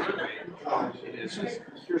 essentially, it is just,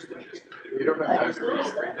 here's the gist of it. If you don't have time to read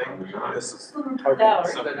everything, this is. Then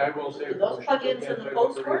I will say. Do those plug into the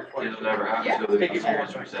post work? It'll never happen Yeah. until the Okay.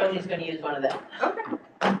 customer's Tony's reception. gonna use one of them. Okay.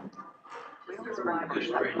 language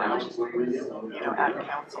that applies to, you know, at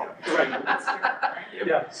council. Right. That's your-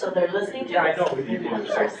 Yeah. So they're listening to Yeah, I us. know, we need to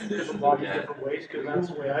do a lot of different ways, because that's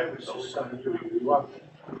the way I was just doing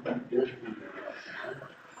it.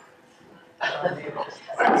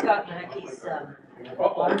 Scott Mackey's,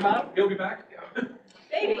 Water bottle, he'll be back.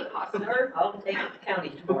 maybe, or I'll take it to county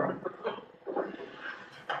tomorrow.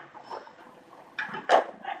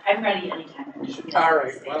 I'm ready anytime. All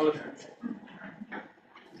right, well,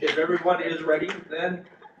 if everyone is ready, then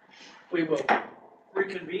we will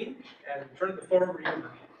reconvene and turn the floor over to you. I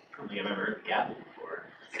don't think I've ever heard the gavel before.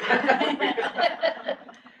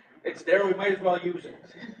 It's there, we might as well use it.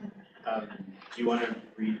 Do you want to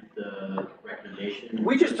read the recommendation?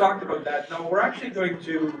 We just talked about that. No, we're actually going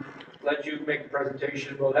to let you make the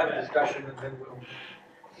presentation. We'll have a discussion and then we'll.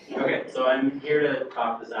 Okay, so I'm here to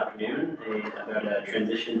talk this afternoon about a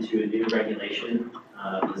transition to a new regulation.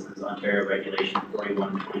 This is Ontario Regulation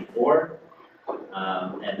 4124.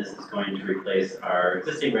 And this is going to replace our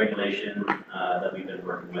existing regulation that we've been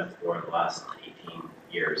working with for the last 18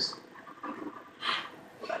 years.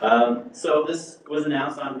 So this was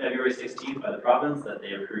announced on February 16th by the province that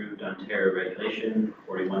they approved Ontario Regulation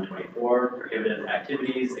 4124, prohibited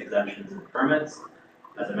activities, exemptions, and permits.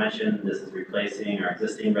 As I mentioned, this is replacing our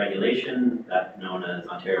existing regulation, that known as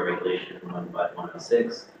Ontario Regulation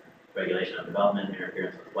 15106, regulation of development,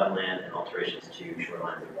 interference with wetland, and alterations to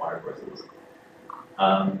shorelines and watercourses.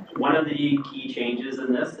 One of the key changes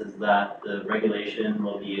in this is that the regulation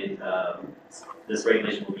will be, this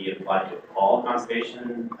regulation will be applied to all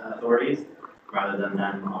conservation authorities rather than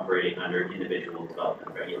them operating under individual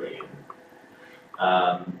development regulation.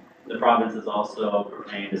 The province has also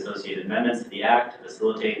proclaimed associated amendments to the Act to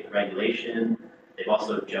facilitate the regulation. They've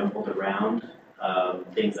also jumbled around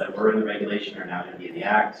things that were in the regulation are now going to be in the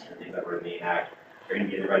Act, and things that were in the Act are going to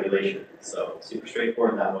be in the regulation. So super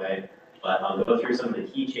straightforward that way. But I'll go through some of the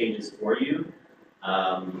key changes for you.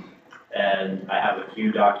 And I have a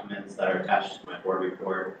few documents that are attached to my board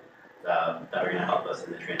report that are going to help us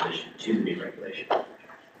in the transition to the new regulation.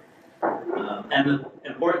 And the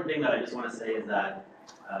important thing that I just want to say is that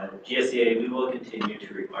GSEA, we will continue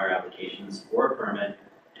to require applications for a permit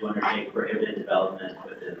to undertake prohibited development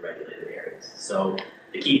within regulated areas. So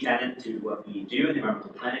the key tenet to what we do in the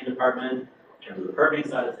Environmental Planning Department, in terms of the permitting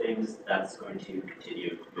side of things, that's going to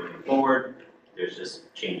continue moving forward. There's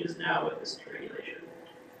just changes now with this regulation.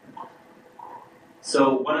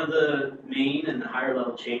 So one of the main and higher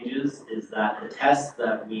level changes is that the tests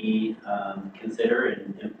that we consider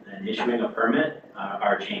in issuing a permit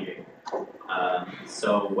are changing.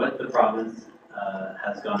 So what the province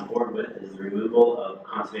has gone forward with is the removal of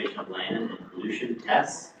conservation of land and pollution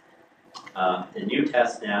tests. The new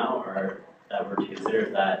tests now are that we're to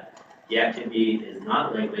consider that the activity is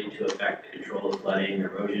not likely to affect the control of flooding,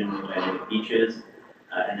 erosion, of beaches,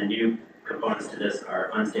 and the new components to this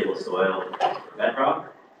are unstable soil or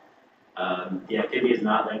bedrock. The activity is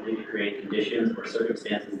not likely to create conditions or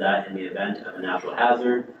circumstances that, in the event of a natural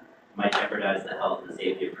hazard, might jeopardize the health and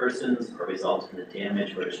safety of persons or result in the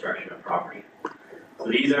damage or destruction of property. So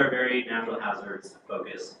these are very natural hazards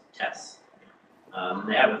focused tests.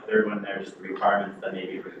 They have a third one there, just the requirements that may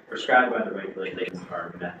be prescribed by the regulations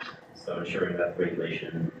are met. So ensuring that the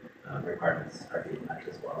regulation requirements are being met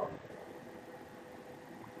as well.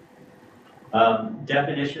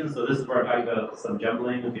 Definitions, so this is where I'm talking about some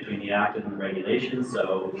jumbling between the Act and the regulations.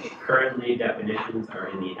 So currently definitions are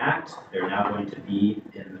in the Act, they're now going to be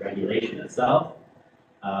in the regulation itself.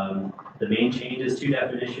 The main changes to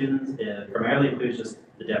definitions primarily includes just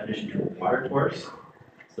the definition to a water course.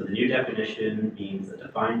 So the new definition means a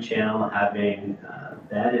defined channel having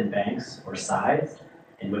bed and banks or sides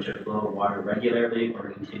in which a flow of water regularly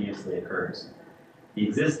or continuously occurs. The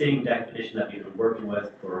existing definition that we've been working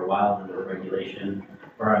with for a while under the regulation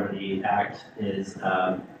or under the Act is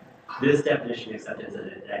this definition except as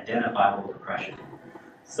an identifiable depression.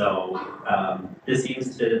 So this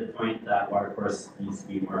seems to point that watercourse needs to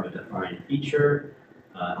be more of a defined feature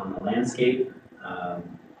on the landscape.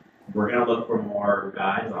 We're going to look for more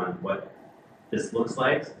guides on what this looks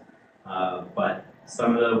like, but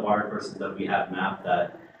some of the watercourses that we have mapped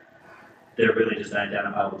that they're really just an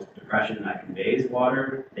identifiable depression that conveys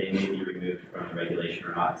water, they may be removed from the regulation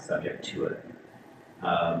or not subject to it.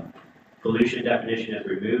 Pollution definition is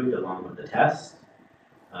removed along with the test.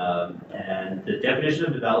 And the definition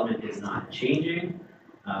of development is not changing,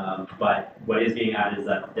 but what is being added is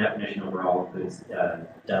that the definition overall includes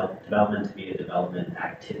development to be a development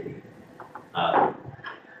activity.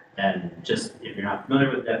 And just if you're not familiar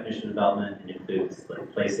with the definition of development, it includes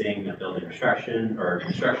like placing a building or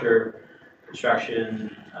structure,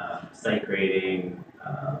 construction, site grading,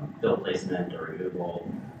 fill placement or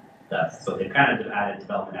removal. So they've kind of added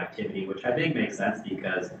development activity, which I think makes sense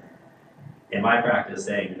because in my practice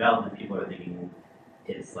saying development, people are thinking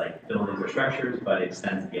it's like buildings or structures, but it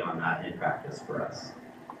extends beyond that in practice for us.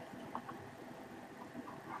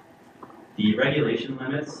 The regulation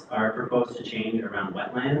limits are proposed to change around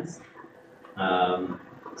wetlands.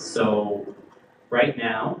 So right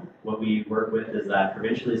now, what we work with is that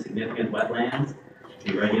provincially significant wetlands,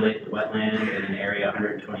 we regulate the wetland in an area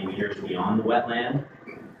 120 meters beyond the wetland.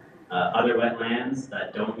 Other wetlands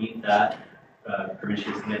that don't meet that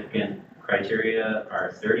provincially significant criteria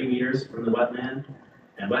are 30 meters from the wetland.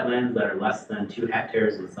 And wetlands that are less than 2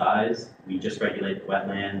 hectares in size, we just regulate the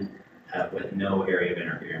wetland with no area of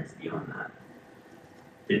interference beyond that.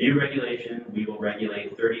 The new regulation, we will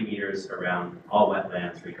regulate 30 meters around all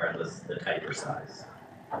wetlands regardless of the type or size.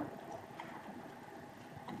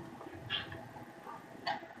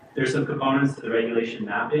 There's some components to the regulation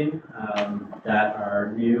mapping that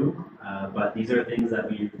are new, but these are things that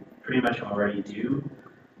we pretty much already do.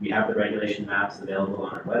 We have the regulation maps available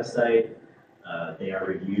on our website. They are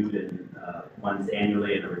reviewed once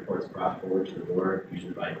annually, and the report's brought forward to the board,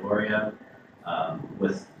 usually by Gloria,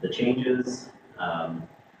 with the changes.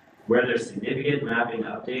 Where there's significant mapping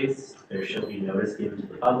updates, there shall be notice given to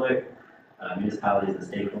the public, municipalities and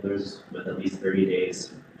stakeholders with at least 30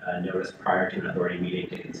 days notice prior to an authority meeting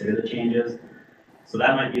to consider the changes. So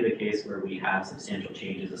that might be the case where we have substantial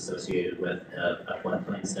changes associated with a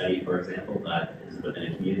floodplain study, for example, that is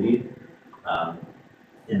within a community.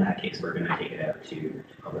 In that case, we're going to take it out to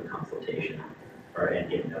public consultation and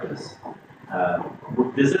give notice.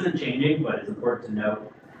 This isn't changing, but it's important to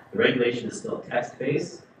note the regulation is still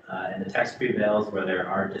text-based, and the text prevails where there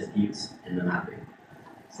are disputes in the mapping.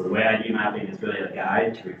 So the way I do mapping is really a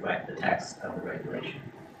guide to reflect the text of the regulation.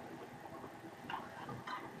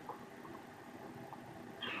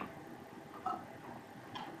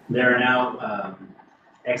 There are now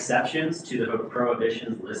exceptions to the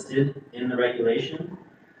prohibitions listed in the regulation.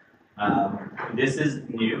 This is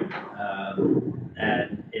new,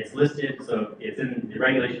 and it's listed, so it's in the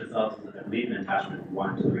regulation itself, I believe in attachment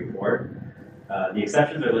 1 to the report. The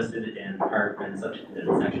exceptions are listed in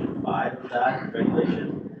section 5 of that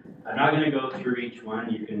regulation. I'm not going to go through each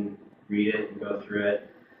one. You can read it and go through it.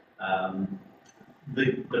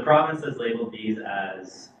 The province has labeled these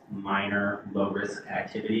as minor, low-risk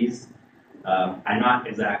activities. I'm not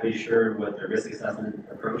exactly sure what the risk assessment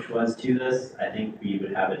approach was to this. I think we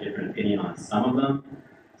would have a different opinion on some of them.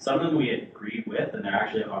 Some of them we agree with, and they're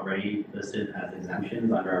actually already listed as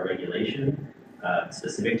exemptions under our regulation,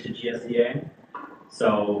 specific to GSDA.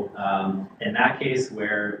 So in that case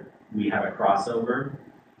where we have a crossover,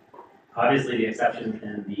 obviously the exceptions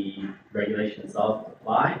in the regulation itself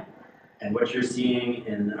apply. And what you're seeing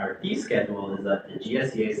in our fee schedule is that the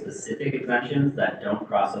GSDA specific exemptions that don't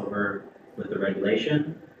cross over with the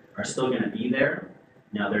regulation are still going to be there.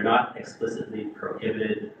 Now, they're not explicitly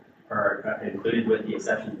prohibited or included with the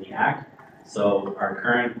exceptions in the Act. So our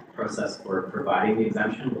current process for providing the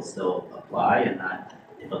exemption will still apply, in that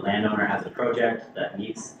if a landowner has a project that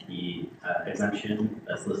meets the exemption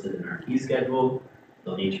that's listed in our fee schedule,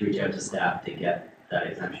 they'll need to reach out to staff to get that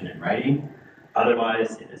exemption in writing.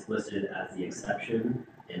 Otherwise, if it's listed as the exception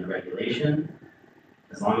in the regulation,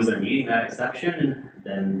 as long as they're meeting that exception,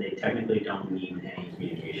 then they technically don't need any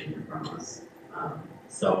communication from us.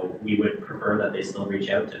 So we would prefer that they still reach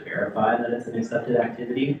out to verify that it's an accepted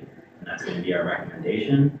activity, and that's going to be our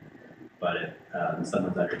recommendation. But if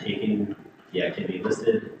someone's undertaking the activity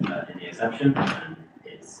listed in the exception, then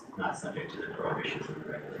it's not subject to the prohibitions of the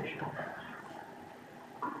regulation.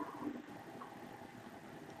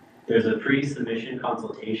 There's a pre-submission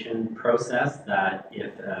consultation process that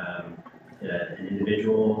if an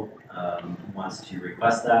individual wants to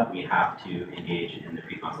request that, we have to engage in the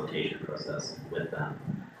pre-consultation process with them.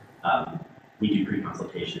 We do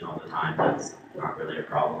pre-consultation all the time. That's not really a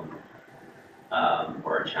problem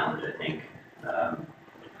or a challenge, I think.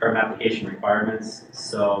 Permit application requirements.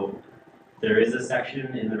 So there is a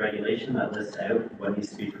section in the regulation that lists out what needs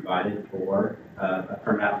to be provided for a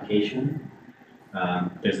permit application.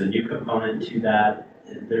 There's a new component to that.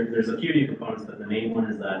 There's a few new components, but the main one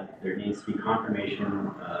is that there needs to be confirmation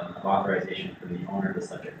of authorization from the owner of the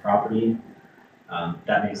subject property.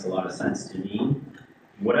 That makes a lot of sense to me.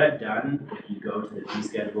 What I've done, if you go to the fee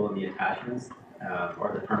schedule and the attachments,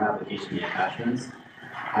 or the permit application and the attachments,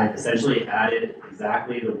 I've essentially added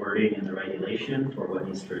exactly the wording in the regulation for what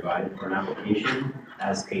needs to be provided for an application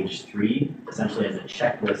as page 3, essentially as a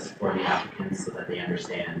checklist for the applicants so that they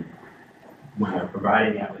understand when they're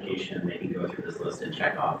providing the application, they can go through this list and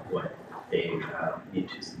check off what they need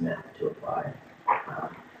to submit to apply.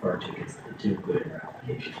 or to include in their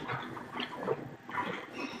application.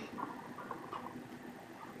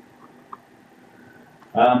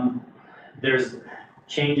 There's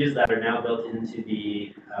changes that are now built into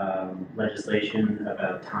the legislation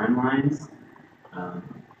about timelines.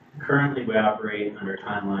 Currently, we operate under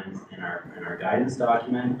timelines in our guidance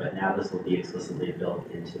document, but now this will be explicitly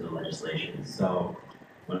built into the legislation. So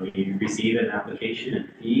when we receive an application and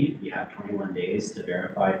feed, we have 21 days to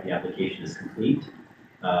verify if the application is complete,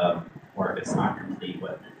 or if it's not complete,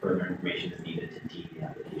 what further information is needed to deem the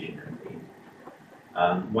application complete.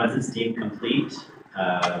 Once it's deemed complete,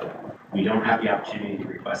 we don't have the opportunity to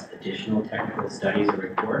request additional technical studies or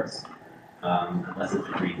reports unless it's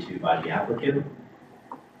agreed to by the applicant.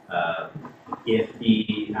 If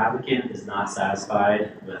the applicant is not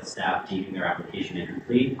satisfied with staff deeming their application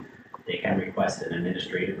incomplete, they can request an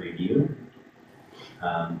administrative review.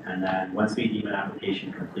 And then once we deem an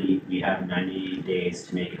application complete, we have 90 days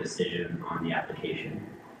to make a decision on the application.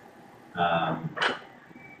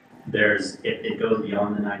 If it goes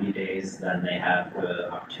beyond the 90 days, then they have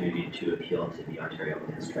the opportunity to appeal to the Ontario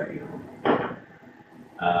Lands Tribunal.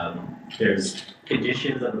 There's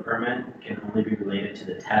conditions of the permit can only be related to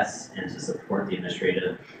the tests and to support the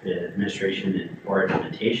administration or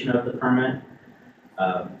implementation of the permit.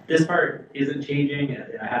 This part isn't changing.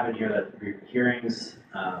 I have in here that hearings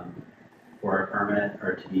for a permit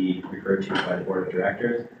are to be referred to by the Board of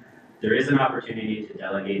Directors. There is an opportunity to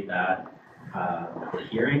delegate that the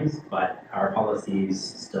hearings, but our policies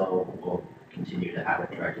still will continue to have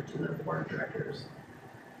it directed to the Board of Directors.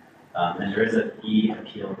 And there is a fee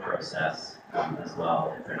appeal process as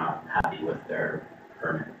well if they're not happy with their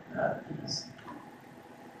permit fees.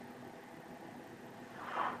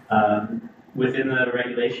 Within the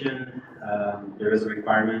regulation, there is a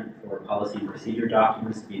requirement for policy and procedure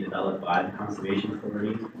documents to be developed by the Conservation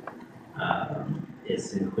Authority.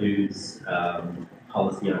 This includes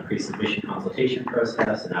policy on pre-submission consultation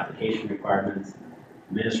process and application requirements,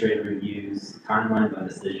 administrative reviews, timelines on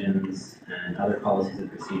decisions, and other policies and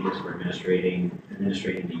procedures for administrating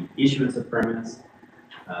the issuance of permits,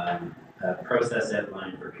 a process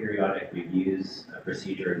outline for periodic reviews,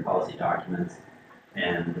 procedure and policy documents,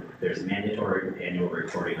 and there's mandatory annual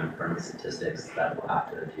reporting on permit statistics that we'll have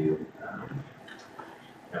to do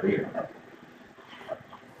every year.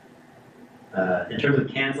 In terms of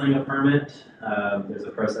canceling a permit, there's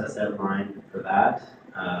a process outlined for that.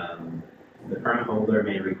 The permit holder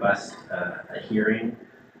may request a hearing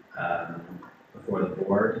before the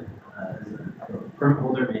board. The permit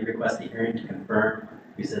holder may request a hearing to confirm,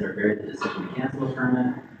 rescind, or vary the decision to cancel a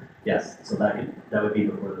permit. Yes, so that would be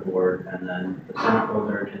before the board, and then the permit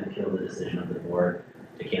holder can appeal the decision of the board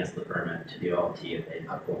to cancel the permit to the OLT if they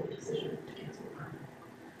uphold the decision to cancel the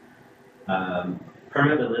permit.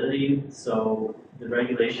 Permit validity, so the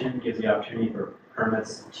regulation gives the opportunity for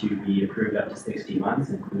permits to be approved up to 60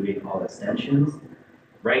 months, including all extensions.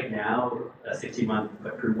 Right now, a 60-month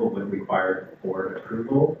approval would require board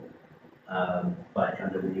approval, but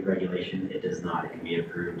under the new regulation, it does not. It can be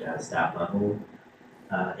approved at staff level.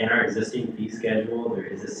 In our existing fee schedule, there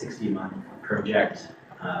is a 60-month project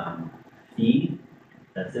fee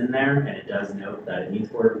that's in there, and it does note that it needs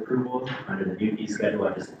board approval. Under the new fee schedule,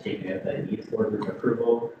 I've just taken out that it needs board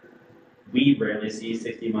approval. We rarely see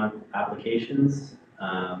 60-month applications,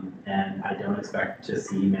 and I don't expect to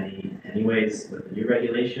see many anyways with the new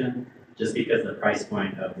regulation, just because the price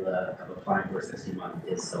point of applying for a 60-month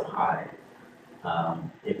is so high.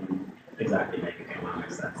 It wouldn't exactly make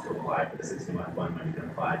economic sense to apply for the 60-month one when you can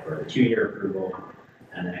apply for a 2-year approval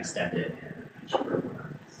and then extend it in a cheaper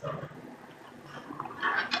one. So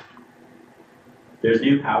there's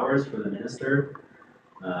new powers for the minister.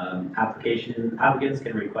 Applicants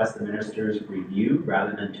can request the minister's review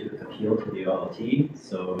rather than to appeal to the OLT.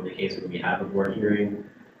 So in the case where we have a board hearing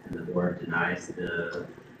and the board denies the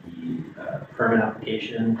permit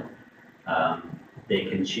application, they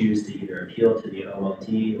can choose to either appeal to the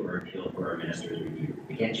OLT or appeal for a minister's review.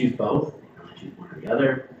 They can't choose both, they can only choose one or the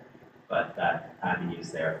other, but that avenue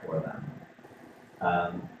is there for them.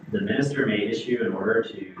 The minister may issue an order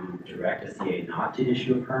to direct a CA not to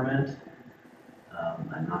issue a permit.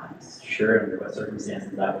 I'm not sure under what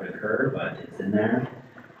circumstances that would occur, but it's in there.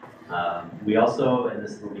 We also, and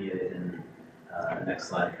this will be in the next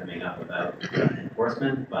slide coming up about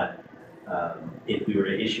enforcement, but if we were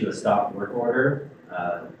to issue a stop work order,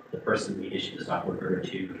 the person we issue the stop work order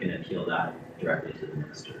to can appeal that directly to the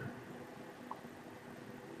minister.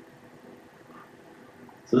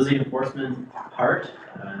 So this is the enforcement part,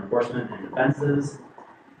 enforcement and defenses.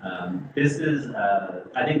 This is,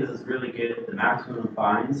 I think this is really good. The maximum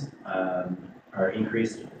fines are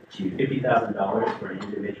increased to $50,000 for an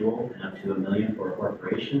individual and up to $1 million for a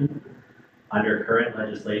corporation. Under current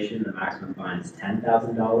legislation, the maximum fine is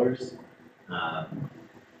 $10,000.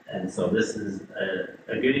 And so this is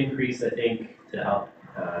a good increase, I think, to help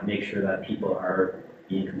make sure that people are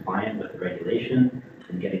being compliant with the regulation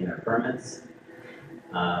and getting their permits.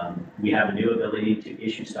 We have a new ability to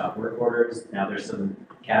issue stop work orders. Now there's some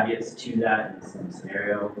caveats to that and some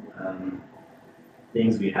scenario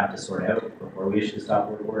things we'd have to sort out before we issue the stop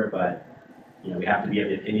work order, but we have to be of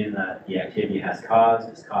the opinion that the activity has caused,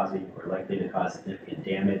 is causing, or likely to cause significant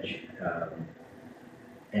damage,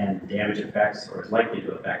 and damage affects or is likely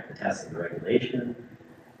to affect the tests of the regulation.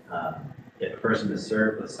 If a person is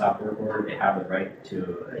served with a stop work order, they have the right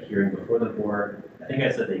to a hearing before the board. I think I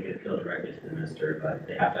said they could appeal directly to the minister, but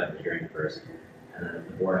they have to have the hearing first. And then if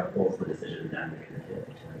the board upholds the decision, then they can appeal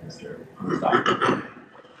to the minister on the stop work order.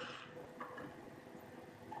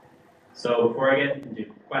 So before I get into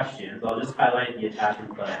questions, I'll just highlight the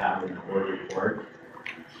attachments that I have in the board report.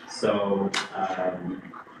 So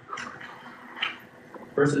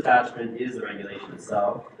first attachment is the regulation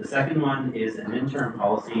itself. The second one is an interim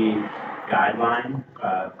policy guideline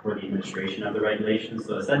for the administration of the regulation.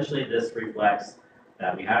 So essentially this reflects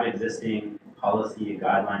that we have existing policy and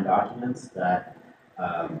guideline documents that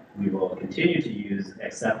we will continue to use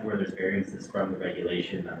except where there's variances from the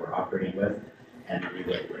regulation that we're operating with and the new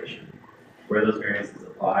regulation. Where those variances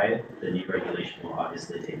apply, the new regulation will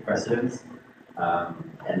obviously take precedence,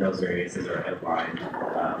 and those variances are outlined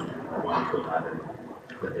 1 to 11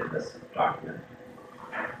 within this document.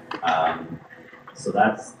 So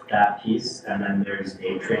that's that piece, and then there's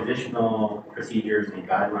a transitional procedures and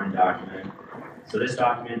guideline document. So this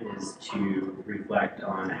document is to reflect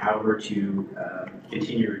on how we're to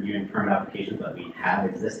continue reviewing permit applications that we have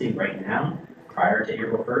existing right now prior to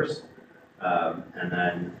April 1st. And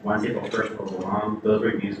then once April 1st rolls along, those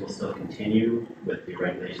reviews will still continue with the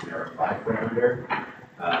regulation they're applied for under.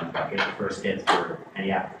 But April 1st hits for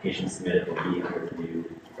any application submitted will be under the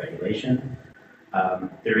new regulation.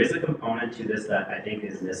 There is a component to this that I think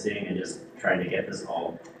is missing and just trying to get this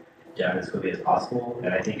all done as quickly as possible.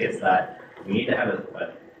 And I think it's that we need to have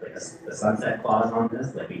a sunset clause on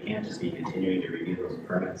this. Like we can't just be continuing to review those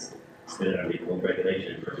permits submitted under the old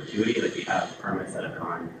regulation in perpetuity. Like we have permits that have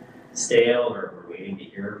gone stale or we're waiting to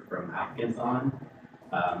hear from applicants on.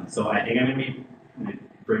 So I think I'm going to be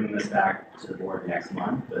bringing this back to the board next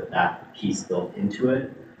month with that piece built into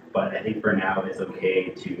it. But I think for now it's okay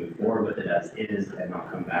to move forward with it as is and not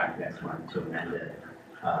come back next month to amend it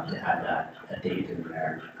to add a date in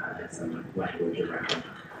there and some language around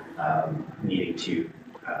needing to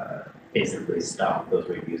basically stop those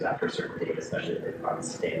reviews after a certain date, especially if they've gone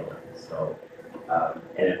stale. So.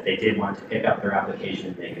 And if they did want to pick up their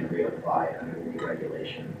application, they can reapply under the new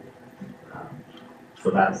regulation.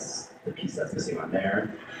 So that's the piece that's missing on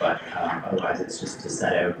there, but otherwise it's just to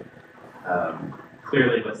set out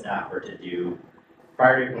clearly what staff are to do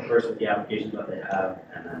prior to April 1st with the applications that they have,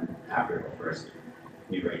 and then after April 1st,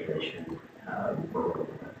 new regulation.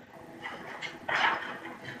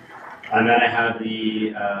 And then I have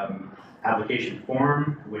the application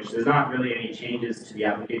form, which there's not really any changes to the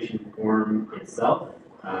application form itself.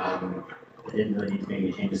 I didn't really need to make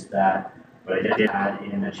any changes to that, but I did add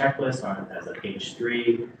in a checklist on it as a page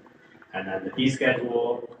 3. And then the fee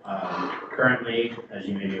schedule, currently, as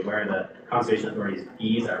you may be aware, the Conservation Authority's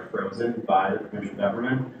fees are frozen by the provincial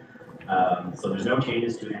government. So there's no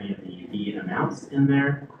changes to any of the fee amounts in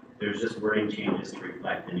there. There's just wording changes to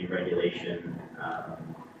reflect the new regulation.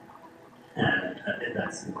 And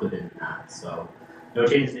that's included in that. So no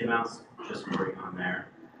changes to the amounts, just wording on there.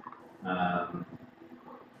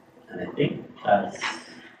 And I think that's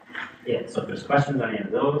it. So if there's questions on any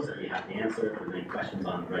of those, I'd be happy to answer. If there's any questions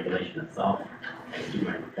on the regulation itself, I'll do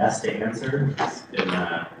my best to answer. It's been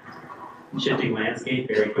a shifting landscape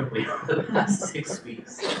very quickly over the past 6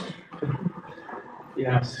 weeks.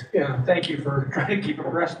 Yes, yeah, thank you for trying to keep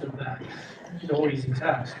abreast of that. It's no easy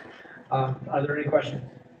task. Are there any questions?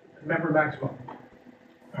 Member Maxwell.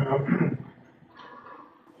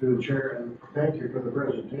 To the chair, and thank you for the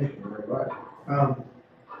presentation, very much.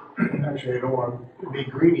 Actually, I don't want to be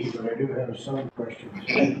greedy, but I do have some questions.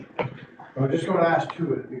 I'm just going to ask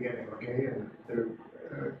 2 at the beginning, okay? And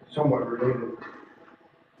they're somewhat related.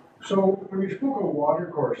 So, when you spoke of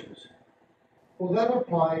water courses, will that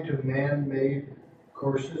apply to man-made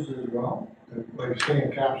courses as well? Like say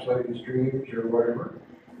encapsulated streams or whatever?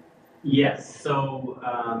 Yes, so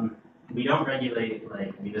we don't regulate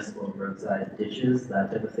like municipal roadside ditches,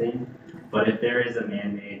 that type of thing. But if there is a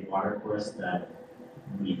man-made water course that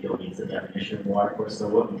we feel meets the definition of water course, so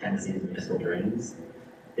what we tend to see is municipal drains,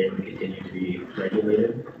 they would continue to be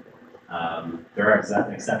regulated. There are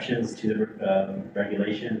exceptions to the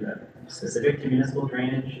regulation specific to municipal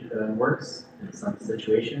drainage works in some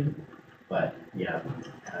situation, but yeah,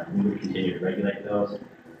 we would continue to regulate those.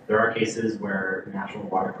 There are cases where natural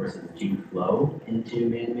water courses do flow into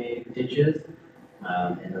man-made ditches.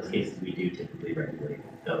 In those cases, we do typically regulate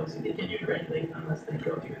those and continue to regulate unless they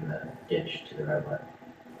go through the ditch to the outlet.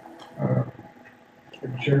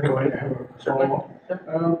 Chair, I have a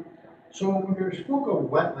follow-up. So when you spoke of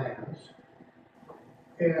wetlands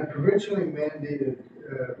and provincially mandated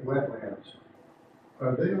wetlands,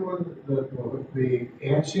 are they the ones that will be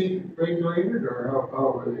ANSI regulated, or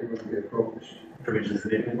how are they going to be approached? Provincially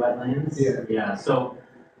significant wetlands? Yeah. Yeah, so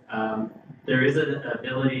there is an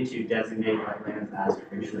ability to designate wetlands as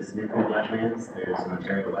provincially significant wetlands. There's an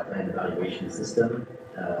Ontario wetland evaluation system.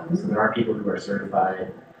 So there are people who are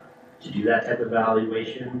certified to do that type of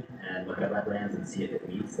evaluation and look at wetlands and see if it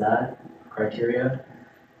meets that criteria.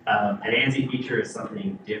 An ANSI feature is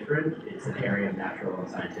something different. It's an area of natural and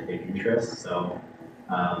scientific interest. So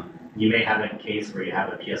you may have a case where you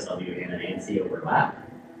have a PSW and an ANSI overlap,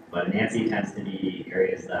 but an ANSI tends to be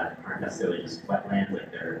areas that aren't necessarily just wetlands,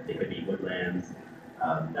 like they could be woodlands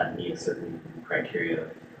that meet a certain criteria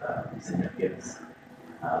of significance.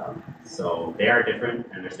 So they are different,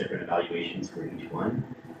 and there's different evaluations for each one.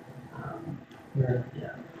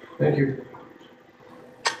 Yeah. Thank you.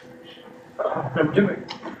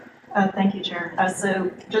 Thank you, Chair. So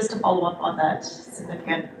just to follow up on that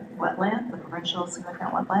significant wetland, the provincial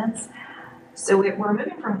significant wetlands. So we're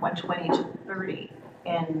moving from 120 to 30,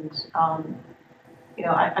 and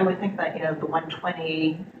I would think that the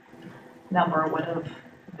 120 number would have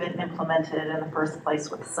been implemented in the first place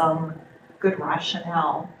with some good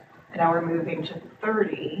rationale, and now we're moving to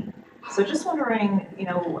 30. So just wondering,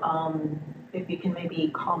 if you can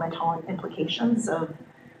maybe comment on implications of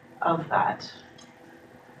that.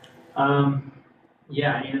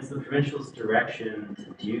 Yeah, I mean, it's the provincial's direction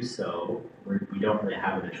to do so. We don't really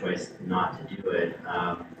have a choice not to do it.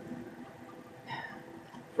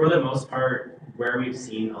 For the most part, where we've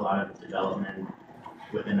seen a lot of development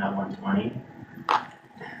within that 120,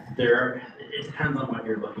 it depends on what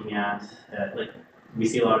you're looking at. Like, we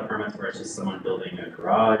see a lot of permits where it's just someone building a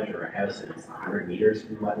garage or a house and it's 100 meters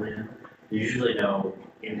from the wetland. There's usually no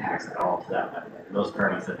impacts at all to that wetland. And those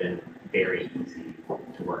permits have been very easy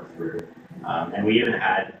to work through. And we even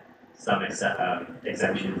had some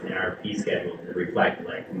exemptions in our fee schedule to reflect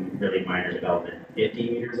like really minor development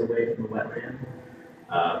 50 meters away from the wetland.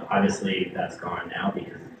 Obviously, that's gone now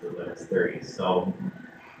because the limit's 30. So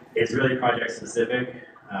it's really project specific.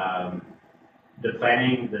 The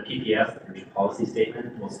planning, the PPS, the provincial policy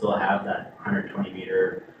statement, will still have that 120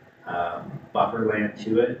 meter buffer land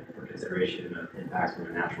to it for consideration of impacts from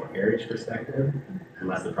a natural heritage perspective,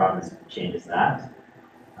 unless the province changes that.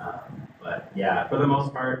 But yeah, for the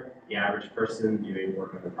most part, the average person doing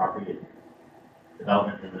work on the property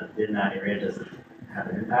development in that area doesn't have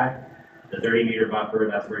an impact. The 30 meter buffer,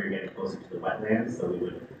 that's where you're getting closer to the wetlands, so we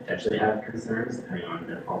would potentially have concerns depending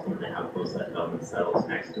on ultimately how close that development settles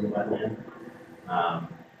next to the wetland.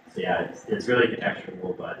 So yeah, it's really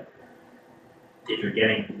contextual, but if you're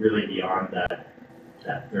getting really beyond that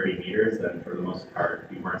 30 meters, then for the most part,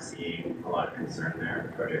 we weren't seeing a lot of concern there in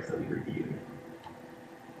the projects that we reviewed.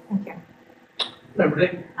 Thank you.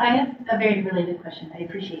 I have a very related question. I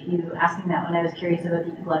appreciate you asking that one. I was curious about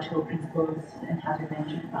the ecological principles and hazard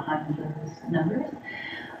management behind those numbers.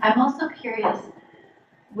 I'm also curious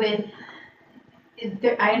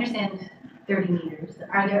I understand 30 meters.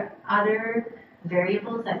 Are there other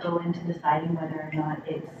variables that go into deciding whether or not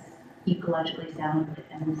it's ecologically sound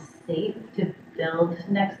and safe to build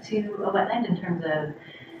next to a wetland in terms of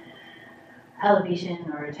elevation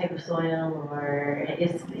or type of soil, or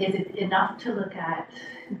is it enough to look at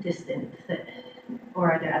distance,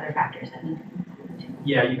 or are there other factors that need to be included?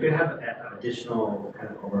 Yeah, you could have additional kind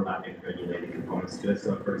of overlapping regulated components to it.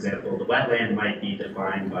 So for example, the wetland might be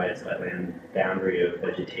defined by its wetland boundary of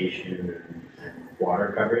vegetation and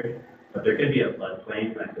water coverage, but there could be a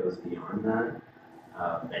floodplain that goes beyond that.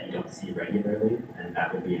 That you don't see regularly, and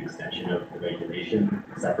that would be an extension of the regulation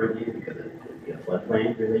separately because it would be a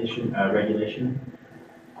floodplain regulation.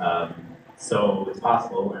 So it's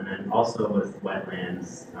possible, and then also with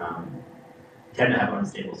wetlands, tend to have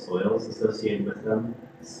unstable soils associated with them,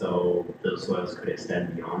 so those soils could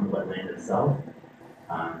extend beyond the wetland itself.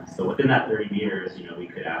 So within that 30 meters, we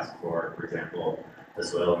could ask for example, the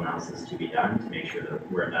soil analysis to be done to make sure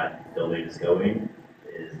that where that building is going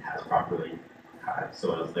has properly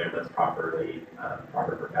soils there that's proper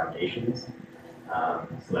for foundations. So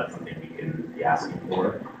that's something we can be asking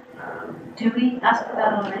for. Do we ask for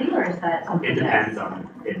that already, or is that something? It depends on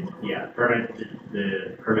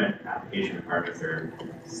the permit application requirements are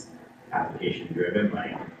application driven,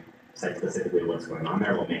 like site specifically what's going on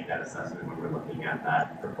there, we'll make that assessment when we're looking at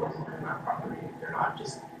that proposal and that property. They're not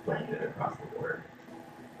just blanketed across the board.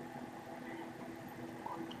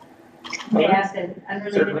 May I ask an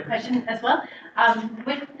unrelated Certainly. question as well?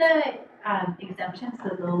 With the exemptions,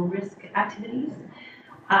 the low risk activities,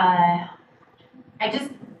 I'm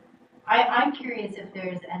curious if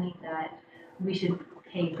there's any that we should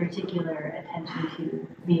pay particular attention to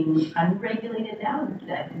being unregulated now,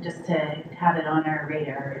 that just to have it on our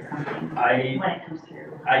radar or something when it comes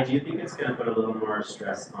through. I do think it's gonna put a little more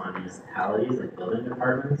stress on municipalities and building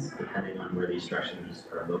departments, depending on where these structures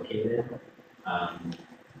are located.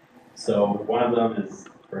 So one of them is,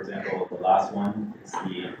 for example, the last one is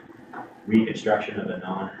the reconstruction of a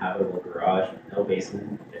non-habitable garage with no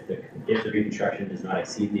basement if the reconstruction does not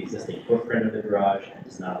exceed the existing footprint of the garage and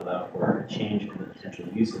does not allow for a change in the potential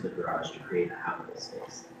use of the garage to create a habitable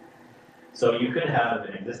space. So you could have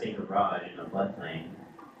an existing garage in a floodplain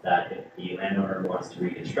that if the landowner wants to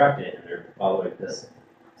reconstruct it and they're following this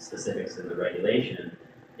specifics in the regulation,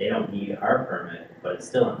 they don't need our permit, but it's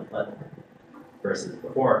still in the floodplain. Versus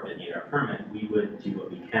before, if it needed our permit, we would do what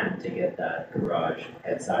we can to get that garage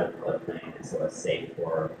outside of the floodplain and so it's safe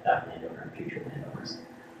for that landowner and future landowners.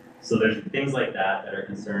 So there's things like that that are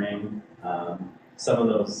concerning. Some of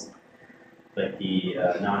those, like the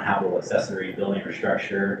non-habitable accessory building or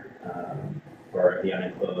structure, or the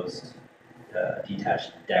unenclosed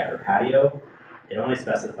detached deck or patio, it only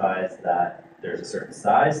specifies that there's a certain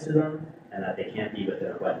size to them and that they can't be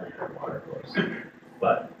within a wetland or water course.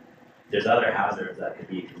 But there's other hazards that could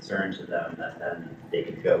be a concern to them that then they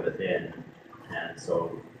could go within. And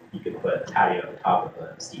so you could put a patio on top of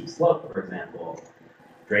a steep slope, for example.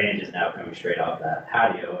 Drainage is now coming straight off that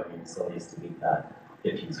patio. I mean, it still needs to meet that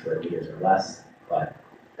 15 square meters or less, but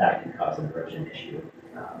that can cause an erosion issue.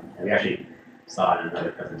 And we actually saw in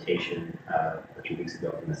another presentation a few weeks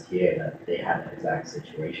ago from STA that they had that exact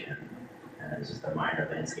situation. And it's just a minor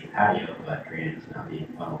landscape patio, but drainage is now being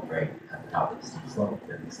funneled right at the top of the steep slope,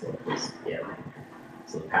 and the slope is failing.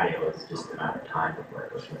 So the patio is just a matter of time before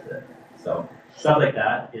it goes with it. So stuff like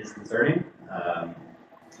that is concerning.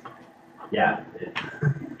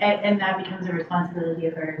 And that becomes a responsibility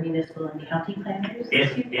of our municipal and county planners?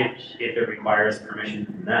 If it requires permission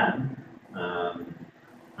from them,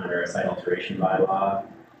 under a site alteration bylaw,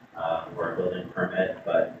 or a building permit,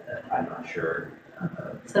 but I'm not sure.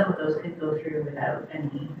 Some of those could go through without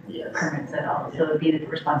any permits at all, so it would be the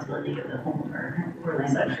responsibility of the homeowner or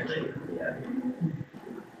landowner Essentially, to.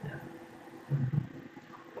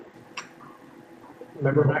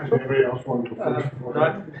 Member Max, anybody else want to go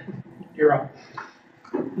first? You're up.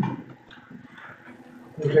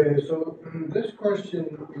 Okay, so this question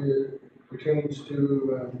pertains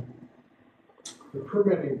to the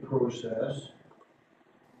permitting process.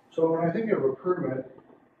 So when I think of a permit,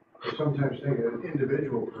 I sometimes think of an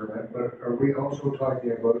individual permit, but are we also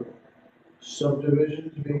talking about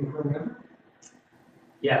subdivisions being permitted?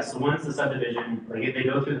 Yeah, so once the subdivision, like if they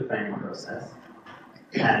go through the planning process,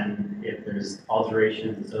 and if there's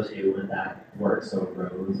alterations associated with that work, so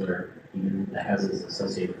roads or even the houses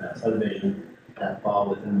associated with that subdivision that fall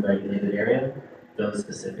within the regulated area, those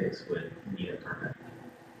specifics would need a permit.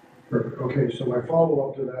 Perfect. Okay, so my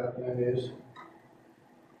follow-up to that then is,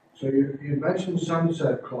 so you mentioned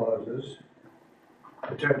sunset clauses,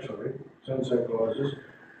 potentially, sunset clauses.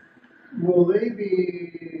 Will you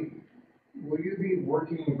be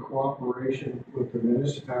working in cooperation with the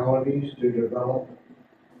municipalities to develop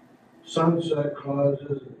sunset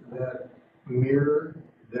clauses that mirror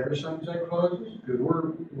their sunset clauses? Because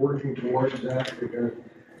we're working towards that, because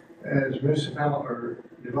as municipal or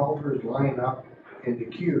developers line up in the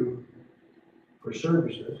queue for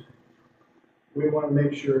services, we want to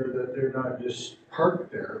make sure that they're not just parked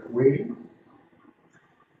there waiting.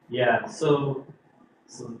 Yeah, so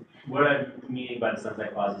what I'm meaning by the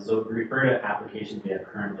sunset clause is, so we refer to applications we have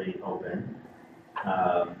currently open,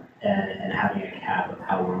 and having a cap of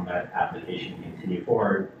how long that application can continue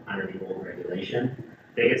forward under the old regulation.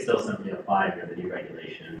 They could still simply apply under the new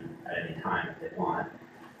regulation at any time if they want.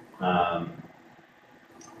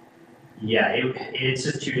 It's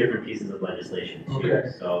just two different pieces of legislation too. Okay.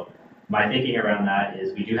 So my thinking around that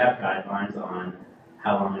is we do have guidelines on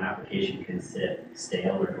how long an application can sit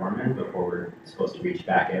stale or dormant before we're supposed to reach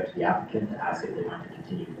back out to the applicant to ask if they want to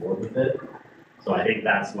continue forward with it. So I think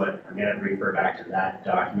that's what, I'm gonna refer back to that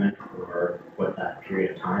document for what that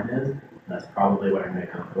period of time is. And that's probably what I'm gonna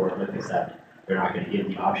come forward with, except they're not gonna give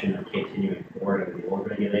the option of continuing forward under the old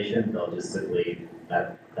regulation. They'll just simply,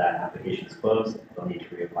 that application is closed, they'll need to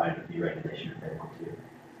reapply under the new regulation if they want to.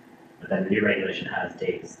 But then the new regulation has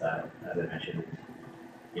dates that, as I mentioned,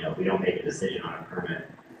 you know, if we don't make a decision on a permit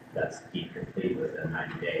that's deemed complete within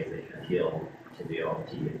 90 days, they can appeal to the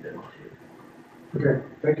OLT if they want to. Okay,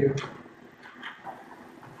 thank you.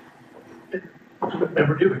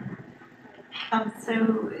 Member Dewey.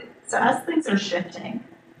 So as things are shifting,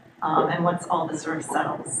 and once all this sort of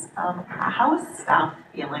settles, how is staff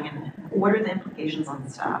feeling and what are the implications on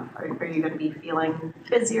staff? Are you going to be feeling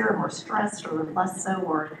busier, more stressed, or less so,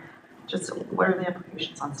 or just what are the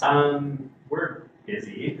implications on staff? We're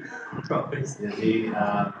busy. We're always busy.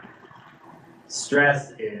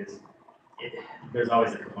 Stress is, there's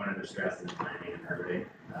always a component of stress in planning and permitting.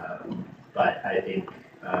 But I think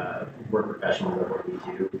we're professionals at what we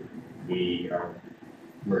do.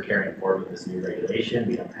 We're carrying forward with this new regulation.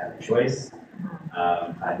 We don't have a choice.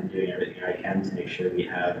 I've been doing everything I can to make sure we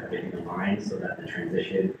have everything aligned so that the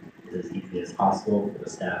transition is as easy as possible for the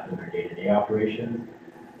staff in their day-to-day operations.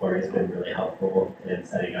 Lori has been really helpful in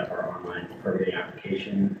setting up our online permitting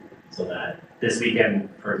application so that this weekend,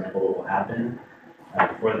 for example, what will happen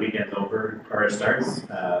before the weekend's over or it starts,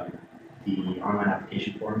 the online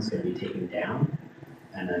application form is going to be taken down,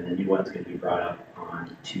 and then the new one's going to be brought up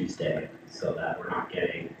on Tuesday, so that we're not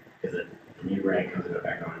getting, because the new reg comes into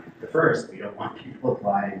effect on the 1st, we don't want people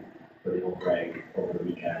applying for the old reg over the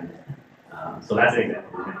weekend. So that's an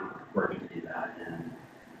example. We've been working to do that, and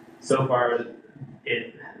so far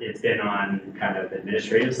it's been on kind of the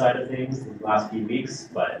administrative side of things the last few weeks,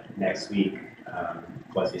 but next week,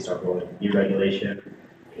 once we start rolling the new regulation,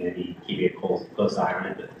 we're going to be keeping a close eye on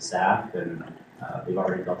it with the staff, and we've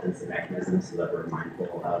already built in some mechanisms so that we're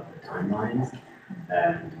mindful of the timelines.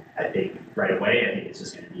 And I think right away, I think it's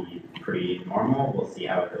just going to be pretty normal. We'll see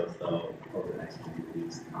how it goes though over the next few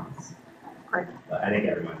weeks and months. Great. But I think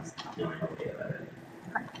everyone's feeling okay about it.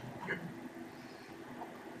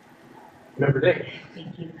 Member Day.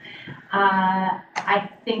 Thank you. I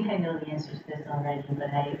think I know the answer to this already, but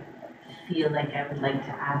I feel like I would like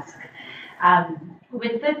to ask.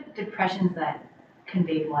 With the depressions that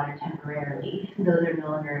conveyed water temporarily, those are no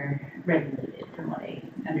longer regulated from what I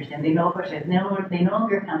understand. They no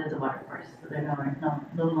longer count as a water course, so they're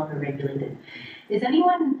no longer regulated. Is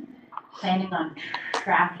anyone planning on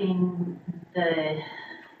tracking the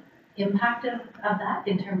impact of that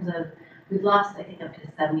in terms of, we've lost, I think, up to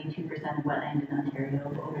 72% of wetland in Ontario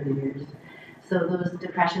over the years. So those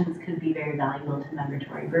depressions could be very valuable to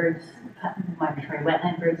migratory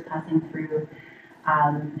wetland birds passing through.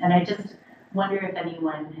 And I just wonder if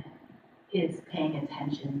anyone is paying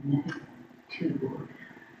attention to.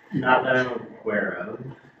 Not that I'm aware of.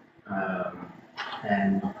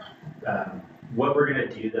 What we're going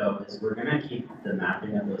to do though is we're going to keep the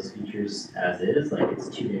mapping of those features as is. Like, it's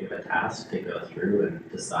too big of a task to go through and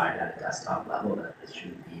decide at a desktop level that this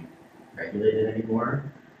shouldn't be regulated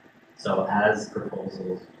anymore. So as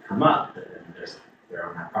proposals come up, they're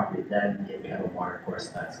on that property, then if we have a water course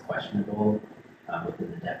that's questionable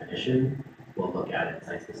within the definition, we'll look at it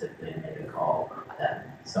site specifically and make a call then.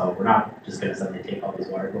 So we're not just going to suddenly take all these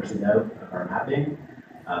water courses out of our mapping.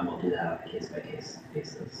 We'll do that on a case-by-case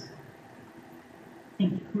basis.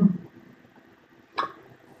 Thank you.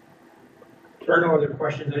 There are no other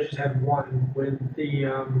questions. I just have one. With the,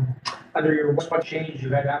 under your what change, you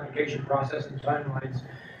had application process and timelines.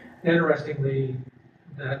 Interestingly,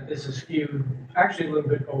 that this is skewed actually a little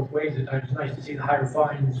bit both ways at times. It's nice to see the higher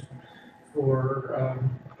fines for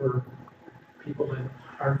people that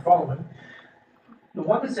aren't following. The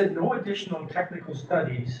one that said no additional technical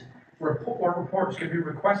studies or reports can be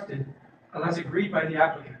requested unless agreed by the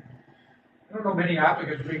applicant. I don't know many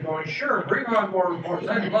applicants would be going, sure, bring on more reports,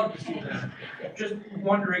 I'd love to see that. Just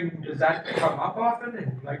wondering, does that come up often?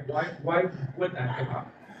 And like, why would that come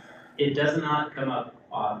up? It does not come up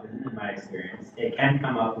often in my experience. It can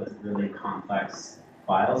come up with really complex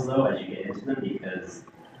files though as you get into them, because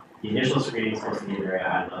the initial screening is supposed to be very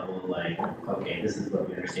high level, like, okay, this is what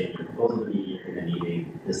we understand your proposal to be, you're gonna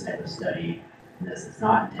need this type of study, and this is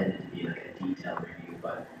not intended to be like a detailed review,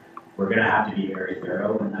 but we're gonna have to be very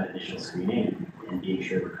thorough in that initial screening and being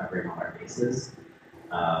sure we're covering all our bases,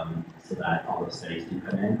 so that all those studies do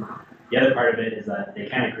come in. The other part of it is that they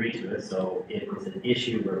can't agree to it, so if it's an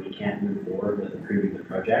issue where we can't move forward with approving the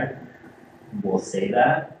project, we'll say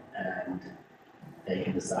that, and they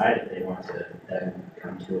can decide if they want to then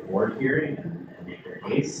come to a board hearing and make their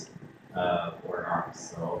case, or not.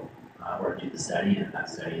 So, or do the study, and if that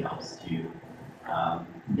study helps to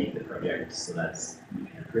make the project so that we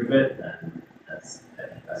can approve it, then that's, I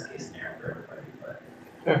think, best case scenario for everybody.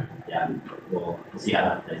 But yeah, we'll see how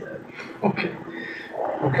that plays out. Okay.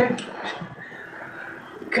 Okay.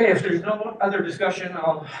 Okay, if there's no other discussion,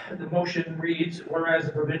 the motion reads, whereas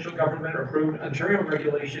the provincial government approved Ontario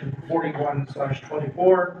Regulation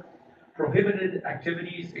 41/24, prohibited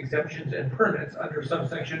activities, exemptions, and permits under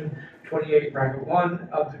subsection 28(1)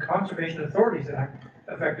 of the Conservation Authorities Act,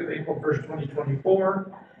 effective April 1st, 2024,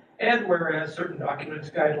 and whereas certain documents,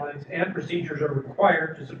 guidelines, and procedures are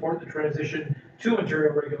required to support the transition to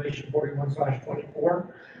Ontario Regulation 41/24,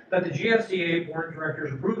 that the GFCA Board of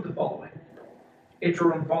Directors approve the following: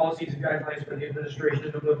 interim policies and guidelines for the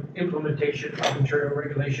administration and implementation of Ontario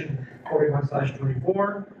Regulation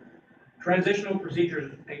 41/24, transitional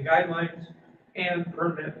procedures and guidelines, and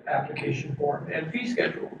permit application form and fee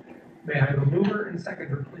schedule. May I have a mover and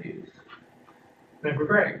seconder, please? Member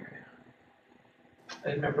Gregg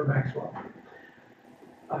and Member Maxwell.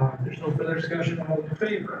 There's no further discussion. All in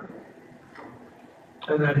favor?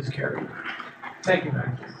 And that is carried. Thank you,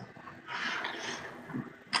 Max.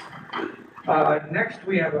 Next,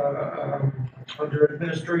 we have under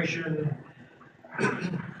administration,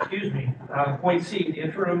 excuse me, point C, the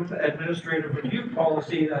interim administrative review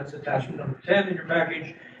policy. That's attachment number 10 in your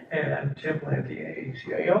package, and Tim Lanthier,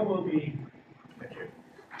 CIO, will be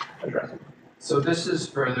addressing. So this is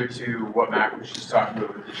further to what Mac was just talking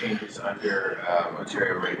about with the changes under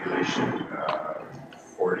Ontario Regulation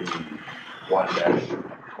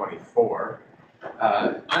 41-24.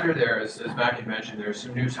 Under there, as Mac had mentioned, there are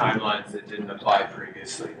some new timelines that didn't apply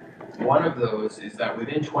previously. One of those is that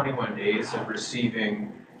within 21 days of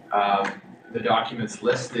receiving the documents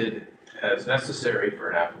listed as necessary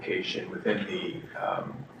for an application within the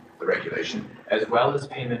regulation, as well as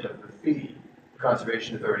payment of the fee, the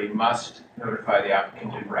Conservation Authority must notify the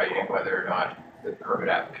applicant in writing whether or not the permit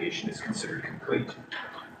application is considered complete.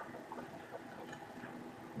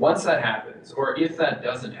 Once that happens, or if that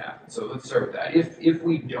doesn't happen, so let's start with that. If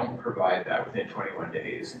we don't provide that within 21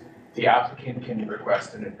 days, the applicant can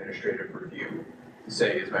request an administrative review to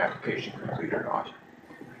say, is my application complete or not?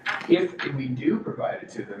 If we do provide it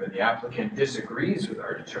to them and the applicant disagrees with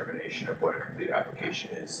our determination of what a complete application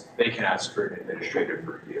is, they can ask for an administrative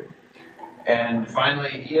review. And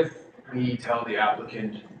finally, if we tell the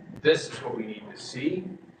applicant, this is what we need to see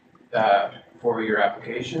for your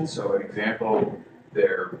application, so an example,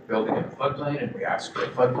 they're building in a floodplain and we ask for a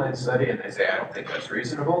floodplain study and they say, I don't think that's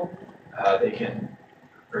reasonable, they can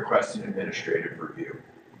request an administrative review.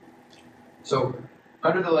 So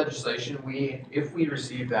under the legislation, if we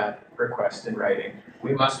receive that request in writing,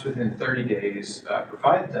 we must within 30 days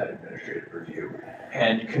provide that administrative review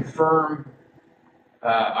and confirm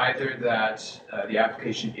either that the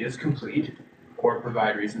application is complete or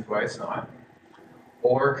provide reasons why it's not,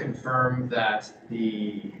 or confirm that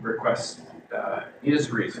the request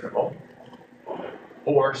is reasonable,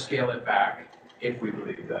 or scale it back if we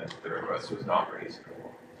believe that the request was not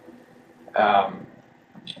reasonable.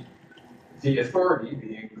 The authority,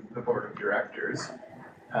 being the Board of Directors,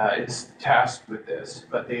 is tasked with this,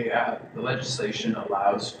 but the legislation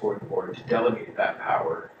allows for the board to delegate that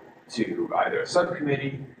power to either a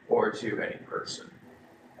subcommittee or to any person.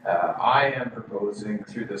 I am proposing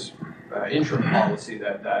through this interim policy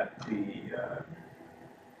that be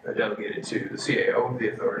delegated to the CAO of the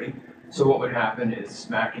authority. So what would happen is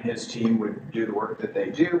Mac and his team would do the work that they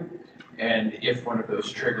do, and if one of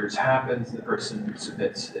those triggers happens, the person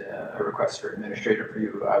submits a request for administrative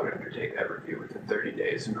review, I would undertake that review within 30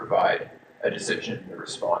 days and provide a decision and a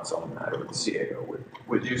response on that, or the CAO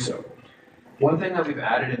would do so. One thing that we've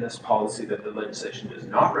added in this policy that the legislation does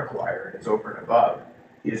not require, and it's over and above,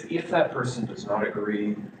 is if that person does not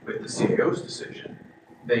agree with the CAO's decision,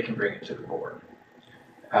 they can bring it to the board.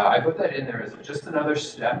 I put that in there as just another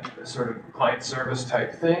step, a sort of client service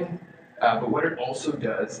type thing, but what it also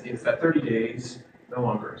does is that 30 days no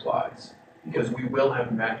longer applies, because we will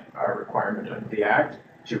have met our requirement under the Act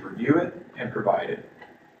to review it and provide it.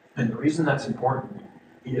 And the reason that's important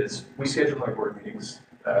is we schedule our board meetings,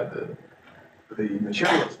 the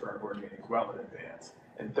materials for our board meetings well in advance,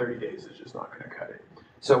 and 30 days is just not going to cut it.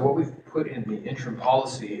 So what we've put in the interim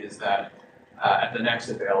policy is that at the next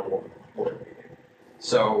available board meeting.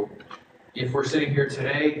 So if we're sitting here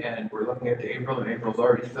today and we're looking at April and April's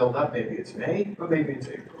already filled up, maybe it's May, but maybe it's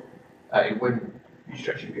April. It wouldn't be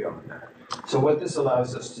stretching beyond that. So what this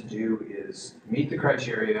allows us to do is meet the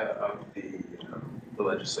criteria of the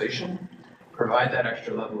legislation, provide that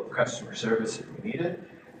extra level of customer service if we need it.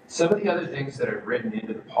 Some of the other things that I've written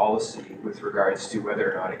into the policy with regards to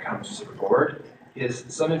whether or not it comes to the board is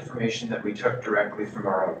some information that we took directly from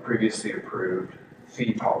our previously approved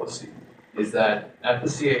fee policy. Is that at the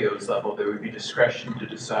CAO's level, there would be discretion to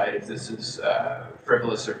decide if this is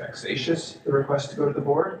frivolous or vexatious, the request to go to the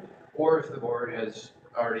board, or if the board has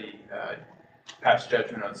already pass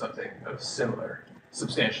judgment on something of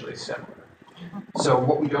substantially similar. So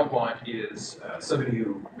what we don't want is somebody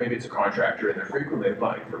who, maybe it's a contractor and they're frequently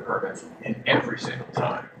applying for permits, and every single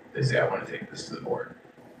time they say, I want to take this to the board.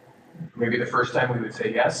 Maybe the first time we would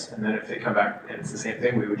say yes, and then if they come back and it's the same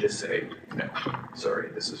thing, we would just say, no, sorry,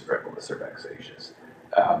 this is frivolous or vexatious.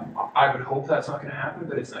 I would hope that's not going to happen,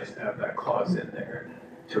 but it's nice to have that clause in there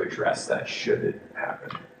to address that should it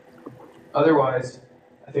happen. Otherwise,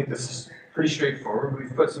 I think this is pretty straightforward.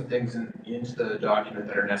 We've put some things into the document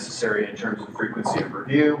that are necessary in terms of frequency of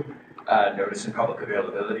review, notice and public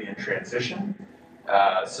availability and transition.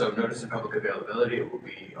 So notice and public availability, it will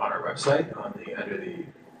be on our website under the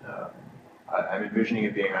I'm envisioning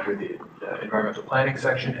it being under the environmental planning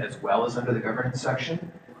section as well as under the governance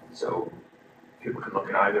section. So people can look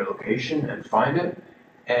in either location and find it.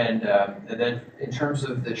 And then in terms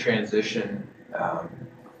of the transition,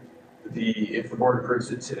 if the board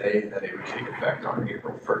approves it today, then it would take effect on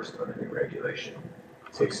April 1st when the new regulation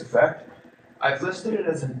takes effect. I've listed it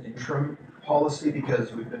as an interim policy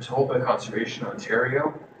because we've been told by Conservation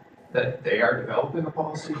Ontario that they are developing a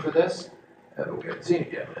policy for this. But we haven't seen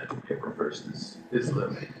it yet, and April 1st is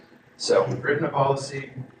limited. So we've written a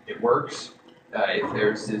policy, it works. If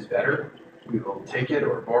theirs is better, we will take it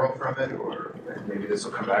or borrow from it, or maybe this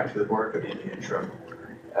will come back to the board, but in the interim,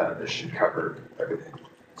 this should cover everything.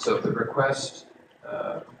 So the request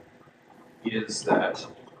is that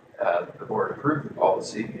the board approve the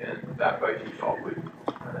policy, and that by default would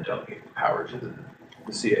delegate the power to the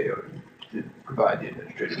CAO to provide the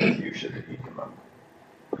administrative review should the need come up.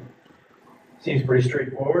 Seems pretty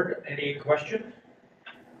straightforward. Any question?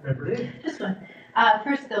 Member Dave? Just one.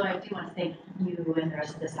 First, though, I do want to thank you and the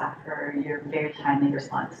rest of the staff for your very timely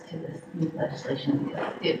response to this new legislation.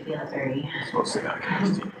 It feels very. It's mostly not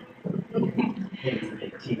team. It's a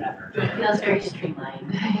big team effort. It feels very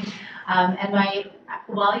streamlined. And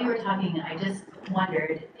while you were talking, I just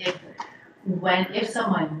wondered if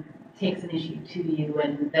someone takes an issue to you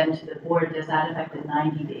and then to the board, does that affect the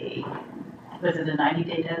 90-day? Was it a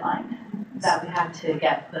 90-day deadline that we have to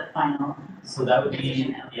get the final? So that would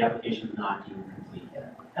be the application not deemed complete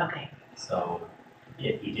yet. Okay. So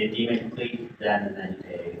if you did deem it complete, then the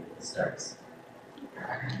 90-day starts.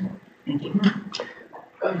 Thank you.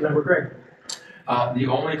 Member Greg? The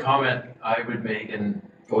only comment I would make, and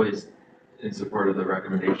fully in support of the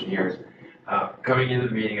recommendation here, is coming into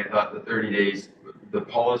the meeting, I thought the 30 days, the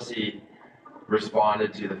policy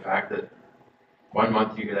responded to the fact that 1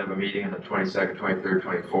 month you could have a meeting on the 22nd, 23rd,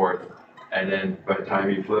 24th, and then by the time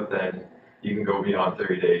you flip, then you can go beyond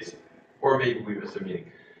 30 days, or maybe we missed a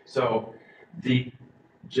meeting. So the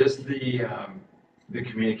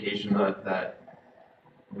communication that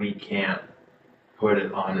we can't put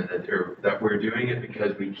it on or that we're doing it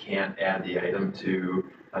because we can't add the item to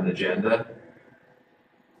an agenda,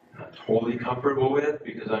 I'm not totally comfortable with,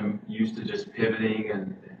 because I'm used to just pivoting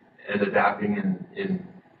and adapting in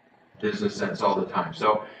business sense all the time.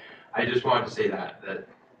 So I just wanted to say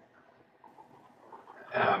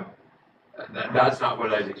that's not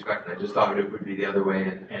what I was expecting. I just thought it would be the other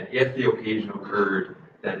way. And if the occasion occurred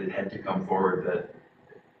that it had to come forward, that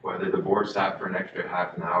whether the board sat for an extra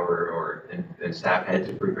half an hour and staff had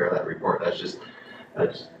to prepare that report, that's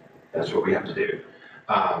what we have to do.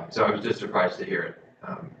 So I was just surprised to hear it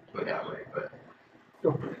put that way. But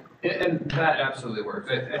And that absolutely works.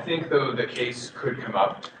 I think though the case could come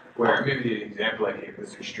up where maybe the example I gave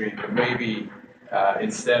was extreme, but maybe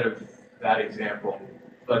instead of that example,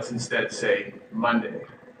 let's instead say Monday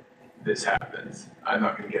this happens. I'm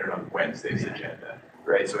not going to get it on Wednesday's agenda,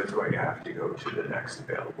 right? So it's going to have to go to the next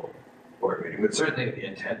available board meeting. But certainly the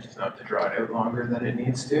intent is not to draw it out longer than it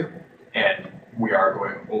needs to, and we are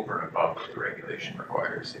going over and above what the regulation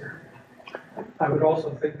requires here. I would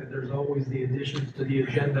also think that there's always the additions to the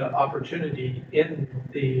agenda opportunity in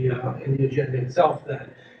the agenda itself, that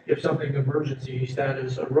if something emergency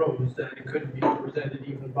status arose, that it couldn't be presented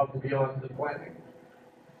even above and beyond the planning.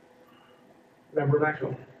 Member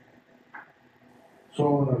Maxwell?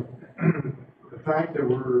 So the fact that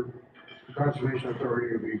the Conservation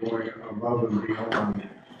Authority will be going above and beyond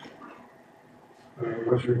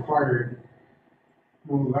what's required,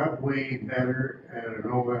 will that weigh better at an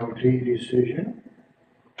OLT decision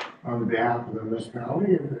on behalf of the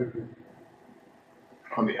municipality?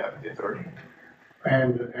 On behalf of the authority?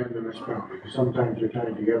 And the municipality, because sometimes they're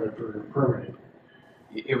tied together for permitting.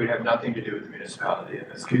 It would have nothing to do with the municipality in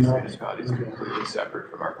this case. The municipality is completely separate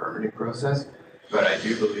from our permitting process. But I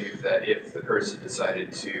do believe that if the person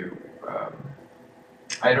decided to,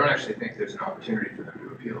 I don't actually think there's an opportunity for them to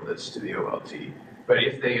appeal this to the OLT. But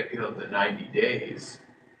if they appealed the 90 days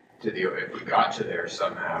to if we got to there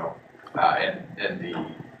somehow, and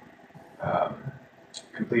the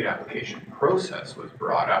complete application process was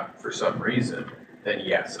brought up for some reason, then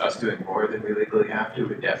yes, us doing more than we legally have to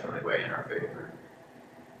would definitely weigh in our favor.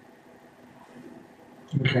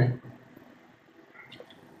 Okay.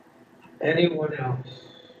 Anyone else?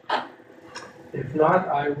 If not,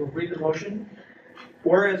 I will read the motion.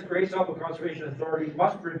 Whereas Gray Sauble Conservation Authority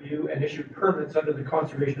must review and issue permits under the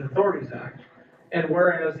Conservation Authorities Act, and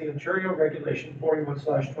whereas the Ontario Regulation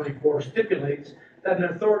 41/24 stipulates that an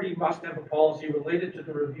authority must have a policy related to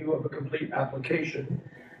the review of a complete application,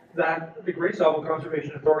 that the Gray Sauble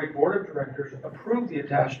Conservation Authority Board of Directors approve the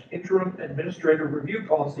attached interim administrative review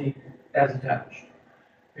policy as attached.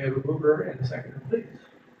 We have a mover and a seconder, please.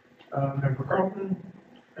 Member Carlton,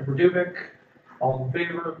 Member Dubik, all in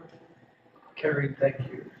favor? Carried, thank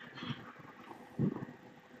you.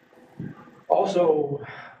 Also,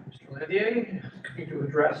 Mr. Landier is going to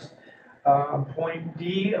address point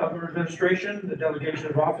D of our administration, the delegation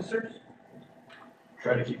of officers.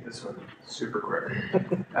 Try to keep this one super quick.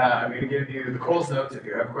 I'm going to give you the Coles notes. If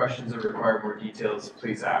you have questions or require more details,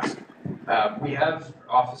 please ask. We have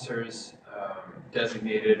officers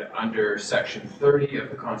designated under Section 30 of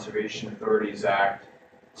the Conservation Authorities Act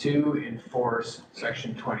to enforce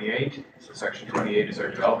Section 28. So Section 28 is our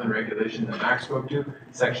development regulation that Max spoke to.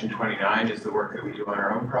 Section 29 is the work that we do on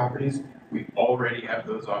our own properties. We already have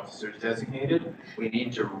those officers designated. We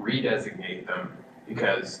need to redesignate them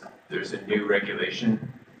because there's a new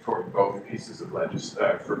regulation for both pieces of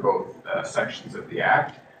for both sections of the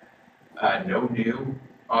Act. No new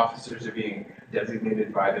officers are being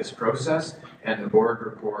designated by this process, and the board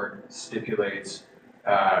report stipulates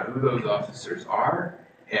who those officers are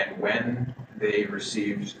and when they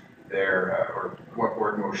received their, or what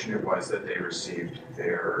board motion it was that they received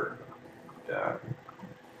their, that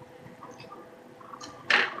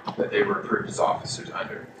they were approved as officers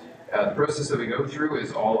under. The process that we go through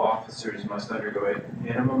is all officers must undergo a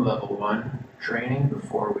minimum level 1 training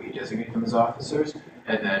before we designate them as officers,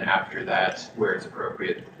 and then after that, where it's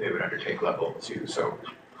appropriate, they would undertake level 2. So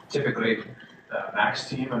typically, Mac's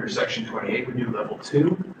team under Section 28 would do level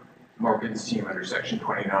 2. Morgan's team under Section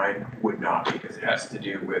 29 would not, because it has to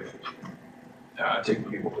do with taking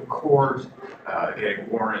people to court, getting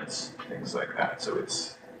warrants, things like that. So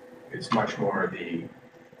it's much more the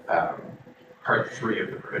Part 3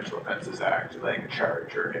 of the Provincial Offences Act, laying a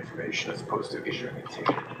charge or information as opposed to issuing a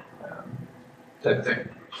ticket type of thing.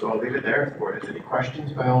 So I'll leave it there. If the board has any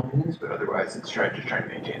questions, by all means, but otherwise it's trying to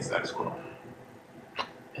maintain status quo.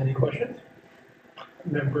 Any questions?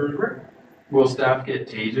 Member Rick? Will staff get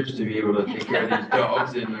tasers to be able to take care of these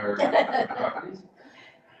dogs in our properties?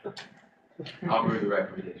 I'll move the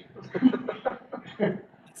recommendation.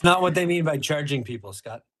 It's not what they mean by charging people,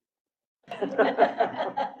 Scott.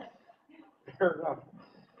 Fair enough.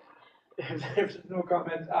 If there's no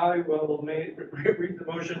comments, I will read the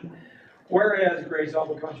motion. Whereas Gray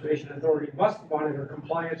Sauble Conservation Authority must monitor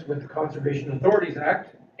compliance with the Conservation Authorities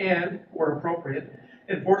Act and, where appropriate,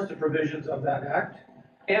 enforce the provisions of that act.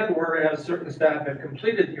 And whereas certain staff have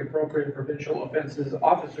completed the appropriate provincial offences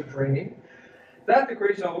officer training, that the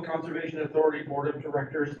Gray Sauble Conservation Authority Board of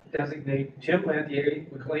Directors designate Tim Lantier,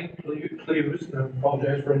 McLean Cleves, and I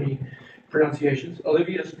apologize for any pronunciations,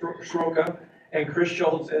 Olivia Stroka, and Chris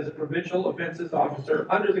Schultz as a provincial offences officer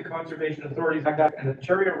under the Conservation Authorities Act and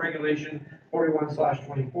Ontario Regulation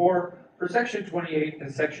 41/24 for Section 28 and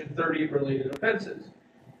Section 30 related offences.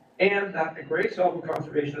 And that the Gray Sauble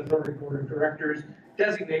Conservation Authority Board of Directors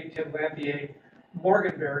designate Tim Lantier,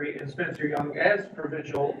 Morgan Berry, and Spencer Young as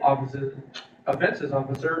provincial offences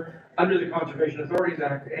officer under the Conservation Authorities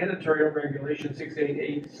Act and Ontario Regulation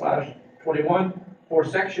 688/21 for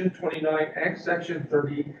Section 29 and Section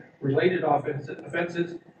 30 related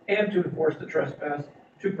offenses and to enforce the Trespass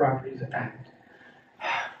to Properties Act.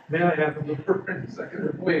 May I have a mover and a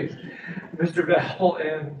seconder, please? Mr. Bell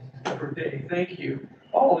and Member Day, thank you.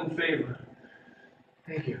 All in favor?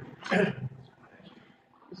 Thank you.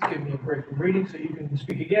 Just give me a break from reading so you can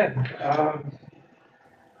speak again.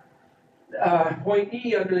 Point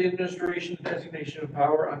E under the administration designation of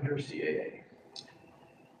power under CAA.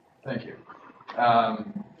 Thank you.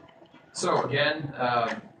 So again,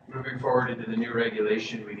 moving forward into the new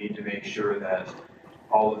regulation, we need to make sure that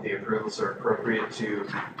all of the approvals are appropriate to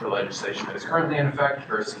the legislation that is currently in effect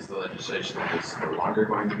versus the legislation that is no longer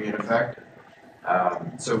going to be in effect.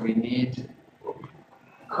 So we need,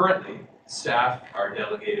 currently, staff are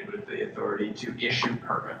delegated with the authority to issue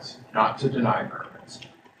permits, not to deny permits.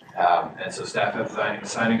 And so staff have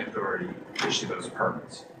signing authority to issue those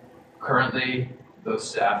permits. Currently, those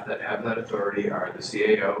staff that have that authority are the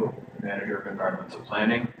CAO, the Manager of Environmental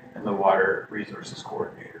Planning, and the Water Resources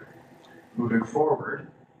Coordinator. moving forward,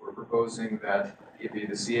 we're proposing that it be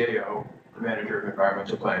the CAO, the manager of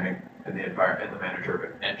environmental planning, and the manager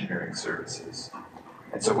of engineering services.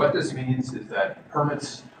 And so what this means is that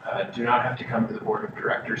permits do not have to come to the board of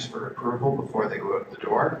directors for approval before they go out the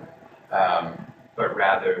door, but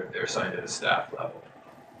rather they're signed at a staff level.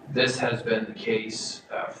 This has been the case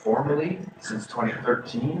formally since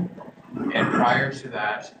 2013, and prior to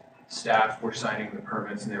that, staff were signing the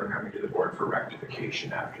permits and they were coming to the board for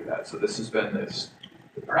rectification after that. So this has been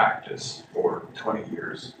the practice for 20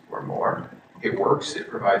 years or more. It works, it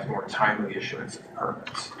provides more timely issuance of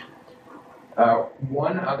permits.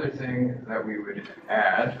 One other thing that we would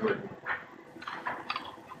add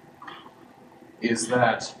is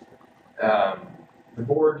that the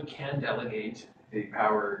board can delegate the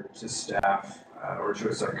power to staff or to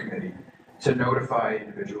a subcommittee to notify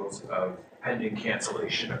individuals of pending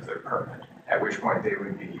cancellation of their permit, at which point they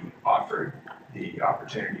would be offered the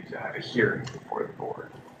opportunity to have a hearing before the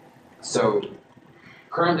board. So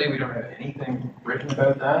currently we don't have anything written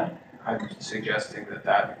about that. I'm suggesting that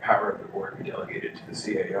that power of the board be delegated to the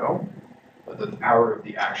CAO, but that the power of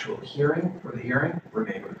the actual hearing, for the hearing,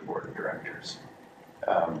 remain with the board of directors.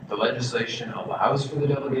 The legislation allows for the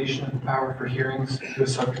delegation of the power for hearings to a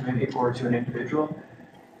subcommittee or to an individual.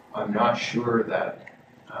 I'm not sure that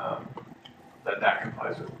that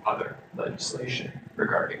complies with other legislation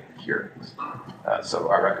regarding hearings. So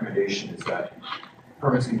our recommendation is that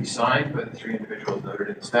permits can be signed by the 3 individuals noted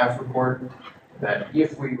in the staff report, that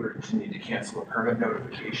if we were to need to cancel a permit,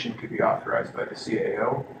 notification could be authorized by the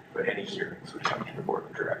CAO, but any hearings would come to the board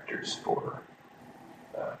of directors for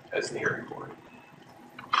as the hearing board.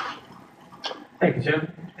 Thank you,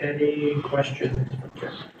 Tim. Any questions for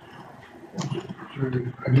Tim?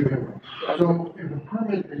 I do have one. So if a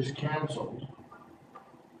permit is canceled,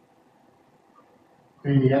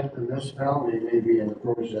 and yet the municipality may be in the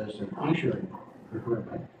process of issuing the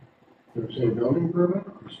permit, so say a building permit,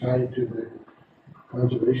 it's tied to the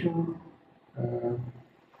conservation,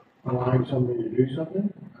 allowing somebody to do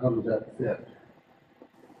something, how does that fit?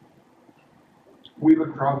 We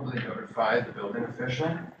would probably notify the building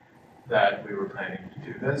official that we were planning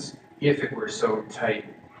to do this. If it were so tight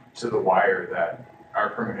to the wire that our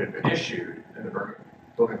permit had been issued and the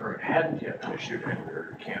building permit hadn't yet been issued and we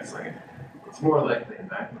were canceling it, it's more likely, and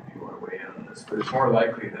Matt, if you want to weigh in on this, but it's more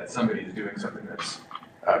likely that somebody is doing something that's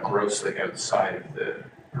grossly outside of the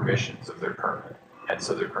permissions of their permit. And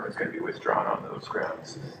so their permit's going to be withdrawn on those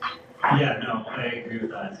grounds. Yeah, no, I agree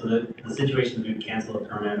with that. So the situations we would cancel a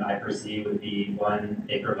permit, I perceive would be one,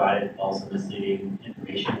 they provided false and misleading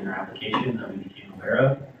information in their application that we became aware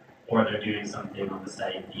of, or they're doing something on the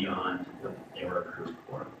site beyond what they were approved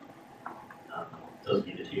for. Those would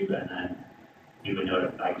be the two, and then we would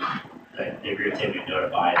notify, I agree with Tim, we would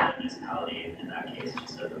notify the municipality in that case,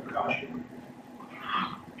 just as a precaution.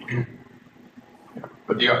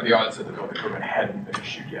 But the odds that the building permit hadn't been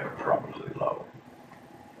issued yet are probably low.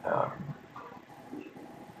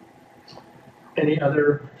 Any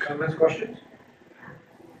other comments, questions?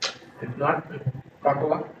 If not,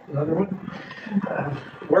 buckle up, another one.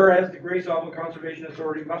 Whereas the Gray Sauble Conservation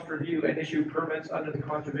Authority must review and issue permits under the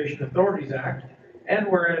Conservation Authorities Act, and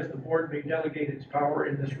whereas the board may delegate its power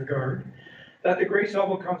in this regard, that the Gray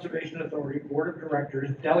Sauble Conservation Authority Board of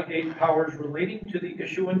Directors delegate powers relating to the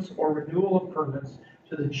issuance or renewal of permits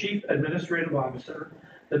to the Chief Administrative Officer,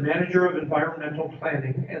 the Manager of Environmental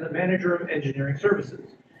Planning, and the Manager of Engineering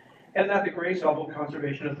Services. And that the Gray Sauble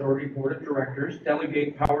Conservation Authority Board of Directors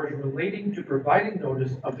delegate powers relating to providing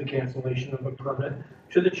notice of the cancellation of a permit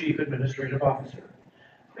to the Chief Administrative Officer.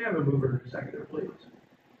 May I have a mover and a seconder, please?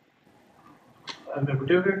 Member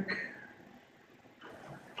Dubik.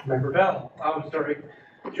 Member Bell. Oh, sorry.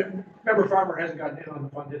 Member Farmer hasn't gotten in on the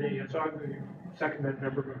fun today yet, so I'm going to second that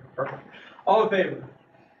Member Farmer. All in favor?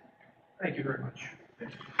 Thank you very much.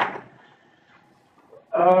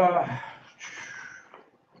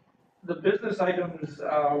 The business items,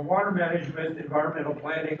 water management, environmental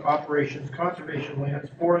planning, operations, conservation lands,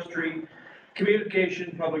 forestry,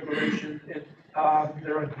 communication, public relations, and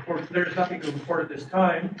there's nothing to report at this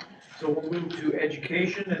time. So we'll move to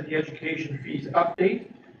education and the education fees update.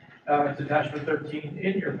 It's attachment 13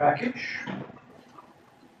 in your package.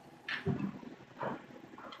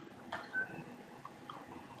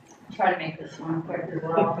 Try to make this one quick as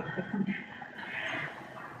well.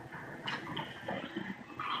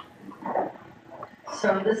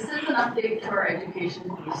 So this is an update to our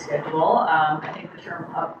education fee schedule. I think the term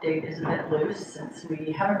update is a bit loose since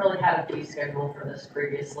we haven't really had a fee schedule for this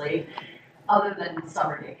previously, other than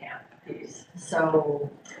summer day camp fees. So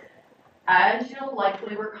As you'll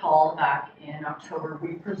likely recall, back in October,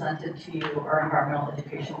 we presented to you our environmental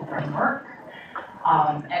education framework.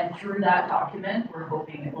 And through that document, we're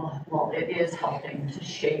hoping it is helping to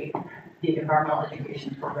shape the environmental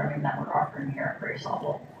education programming that we're offering here at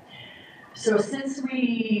Sauble. So since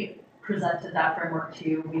we presented that framework to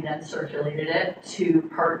you, we then circulated it to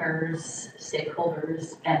partners,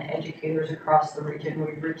 stakeholders, and educators across the region.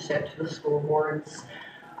 We reached out to the school boards,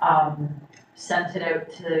 sent it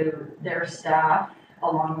out to their staff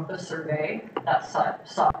along with a survey that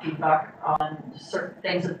sought feedback on certain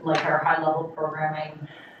things like our high-level programming,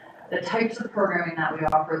 the types of programming that we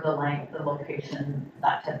offer, the length, the location,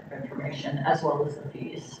 that type of information, as well as the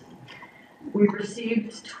fees. We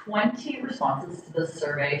received 20 responses to this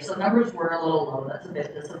survey, so numbers were a little low. That's a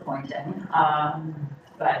bit disappointing,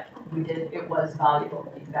 but it was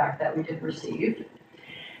valuable feedback that we did receive.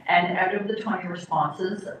 And out of the 20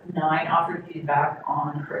 responses, 9 offered feedback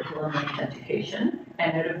on curriculum-linked education.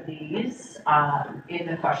 And out of these, in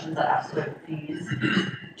the questions that asked about fees,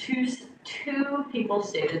 two people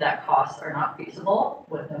stated that costs are not feasible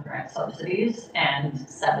with no grant subsidies, and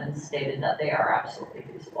 7 stated that they are absolutely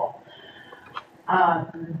feasible.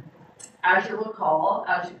 As you'll recall,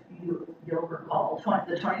 the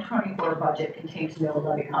 2024 budget contains no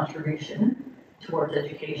levy contribution towards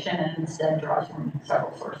education and instead draws from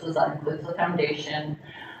several sources. That includes the foundation,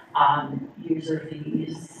 user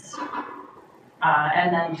fees,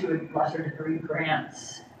 and then to a lesser degree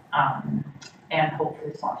grants, and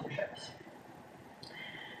hopefully sponsorships.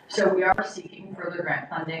 So we are seeking further grant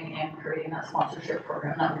funding and creating that sponsorship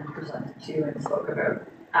program that we presented to you and spoke about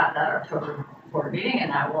at that October board meeting,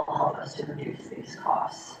 and that will help us to reduce these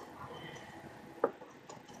costs.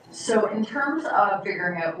 So in terms of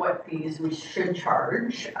figuring out what fees we should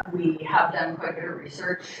charge, we have done quite a bit of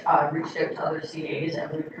research, reached out to other CAs,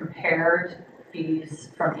 and we've compared fees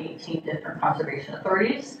from 18 different conservation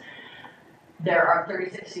authorities. There are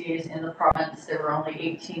 36 CAs in the province. There were only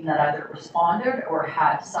 18 that either responded or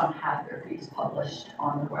some had their fees published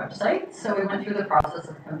on the website. So we went through the process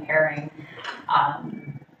of comparing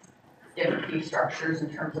different fee structures in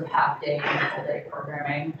terms of half-day and full-day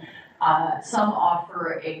programming. Some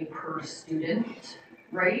offer a per student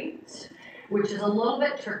rate, which is a little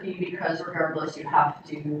bit tricky because regardless you have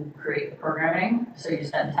to create the programming. So you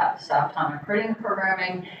spend staff time on creating the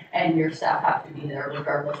programming and your staff have to be there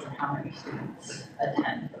regardless of how many students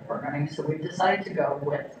attend the programming. So we decided to go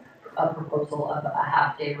with a proposal of a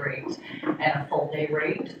half-day rate and a full-day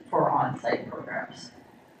rate for on-site programs.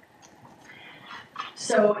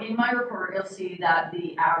 So in my report, you'll see that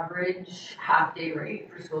the average half-day rate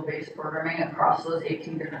for school-based programming across those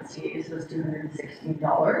 18 different CAs was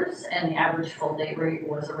 $216, and the average full-day rate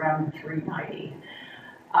was around $390.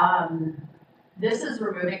 This is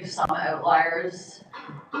removing some outliers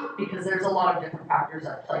because there's a lot of different factors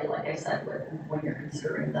at play, like I said, when you're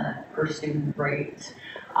considering the per student rate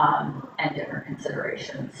and different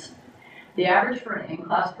considerations. The average for an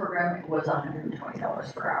in-class program was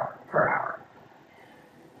 $120 per hour.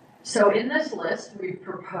 So in this list, we've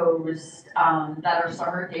proposed that our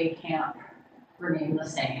summer day camp remain the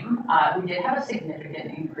same. We did have a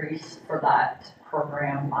significant increase for that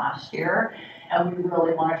program last year, and we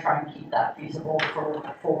really want to try and keep that feasible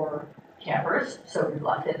for campers, so we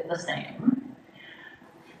left it the same.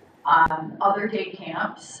 Other day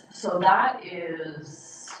camps, so that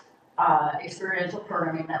is experiential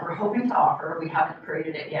programming that we're hoping to offer. We haven't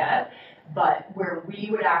created it yet, but where we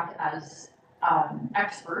would act as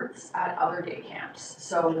experts at other day camps.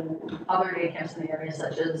 So other day camps in the area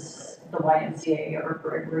such as the YMCA or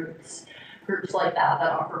Grid Roots, groups like that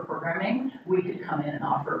offer programming, we could come in and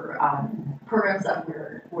offer programs that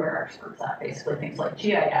we're experts at, basically things like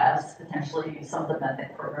GIS, potentially some of the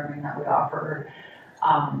method programming that we offer,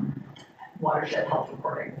 watershed health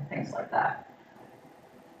reporting, things like that.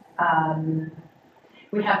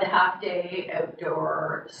 We have the half-day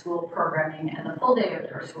outdoor school programming and the full-day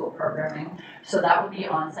outdoor school programming. So that would be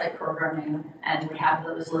on-site programming, and we have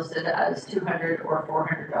those listed as $200 or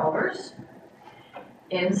 $400.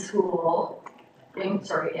 In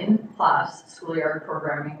class schoolyard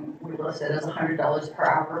programming, we listed as $100 per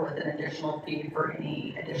hour with an additional fee for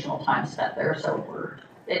any additional time spent there. So if we're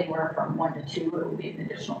anywhere from 1 to 2, it would be an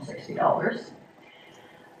additional $60.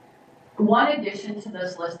 One addition to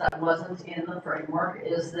this list that wasn't in the framework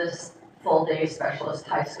is this full-day specialist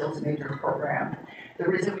high skills major program. The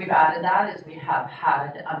reason we've added that is we have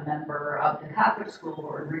had a member of the Catholic School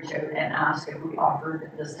Board reach out and ask if we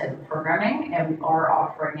offered this type of programming, and we are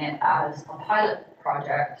offering it as a pilot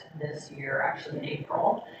project this year, actually in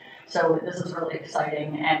April. So this is really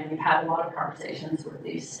exciting, and we've had a lot of conversations with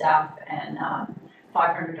these staff and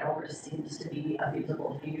 $500 seems to be a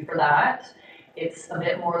feasible fee for that. It's a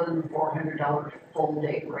bit more than the $400 full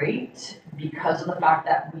day rate because of the fact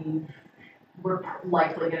that we're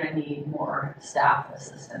likely gonna need more staff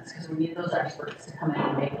assistance, because we need those experts to come in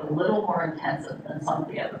and make it a little more intensive than some of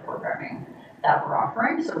the other programming that we're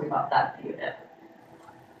offering, so we got that viewed in.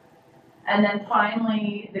 And then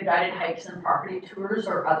finally, the guided hikes and property tours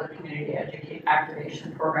or other community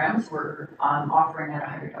activation programs we're offering at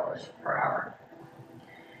 $100 per hour.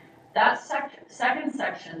 That second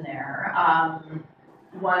section there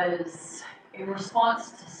was in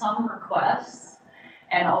response to some requests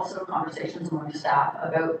and also conversations among staff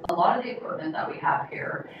about a lot of the equipment that we have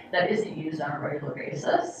here that isn't used on a regular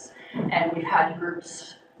basis. And we've had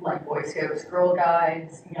groups like Boy Scouts, Girl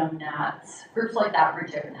Guides, Young Nats, groups like that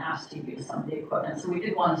reach out and ask to use some of the equipment. So we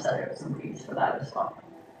did want to set out some fees for that as well.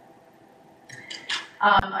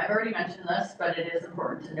 I've already mentioned this, but it is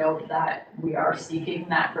important to note that we are seeking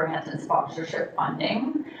that grant and sponsorship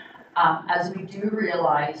funding. As we do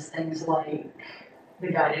realize things like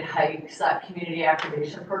the guided hikes, that community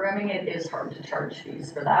activation programming, it is hard to charge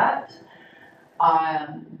fees for that.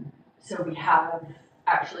 So we have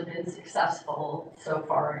actually been successful so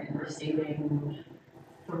far in receiving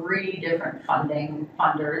 3 different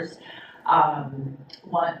funders.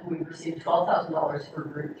 We've received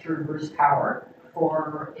 $12,000 through Bruce Power.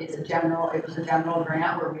 It was a general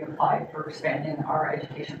grant where we applied for expanding our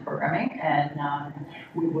education programming, and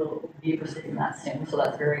we will be receiving that soon, so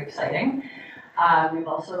that's very exciting. We've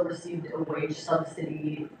also received a wage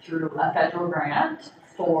subsidy through a federal grant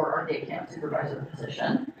for our day camp supervisor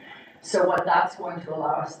position. So what that's going to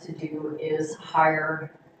allow us to do is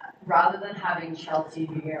hire, rather than having Chelsea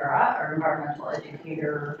Vieira, our environmental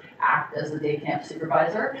educator, act as a day camp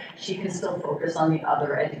supervisor, she can still focus on the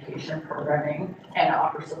other education programming and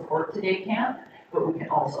offer support to day camp, but we can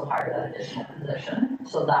also hire that additional position.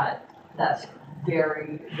 So that's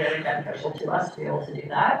very, very beneficial to us to be able to do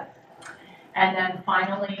that. And then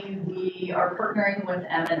finally, we are partnering with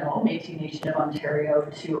MNO, Métis Nation of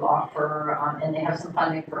Ontario, to offer, and they have some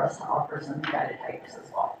funding for us to offer some guided hikes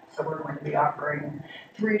as well. So we're going to be offering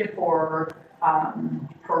 3 to 4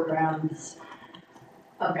 programs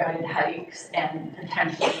of guided hikes and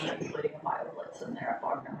potentially including a BioBlitz in there at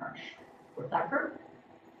Wagner Marsh with that group.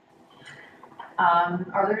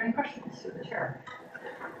 Are there any questions through the chair?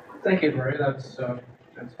 Thank you, Maria. That's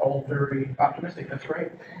all very optimistic. That's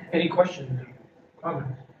great. Any questions,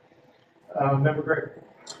 comments? Member Gregg.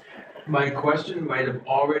 My question might have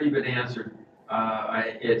already been answered.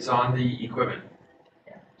 It's on the equipment.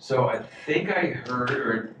 So I think I heard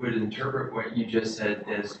or would interpret what you just said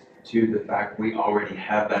as to the fact we already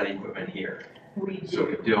have that equipment here. We do. So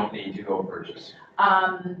we don't need to go purchase.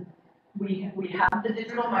 We have the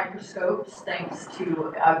digital microscopes thanks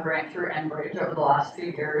to a grant through Enbridge over the last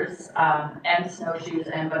few years, and snowshoes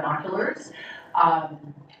and binoculars.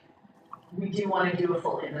 We do want to do a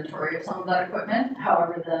full inventory of some of that equipment.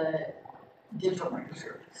 However, the digital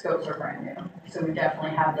microscopes are brand new, so we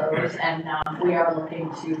definitely have those, and we are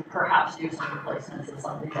looking to perhaps do some replacements of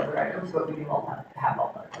some of these other items, but we do all have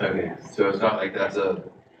all that. Okay, so it's not like that's a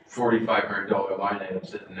 $4,500 line item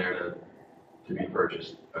sitting there to be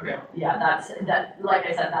purchased. Okay. Yeah, like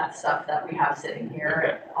I said, that's stuff that we have sitting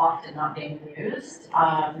here, often not being used.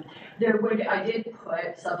 I did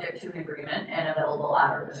put subject to an agreement and available at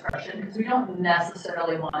our discretion, because we don't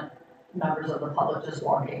necessarily want members of the public just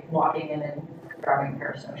walking in and grabbing a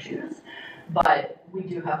pair of snowshoes. But we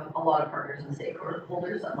do have a lot of partners and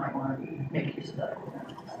stakeholders that might want to make use of that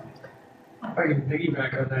equipment. If I can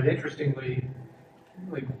piggyback on that, interestingly,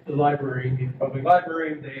 like the library, the public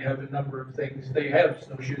library, they have a number of things. They have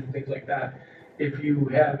snowshoes and things like that. If you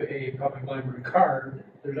have a public library card,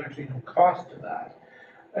 there's actually no cost to that.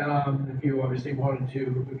 If you obviously wanted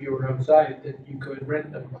to, if you were outside, then you could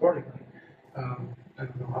rent them accordingly. I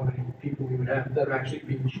don't know how many people we would have that actually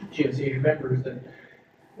be GSEA members that,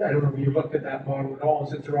 I don't know if you looked at that model at all,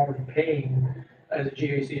 since they're already paying as a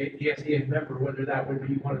GSEA member, whether that would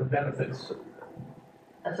be one of the benefits.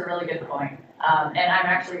 That's a really good point. And I'm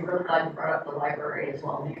actually really glad you brought up the library as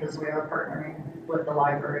well, because we are partnering with the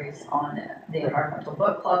libraries on the Environmental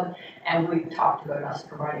Book Club, and we've talked about us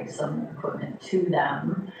providing some equipment to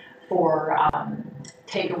them for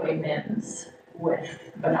takeaway bins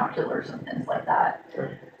with binoculars and things like that.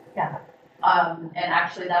 Sure. Yeah. And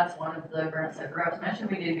actually, that's one of the grants that Greg mentioned.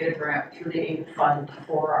 We did get a grant through the AID fund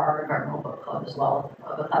for our Environmental Book Club as well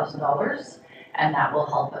of $1,000, and that will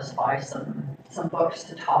help us buy some books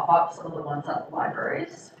to top up some of the ones at the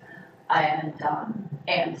libraries, and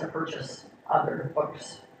to purchase other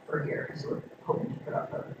books for here, because we're hoping to put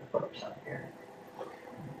up a bookshelf here.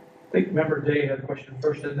 I think Member Day had a question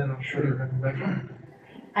first, and then I'm sure you're going back.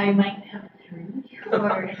 I might have three or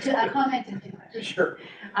a comment and two questions. Sure.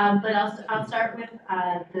 But I'll start with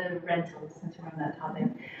the rentals since we're on that topic.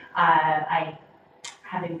 I,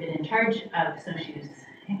 having been in charge of snowshoes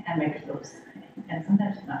and microscopes and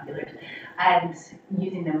sometimes binoculars and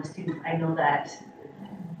using them with students, I know that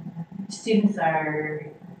students are,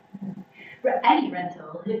 any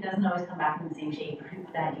rental, it doesn't always come back in the same shape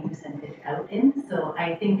that you send it out in. So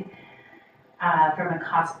I think from a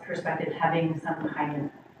cost perspective, having some kind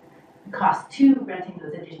of cost to renting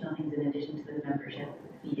those additional things in addition to the membership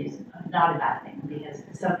fee is not a bad thing, because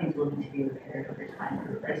some things will need to be repaired over time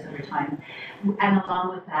or replaced over time. And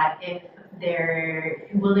along with that, if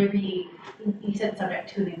will there be, you said subject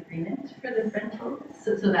to an agreement for the rentals,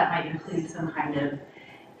 so that might include some kind of,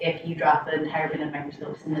 if you drop the entire bin of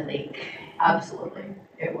microscopes in the lake. Absolutely,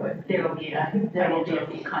 it would. There will be a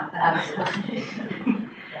fee concept. Absolutely.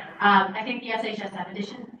 I think the SHSM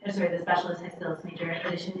edition, the Specialist High Skills Major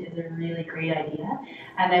edition is a really great idea,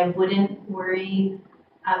 and I wouldn't worry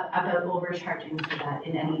about overcharging for that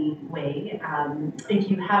in any way. If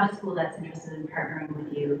you have a school that's interested in partnering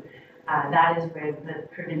with you, that is where the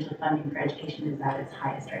provincial funding for education is at its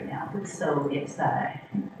highest right now. So it's,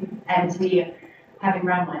 and we, having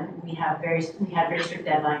run one, we had very strict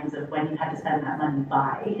deadlines of when you had to spend that money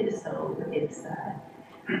by, so it's,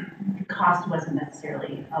 cost wasn't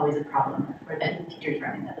necessarily always a problem for the teachers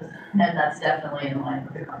running those. And that's definitely in line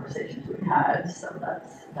with the conversations we've had, so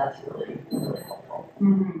that's really, really helpful.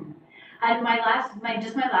 Mm-hmm. And my last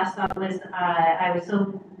thought was, I was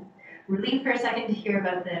so relieved for a second to hear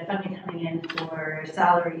about the funding coming in for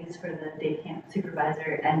salaries for the day camp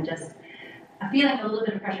supervisor, and just feeling a little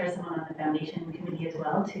bit of pressure as someone on the foundation committee as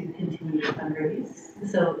well to continue to fundraise.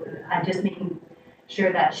 So I'm just making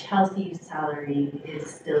sure that Chelsea's salary is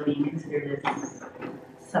still being considered as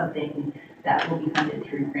something that will be funded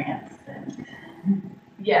through grants. And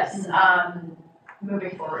yes,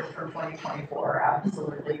 moving forward for 2024,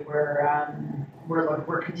 absolutely.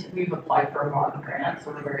 We've applied for a lot of grants,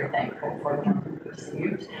 so we're very thankful for the ones we've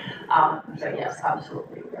received. But yes,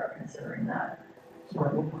 absolutely, we are considering that.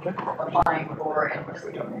 Applying for and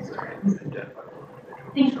receiving these grants.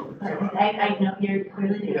 Thank you. I know you're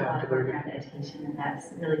clearly doing a lot of work around education, and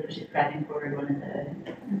that's really driving forward one of the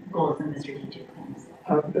goals in the strategic plans.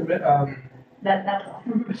 That's all.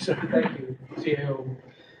 So thank you, CAO.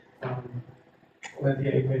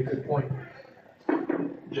 Olivier made a good point.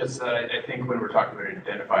 Just that I think when we're talking about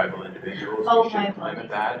identifiable individuals, we should limit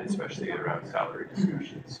that, especially around salary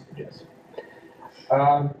discussions. Yes.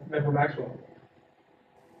 Member Maxwell.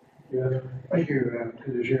 Thank you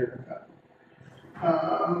to the chair.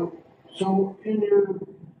 So in your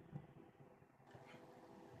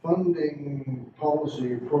funding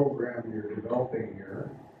policy program you're developing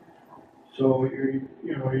here, so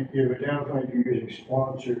you've identified you're using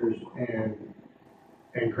sponsors and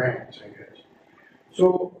grants, I guess.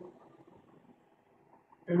 So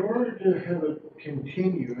in order to have it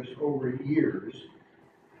continuous over years,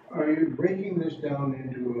 are you breaking this down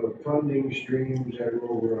into funding streams that are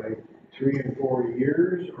over like 3 and 4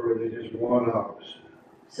 years, or are they just one-offs?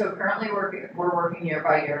 So currently we're working year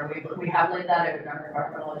by year. We have laid that out in our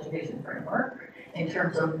environmental education framework in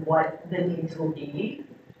terms of what the needs will be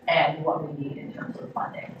and what we need in terms of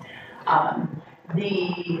funding.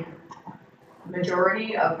 The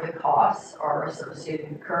majority of the costs are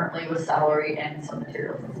associated currently with salary and some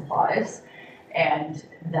materials and supplies. And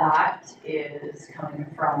that is coming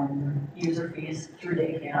from user fees through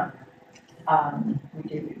day camp. We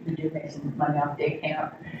do make some money off day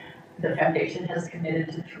camp. The foundation has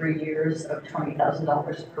committed to 3 years of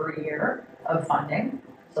 $20,000 per year of funding,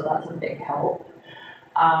 so that's a big help.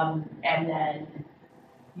 And then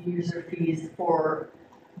user fees for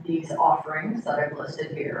these offerings that I've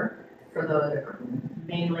listed here, for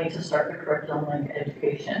mainly to start the curriculum and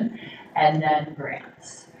education, and then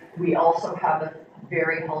grants. We also have a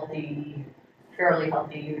fairly healthy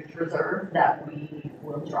youth reserve that we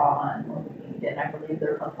will draw on when we need it. And I believe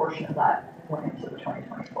there's a portion of that went into the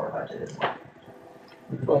 2024 budget as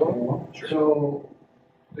well. So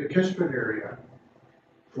the Kispert area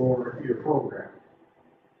for your program,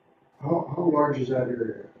 how large is that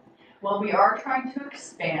area? Well, we are trying to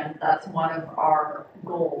expand. That's one of our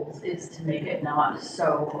goals, is to make it not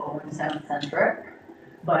so Owen Sound centric,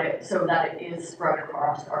 but so that it is spread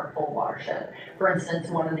across our full watershed. For instance,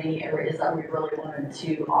 one of the areas that we really wanted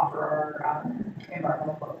to offer our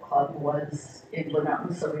environmental book club was in Blue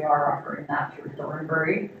Mountains, so we are offering that through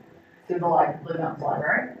Thornbury, through the Blue Mountains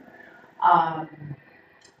Library.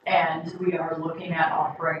 And we are looking at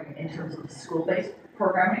offering in terms of school-based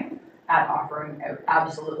programming at offering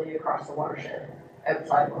absolutely across the watershed,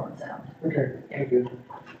 outside Low and Sound. Okay, thank you.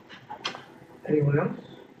 Anyone else?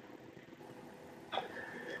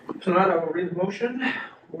 Tonight I will read the motion.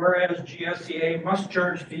 Whereas GSCA must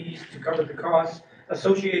charge fees to cover the costs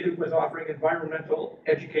associated with offering environmental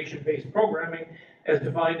education-based programming as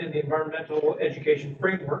defined in the Environmental Education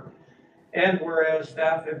Framework. And whereas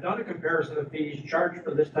staff have done a comparison of fees charged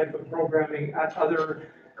for this type of programming at other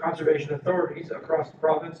conservation authorities across the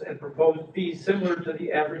province and proposed fees similar to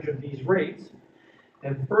the average of these rates.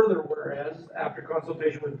 And further, whereas after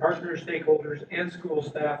consultation with partners, stakeholders, and school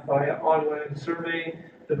staff via online survey,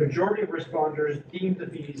 the majority of responders deemed the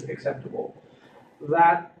fees acceptable.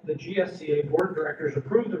 That the GSCA Board of Directors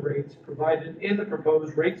approved the rates provided in the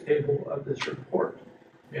proposed rates table of this report.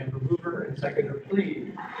 Member Hoover and seconder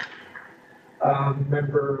please.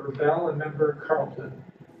 Member Bell and Member Carlton.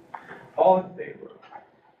 All in favor?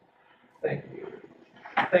 Thank you.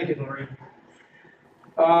 Thank you, Lori.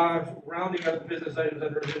 Rounding out the business items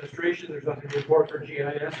under administration, there's nothing to report for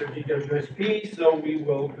GIS or DWSP, so we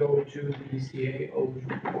will go to the CAO's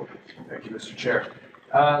report. Thank you, Mr. Chair.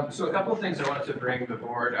 So a couple of things I wanted to bring the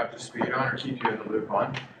board up to speed on or keep you in the loop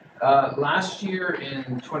on. Last year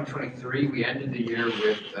in 2023, we ended the year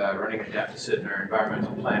with running a deficit in our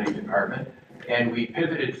environmental planning department, and we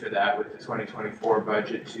pivoted for that with the 2024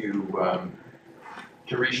 budget to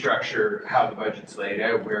restructure how the budget's laid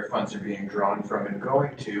out, where funds are being drawn from and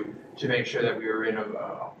going to make sure that we were in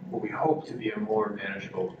what we hope to be a more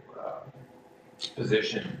manageable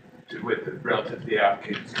position relative to the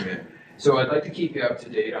applications come in. So I'd like to keep you up to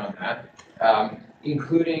date on that,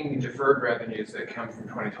 including deferred revenues that come from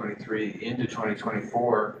 2023 into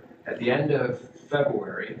 2024. At the end of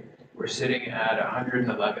February, we're sitting at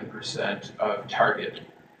 111% of target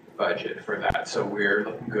budget for that. So we're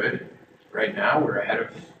looking good. Right now, we're ahead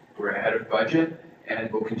of budget, and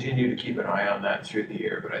we'll continue to keep an eye on that through the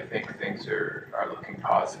year, but I think things are looking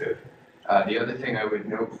positive. The other thing I would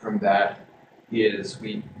note from that is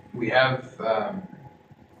we are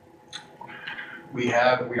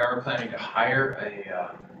planning to hire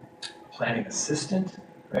a planning assistant.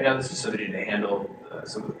 Right now, this is somebody to handle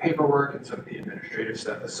some of the paperwork and some of the administrative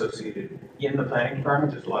stuff associated in the planning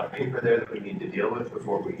department. There's a lot of paper there that we need to deal with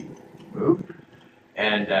before we move.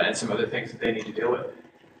 And some other things that they need to deal with.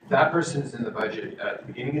 That person is in the budget at the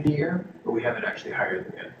beginning of the year, but we haven't actually hired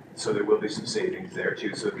them yet. So there will be some savings there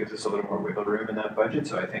too. So it gives us a little more wiggle room in that budget.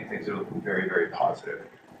 So I think things are looking very, very positive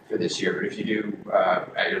for this year. But if you do,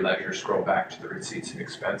 at your leisure, scroll back to the receipts and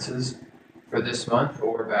expenses for this month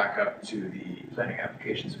or back up to the planning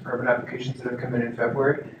applications and permit applications that have come in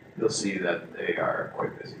February, you'll see that they are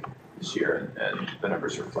quite busy this year and the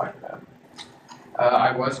numbers reflect that.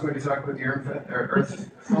 I was going to talk about the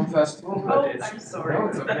Earth Film Festival, but I'm sorry. No,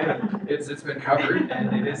 it's okay. It's been covered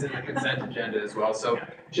and it is in the consent agenda as well. So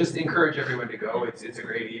just encourage everyone to go. It's a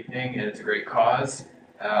great evening and it's a great cause.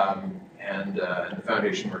 And the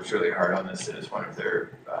foundation works really hard on this, and it's one of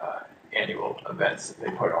their annual events that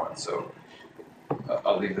they put on. So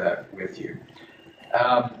I'll leave that with you.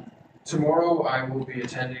 Tomorrow I will be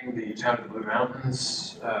attending the Town of the Blue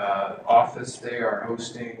Mountains office. They are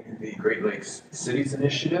hosting the Great Lakes Cities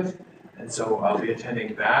Initiative, and so I'll be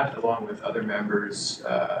attending that along with other members,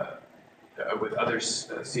 with other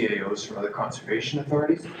CAOs from other conservation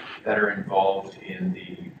authorities that are involved in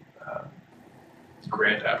the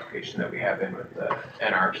grant application that we have in with the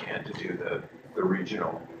NRCan to do the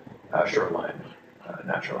regional shoreline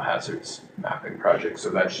natural hazards mapping project. So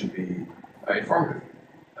that should be informative.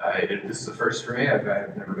 This is the first for me. I've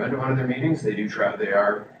never been to one of their meetings. They do try. They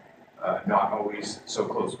are not always so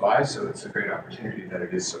close by, so it's a great opportunity that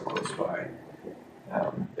it is so close by.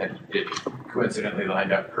 And it coincidentally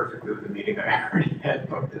lined up perfectly with the meeting I already had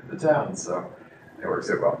booked at the town, so it works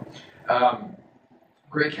out well.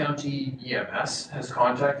 Grey County EMS has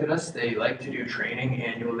contacted us. They like to do training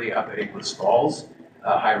annually up at Inglis Falls,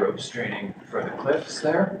 high ropes training for the cliffs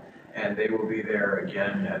there. And they will be there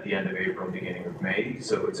again at the end of April, beginning of May.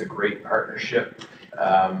 So it's a great partnership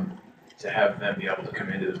to have them be able to come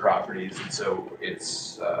into the properties. And so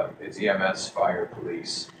it's EMS, fire,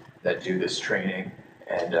 police that do this training.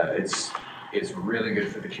 And it's really good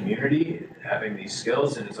for the community having these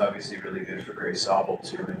skills. And it's obviously really good for Grey Sauble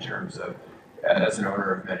too, in terms of, as an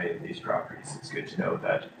owner of many of these properties, it's good to know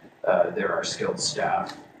that there are skilled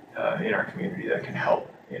staff in our community that can help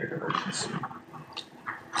in an emergency.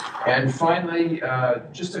 And finally,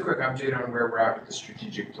 just a quick update on where we're at with the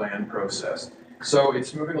strategic plan process. So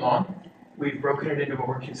it's moving along. We've broken it into what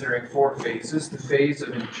we're considering 4 phases. The phase of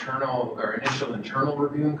initial internal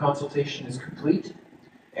review and consultation is complete.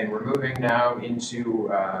 And we're moving now into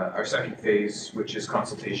our second phase, which is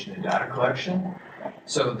consultation and data collection.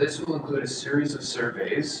 So this will include a series of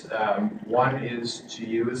surveys. One is to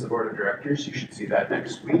you as the board of directors. You should see that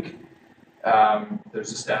next week.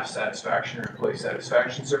 There's a staff satisfaction or employee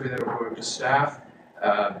satisfaction survey that will go out to staff,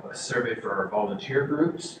 a survey for our volunteer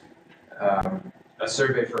groups, a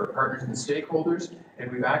survey for our partners and stakeholders, and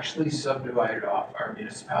we've actually subdivided off our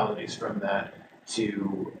municipalities from that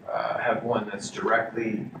to have one that's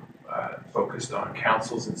directly focused on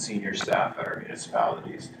councils and senior staff at our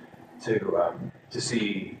municipalities to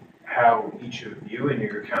see how each of you and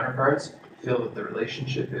your counterparts feel that the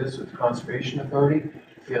relationship is with the Conservation Authority,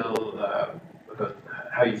 feel about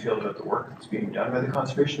how you feel about the work that's being done by the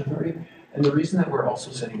Conservation Authority. And the reason that we're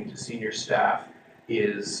also sending it to senior staff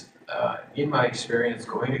is, in my experience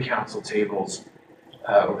going to council tables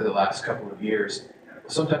over the last couple of years,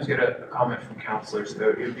 sometimes get a comment from councillors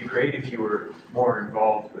about it would be great if you were more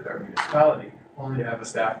involved with our municipality, only to have a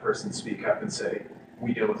staff person speak up and say,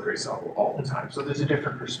 we deal with Great Sauble all the time. So there's a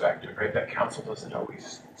different perspective, right, that council doesn't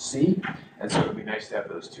always see. And so it would be nice to have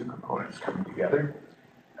those two components coming together.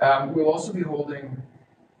 We'll also be holding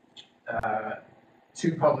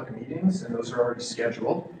 2 public meetings, and those are already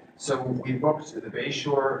scheduled. So we booked the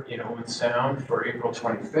Bayshore in Owen Sound for April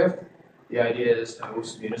 25th. The idea is to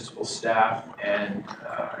host municipal staff and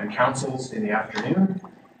councils in the afternoon,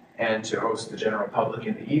 and to host the general public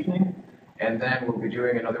in the evening. And then we'll be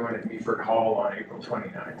doing another one at Meaford Hall on April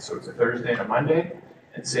 29th. So it's a Thursday and a Monday,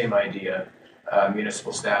 and same idea,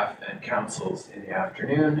 municipal staff and councils in the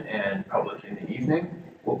afternoon and public in the evening.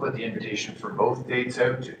 We'll put the invitation for both dates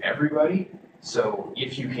out to everybody. So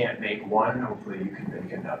if you can't make one, hopefully you can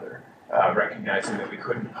make another, recognizing that we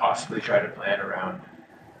couldn't possibly try to plan around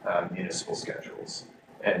municipal schedules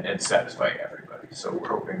and satisfy everybody. So we're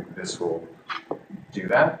hoping this will do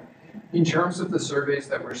that. In terms of the surveys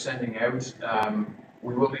that we're sending out,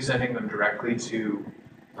 we will be sending them directly to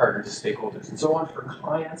partners, stakeholders, and so on. For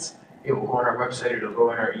clients, it will go on our website, it'll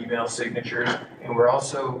go in our email signatures, and we're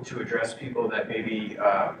also to address people that maybe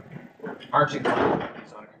aren't inclined to put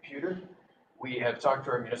these on a computer. We have talked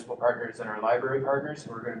to our municipal partners and our library partners,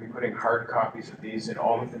 and we're going to be putting hard copies of these in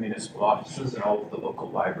all of the municipal offices and all of the local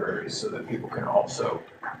libraries so that people can also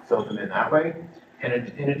fill them in that way. And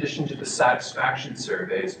in addition to the satisfaction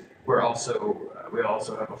surveys, we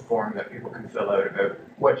also have a form that people can fill out about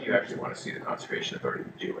what do you actually want to see the Conservation Authority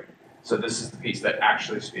doing. So this is the piece that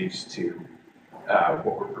actually speaks to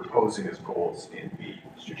what we're proposing as goals in the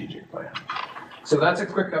strategic plan. So that's a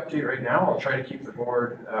quick update right now. I'll try to keep the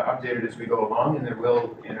board updated as we go along, and there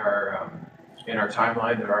will, in our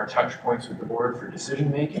timeline, there are touch points with the board for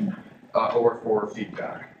decision making or for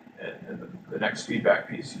feedback. And the next feedback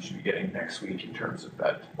piece you should be getting next week in terms of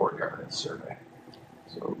that board governance survey.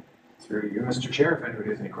 So through you, Mr. Chair, if anybody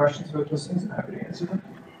has any questions about those things, I'm happy to answer them.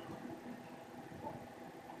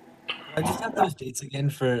 I just have those dates again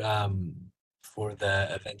for the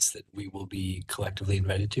events that we will be collectively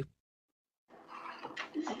invited to.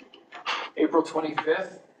 April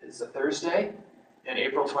 25th is a Thursday, and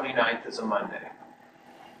April 29th is a Monday.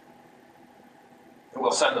 And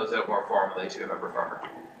we'll send those out more formally to a member farmer.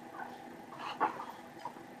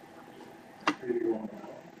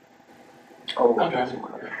 Oh,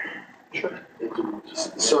 sure.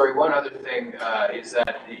 Sorry, one other thing is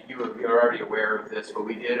that you're already aware of this, but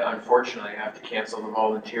we did unfortunately have to cancel the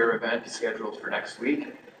volunteer event scheduled for next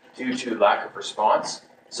week due to lack of response.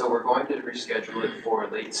 So we're going to reschedule it for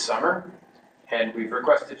late summer, and we've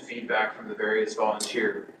requested feedback from the various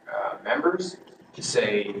volunteer members to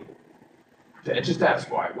say, and just ask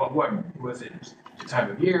why. What was it? The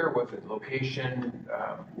time of year? Was it location?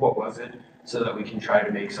 What was it? So that we can try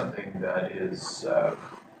to make something that is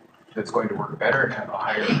that's going to work better and have a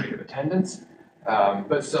higher rate of attendance.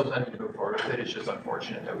 But still planning to move forward with it. It's just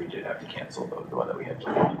unfortunate that we did have to cancel the one that we had to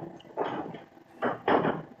do.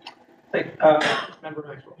 Member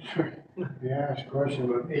Maxwell. Sure. You asked a question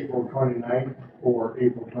about April 29th or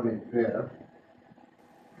April 25th.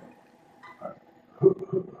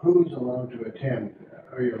 Who's allowed to attend?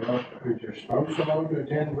 Is your spouse allowed to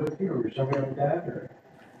attend with you or something like that? Or?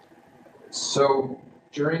 So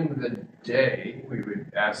during the day, we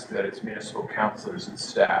would ask that it's municipal councillors and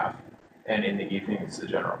staff, and in the evening, it's the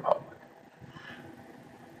general public.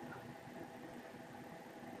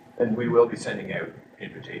 And we will be sending out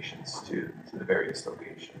invitations to the various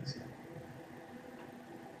locations.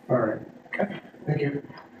 All right. Okay. Thank you.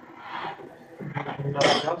 Nothing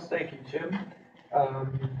else? Thank you, Tim.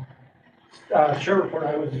 Chair report,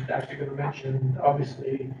 I was actually going to mention,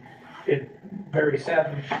 obviously, it very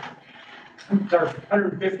saddened it's our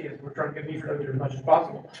 150th, we're trying to get Beaver out there as much as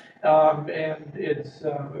possible. And it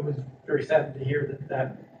was very sad to hear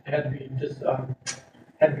that had to be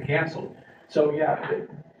had to be canceled. So yeah,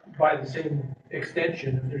 by the same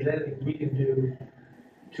extension, if there's anything we can do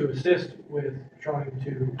to assist with trying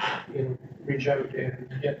to, reach out and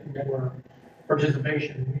get more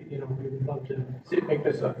participation, we would love to make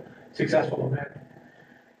this a successful event.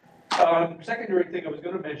 Secondary thing I was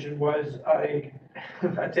gonna mention was I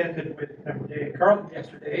attended with Member Day and Carlton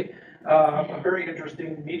yesterday, a very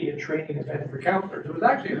interesting media training event for counselors. It was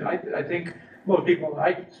actually, I think most people that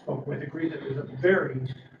I spoke with agreed that it was a very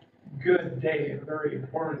good day, a very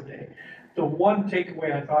important day. The one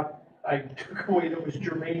takeaway I thought I took away that was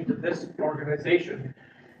germane to this organization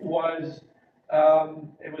was,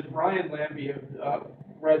 it was Brian Lambie of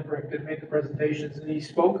Red Brick that made the presentations, and he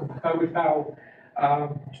spoke about how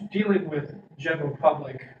dealing with general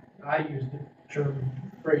public, I used the term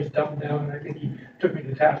phrase dumbed down, and I think he took me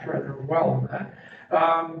to task rather well on that.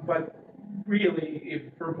 But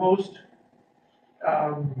really, for most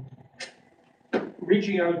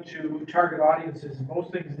reaching out to target audiences,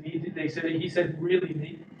 most things he said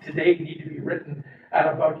really today need to be written at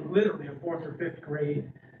about literally a 4th or 5th grade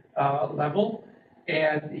level.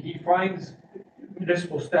 And he finds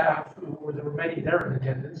municipal staff, there were many there in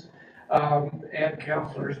attendance, and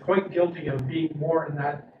counselors quite guilty of being more in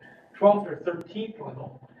that 12th or 13th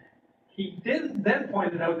level. He did then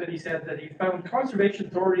pointed out that he said that he found conservation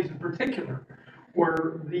authorities in particular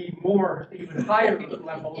were the more even higher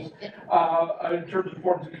levels in terms of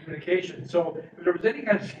forms of communication. So if there was any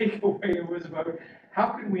kind of takeaway, it was about how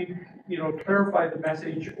can we, clarify the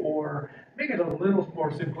message or make it a little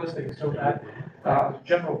more simplistic so that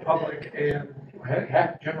general public and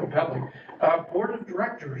board of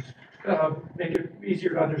directors make it easier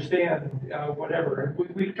to understand whatever.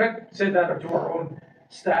 And we tried to say that to our own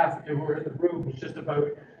staff who were in the room. It's just about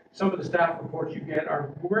some of the staff reports you get are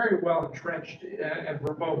very well entrenched and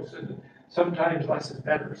verbose, and sometimes less is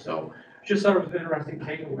better. So just thought it was an interesting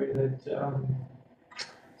takeaway that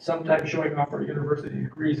sometimes showing off our university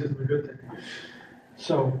degrees isn't a good thing.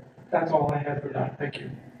 So that's all I had for that. Thank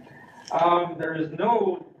you. There is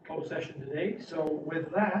no closed session today, so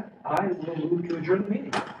with that, I will move to adjourn the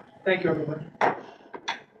meeting. Thank you, everyone.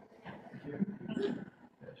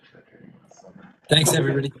 Thanks,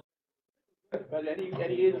 everybody. But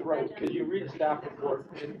Eddie is right, because you read a staff report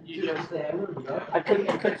and you just, I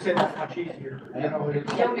couldn't say that much easier,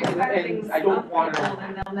 Don't expect things and I don't want people, to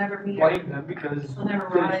then they'll never meet. blame them because They'll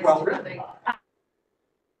never it's well rise. written.